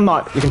charge him,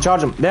 Mark. You can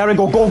charge him. There we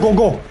go.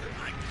 Go.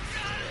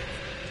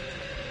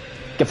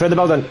 Get through the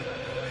building.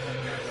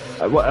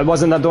 It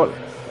wasn't that door.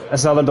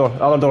 It's the other door.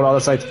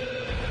 Other side.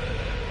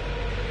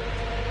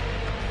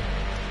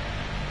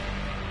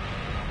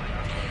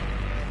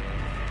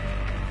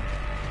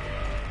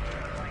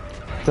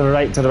 To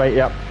the right,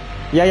 yep.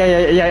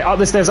 Yeah. Up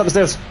the stairs.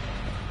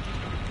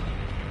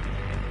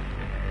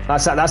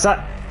 That's it.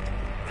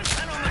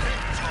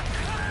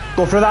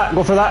 Go for that.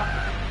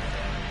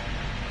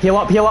 Heal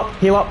up.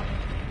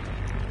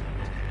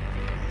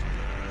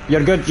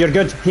 You're good.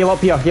 Heal up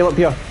here.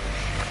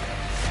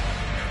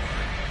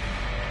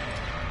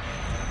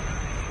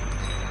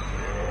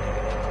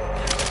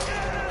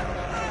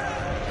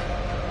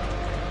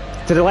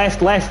 To the left.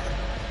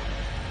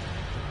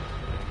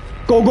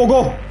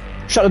 Go.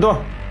 Shut the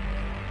door.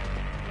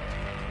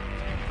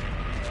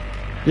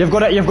 You've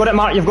got it,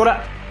 Mark, you've got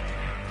it.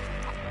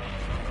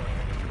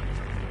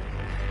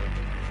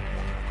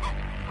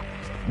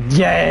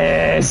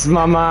 Yes,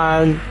 my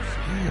man.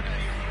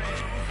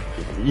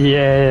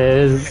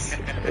 Yes.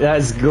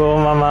 Let's go,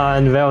 my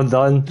man. Well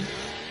done.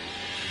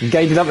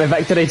 Guided up the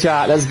victory,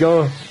 chat. Let's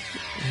go.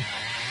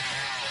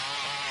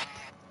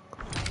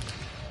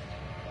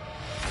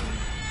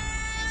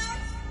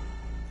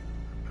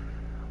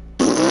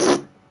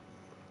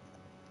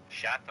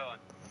 shat on.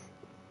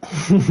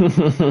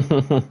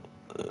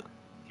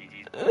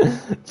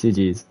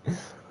 GG's.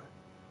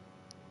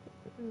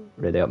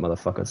 Ready up,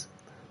 motherfuckers.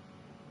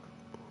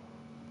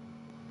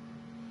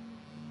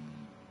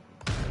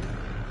 The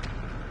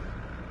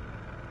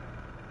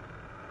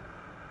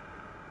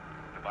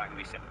back will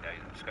be sitting down.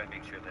 I'm just going to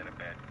make sure they're in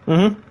bed.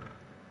 Mm-hmm.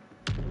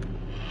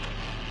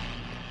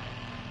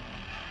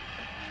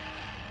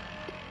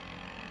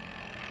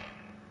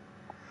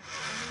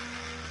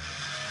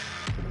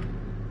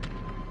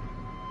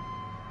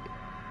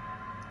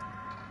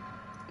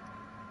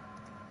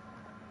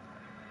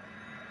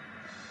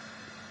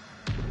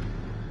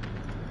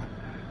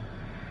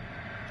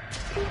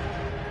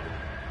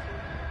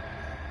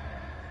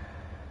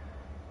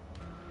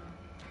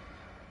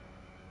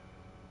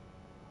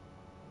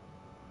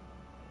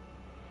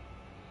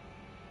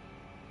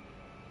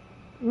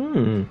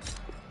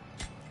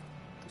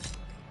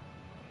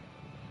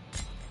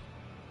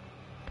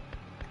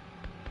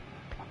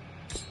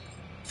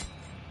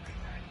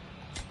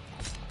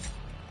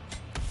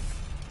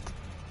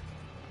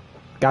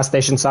 Gas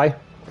station, Si. Oh shit,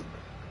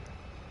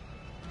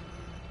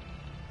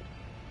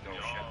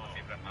 my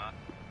favourite man.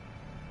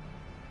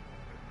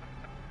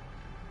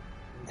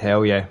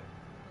 Hell yeah.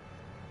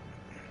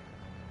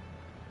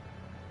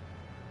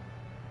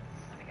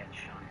 And again,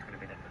 Sean's going to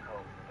be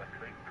difficult to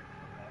recruit.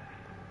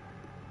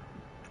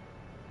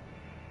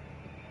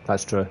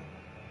 That's true.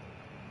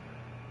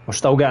 We're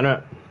still getting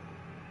it.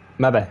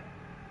 Maybe.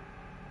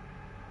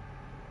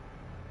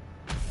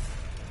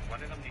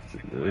 One of them needs to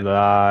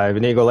go. We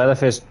need to go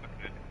Leatherface.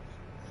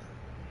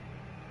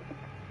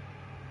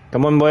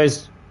 Come on,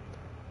 boys.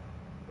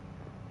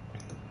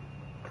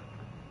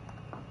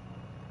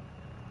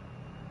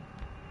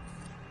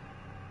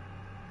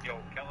 Yo,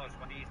 killers,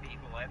 one of these need to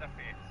go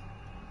Leatherface.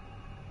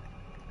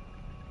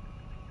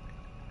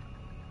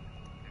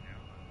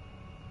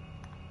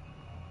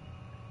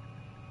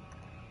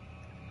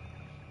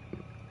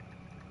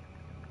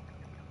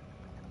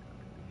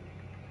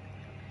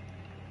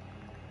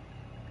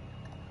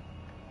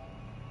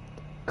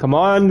 Come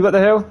on, what the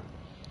hell?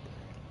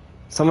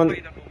 Someone.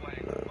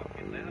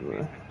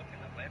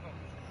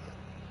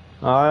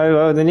 Aye,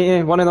 well, they need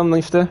to. One of them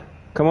needs to.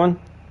 Come on.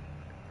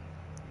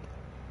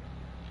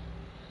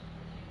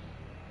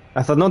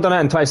 If they've not done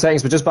it in 20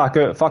 seconds, we just back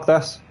out. Fuck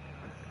this.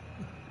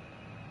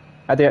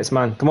 Idiots,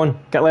 man. Come on,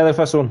 get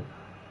Leatherface on.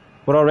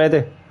 We're all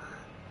ready.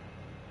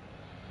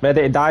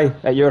 Ready to die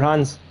at your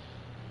hands.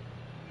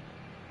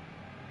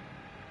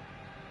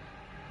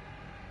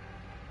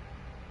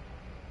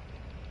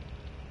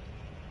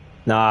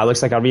 Nah,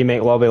 looks like a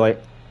remake lobby,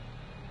 like.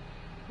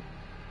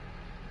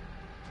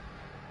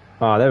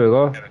 Ah, there we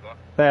go. There we go.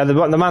 There,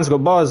 the man's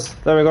got buzz.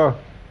 There we go.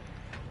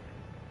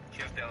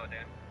 Cheers, Della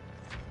Dan.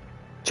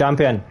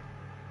 Champion.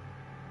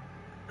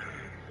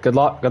 Good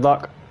luck, good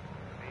luck.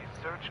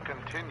 The search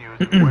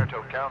continues in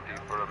Muerto County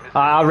for a missing...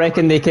 I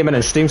reckon they came in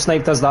and stream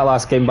sniped us that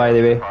last game, by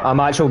the way. I'm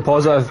actually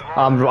positive.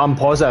 I'm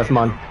positive,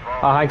 man.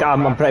 I think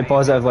I'm pretty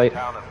positive, like.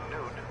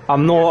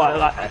 I'm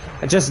not,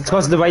 just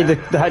because of the way the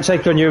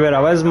hitchhiker knew where I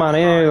was, man,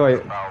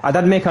 like, I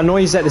did make a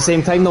noise at the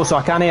same time though, so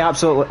I can't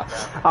absolutely,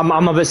 I'm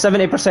about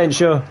 70%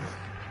 sure.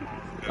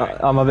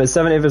 I'm about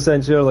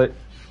 70% sure, like,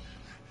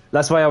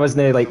 that's why I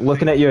wasn't, like,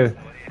 looking at you.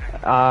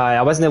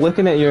 I wasn't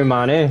looking at you,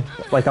 man,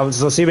 like,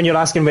 so see when you're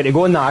asking where to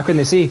go and that, I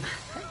couldn't see,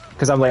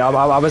 because I'm like,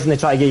 I wasn't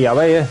trying to get you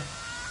away,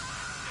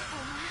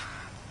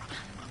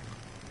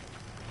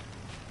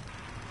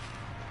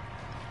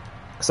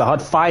 So I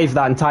had 5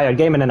 that entire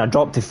game and then I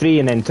dropped to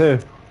 3 and then 2.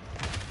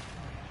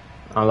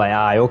 I'm like,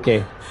 aye,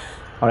 okay.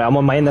 Alright, I'm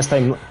on mine this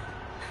time.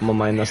 I'm on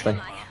mine this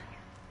time.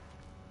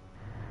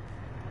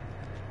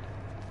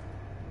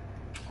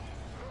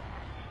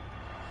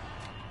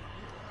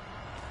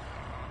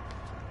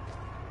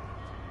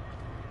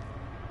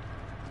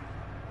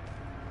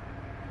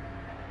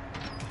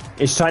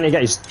 He's trying to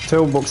get his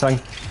toolbox thing.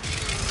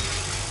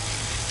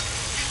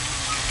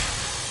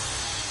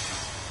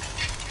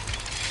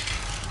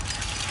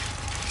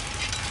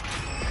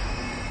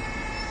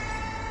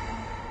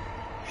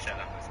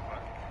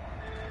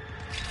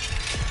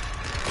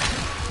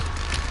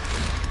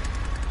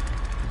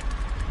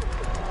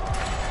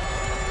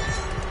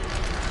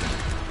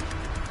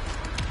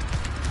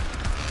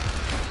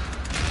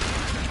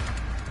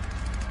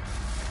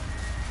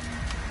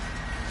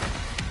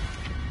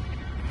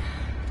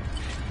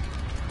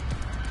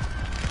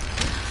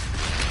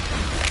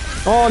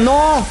 Oh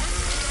no!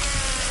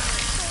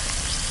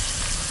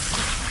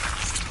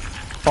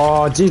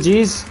 Oh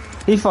GG's.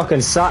 He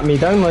fucking sat me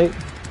down like.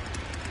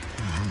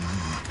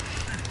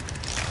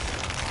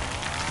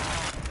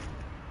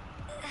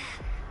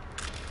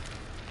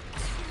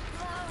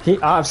 He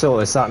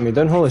absolutely sat me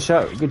down, holy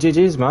shit. Good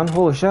GG's, man,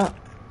 holy shit.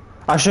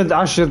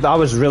 I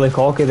was really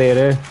cocky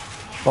there, eh?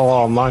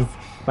 Oh man,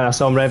 when I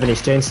saw him revving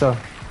his chainsaw.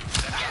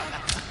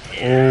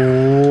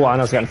 Oh, I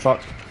was getting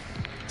fucked.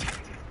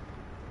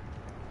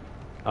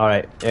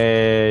 Alright,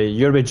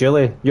 you're with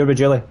Julie. You're with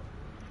Julie.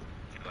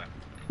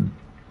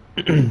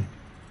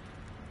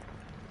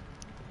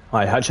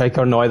 Alright,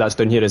 Hitchhiker, no, that's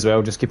down here as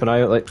well. Just keep an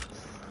eye out, like.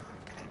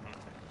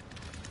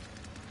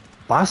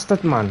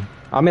 bastard, man.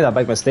 I made a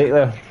big mistake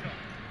there.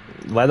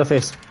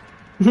 Leatherface.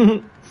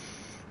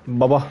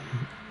 Bubba.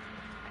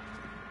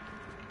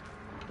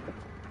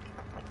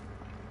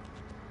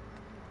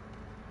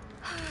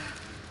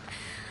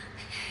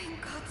 In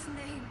God's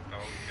name.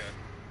 Oh, shit.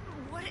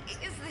 What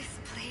is this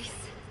place?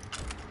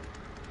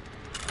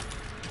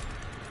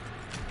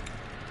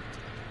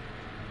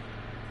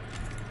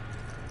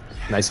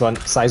 Nice one.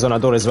 Size on a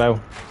door as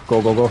well.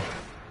 Go, go, go.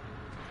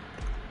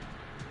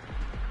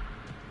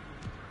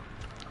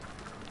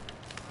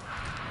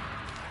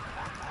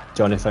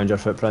 Johnny found your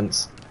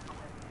footprints.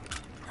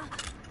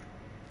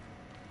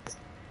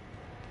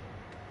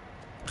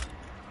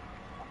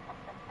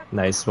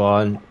 Nice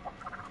one.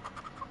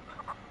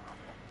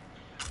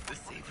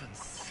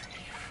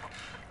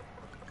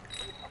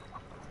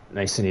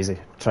 Nice and easy.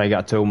 Try and get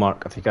a tool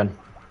mark if you can.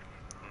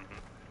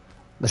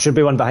 There should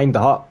be one behind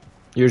the hut,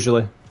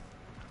 usually.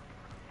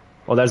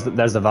 Oh, there's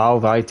the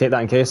valve. Aye, take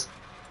that in case.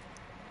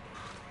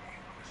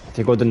 If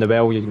you go down the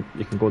well, you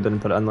can go down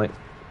and put it in, like.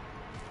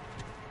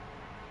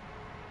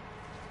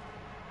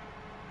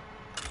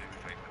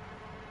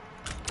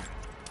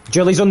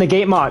 Julie's on the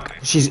gate,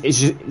 Mark.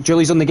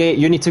 Julie's on the gate.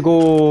 You need to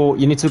go.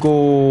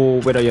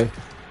 Where are you?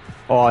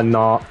 Oh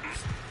no.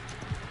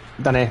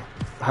 Dunno.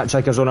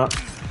 Hitchhiker's on it.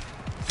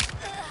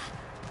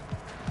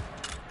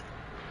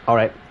 All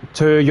right.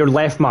 To your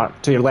left,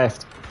 Mark. To your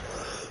left.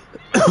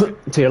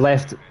 To your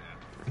left.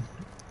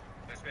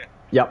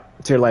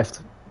 Yep. To your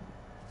left.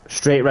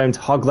 Straight round.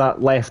 Hug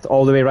that left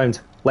all the way round.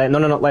 No,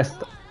 not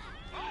left.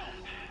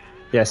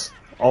 Yes.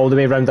 All the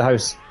way round the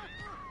house.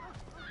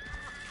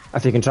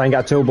 If you can try and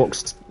get a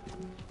toolbox.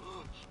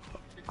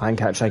 I think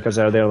Hitchhiker's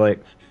out there,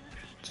 like.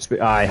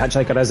 Aye,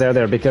 Hitchhiker is out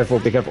there. Be careful,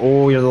 be careful.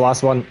 Oh, you're the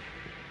last one.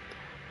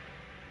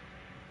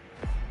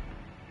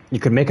 You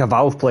could make a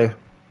valve play.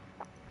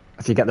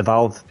 If you get the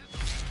valve.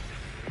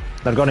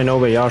 They're gonna know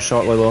where you are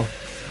shortly, though.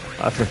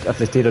 If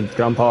they teared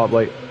Grandpa up,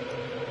 like.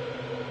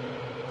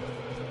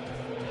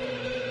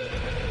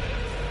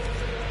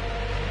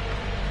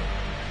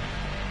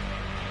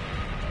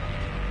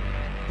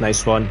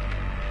 Nice one.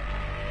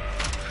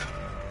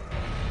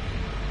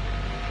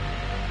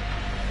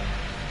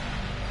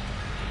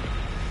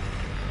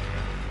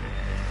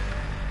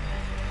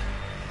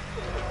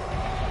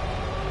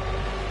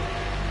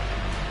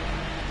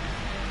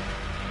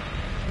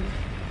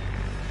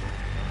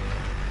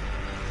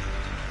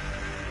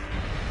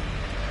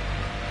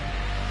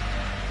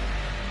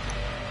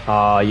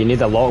 You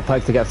need a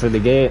lockpick to get through the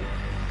gate.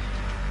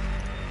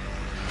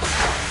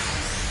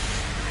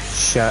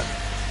 Shit.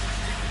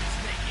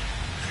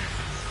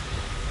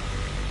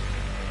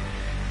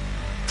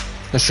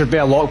 There should be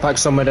a lockpick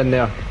somewhere in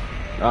there.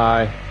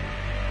 Aye.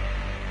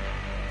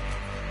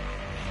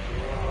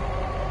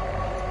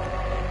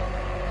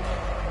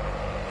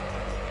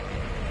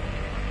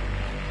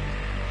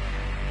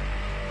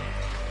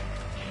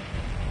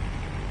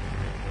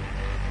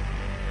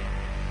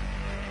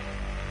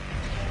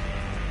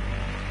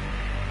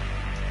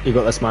 You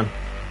got this, man.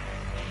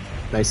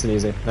 Nice and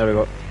easy. There we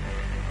go.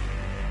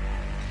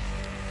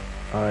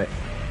 Alright.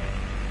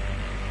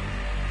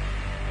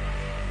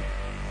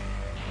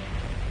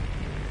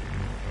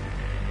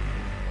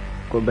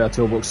 Got a better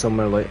toolbox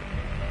somewhere, like.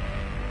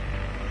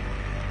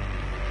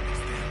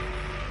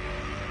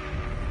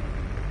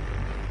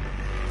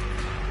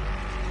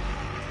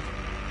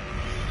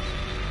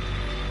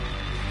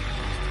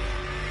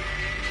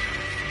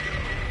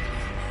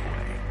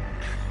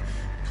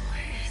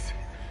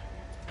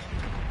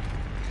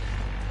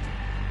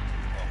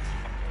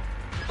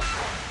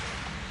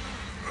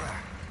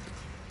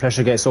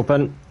 Pressure gets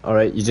open.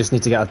 Alright, you just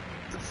need to get a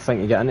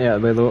thing to get into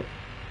it way though.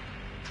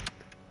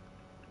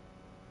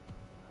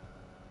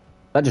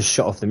 That just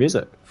shut off the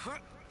music.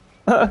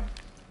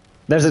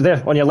 There's it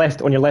there, on your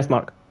left,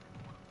 Mark.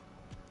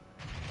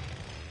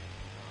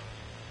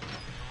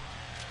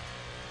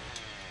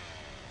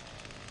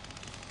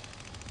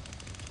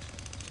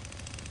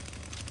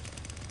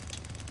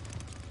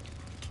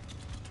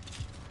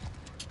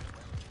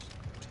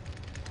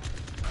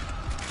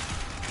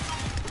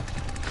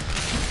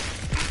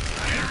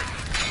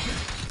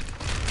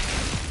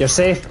 You're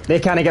safe. They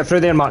can't get through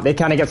there, Mark. They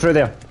can't get through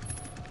there.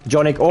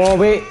 Johnny. Oh,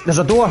 wait. There's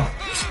a door.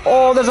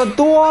 Oh, there's a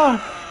door.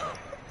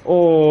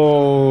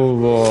 Oh,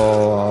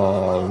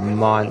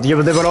 man. They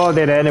were all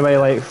there anyway,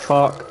 like,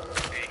 fuck.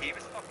 He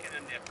was fucking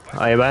in there.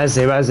 Oh, he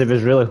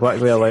was really quick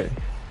there, like.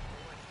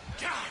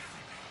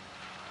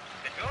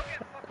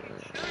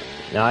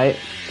 Right.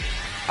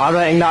 I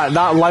reckon that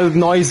loud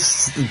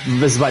noise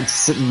was what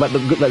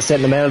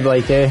sent them out,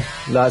 like, eh?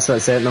 That's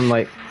what sent them,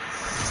 like.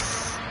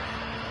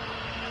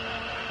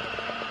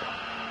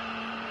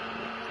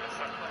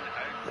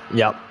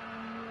 Yep.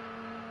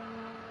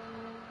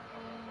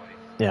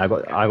 Yeah, I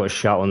got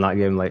shot on that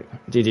game, like.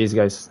 GG's,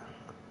 guys.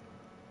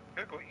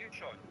 Who got you,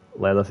 Sean?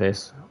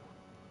 Leatherface.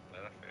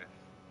 Leatherface.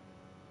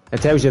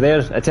 It tells you there.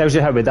 It tells you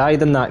how we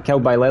died in that.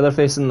 Killed by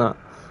Leatherface and that.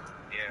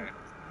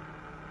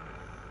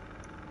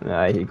 Yeah.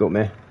 Aye, he got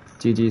me.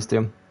 GG's to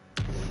him.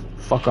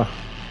 Fucker.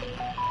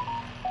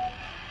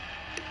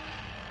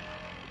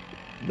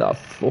 The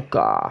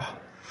fucker.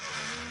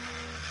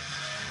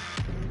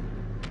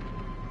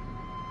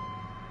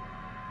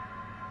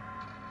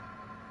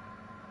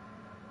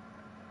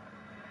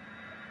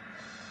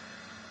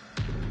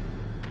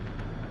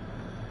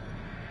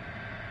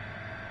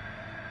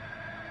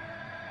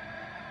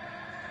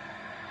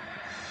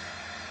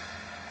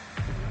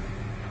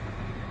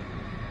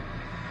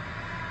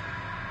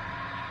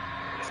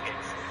 This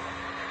game's so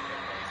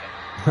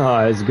fun.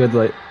 Ah, it's good,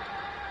 like.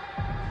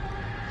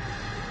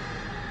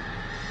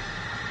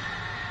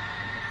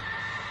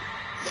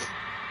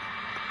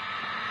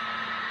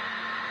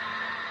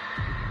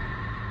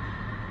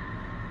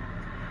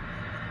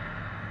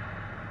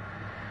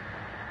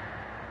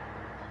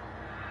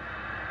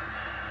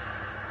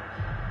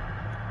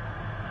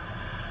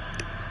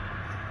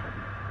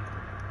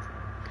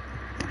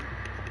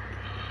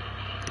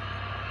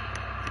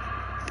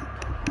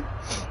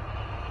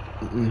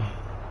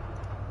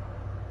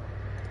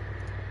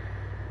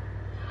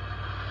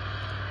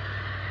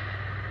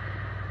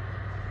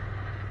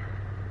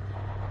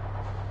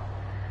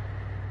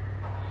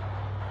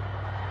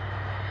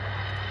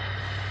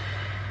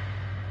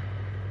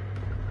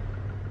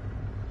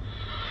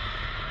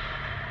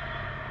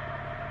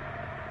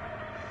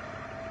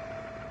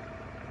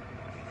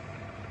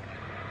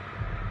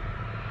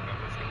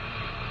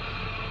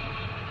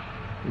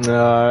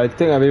 I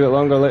think I'll be a bit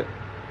longer, like.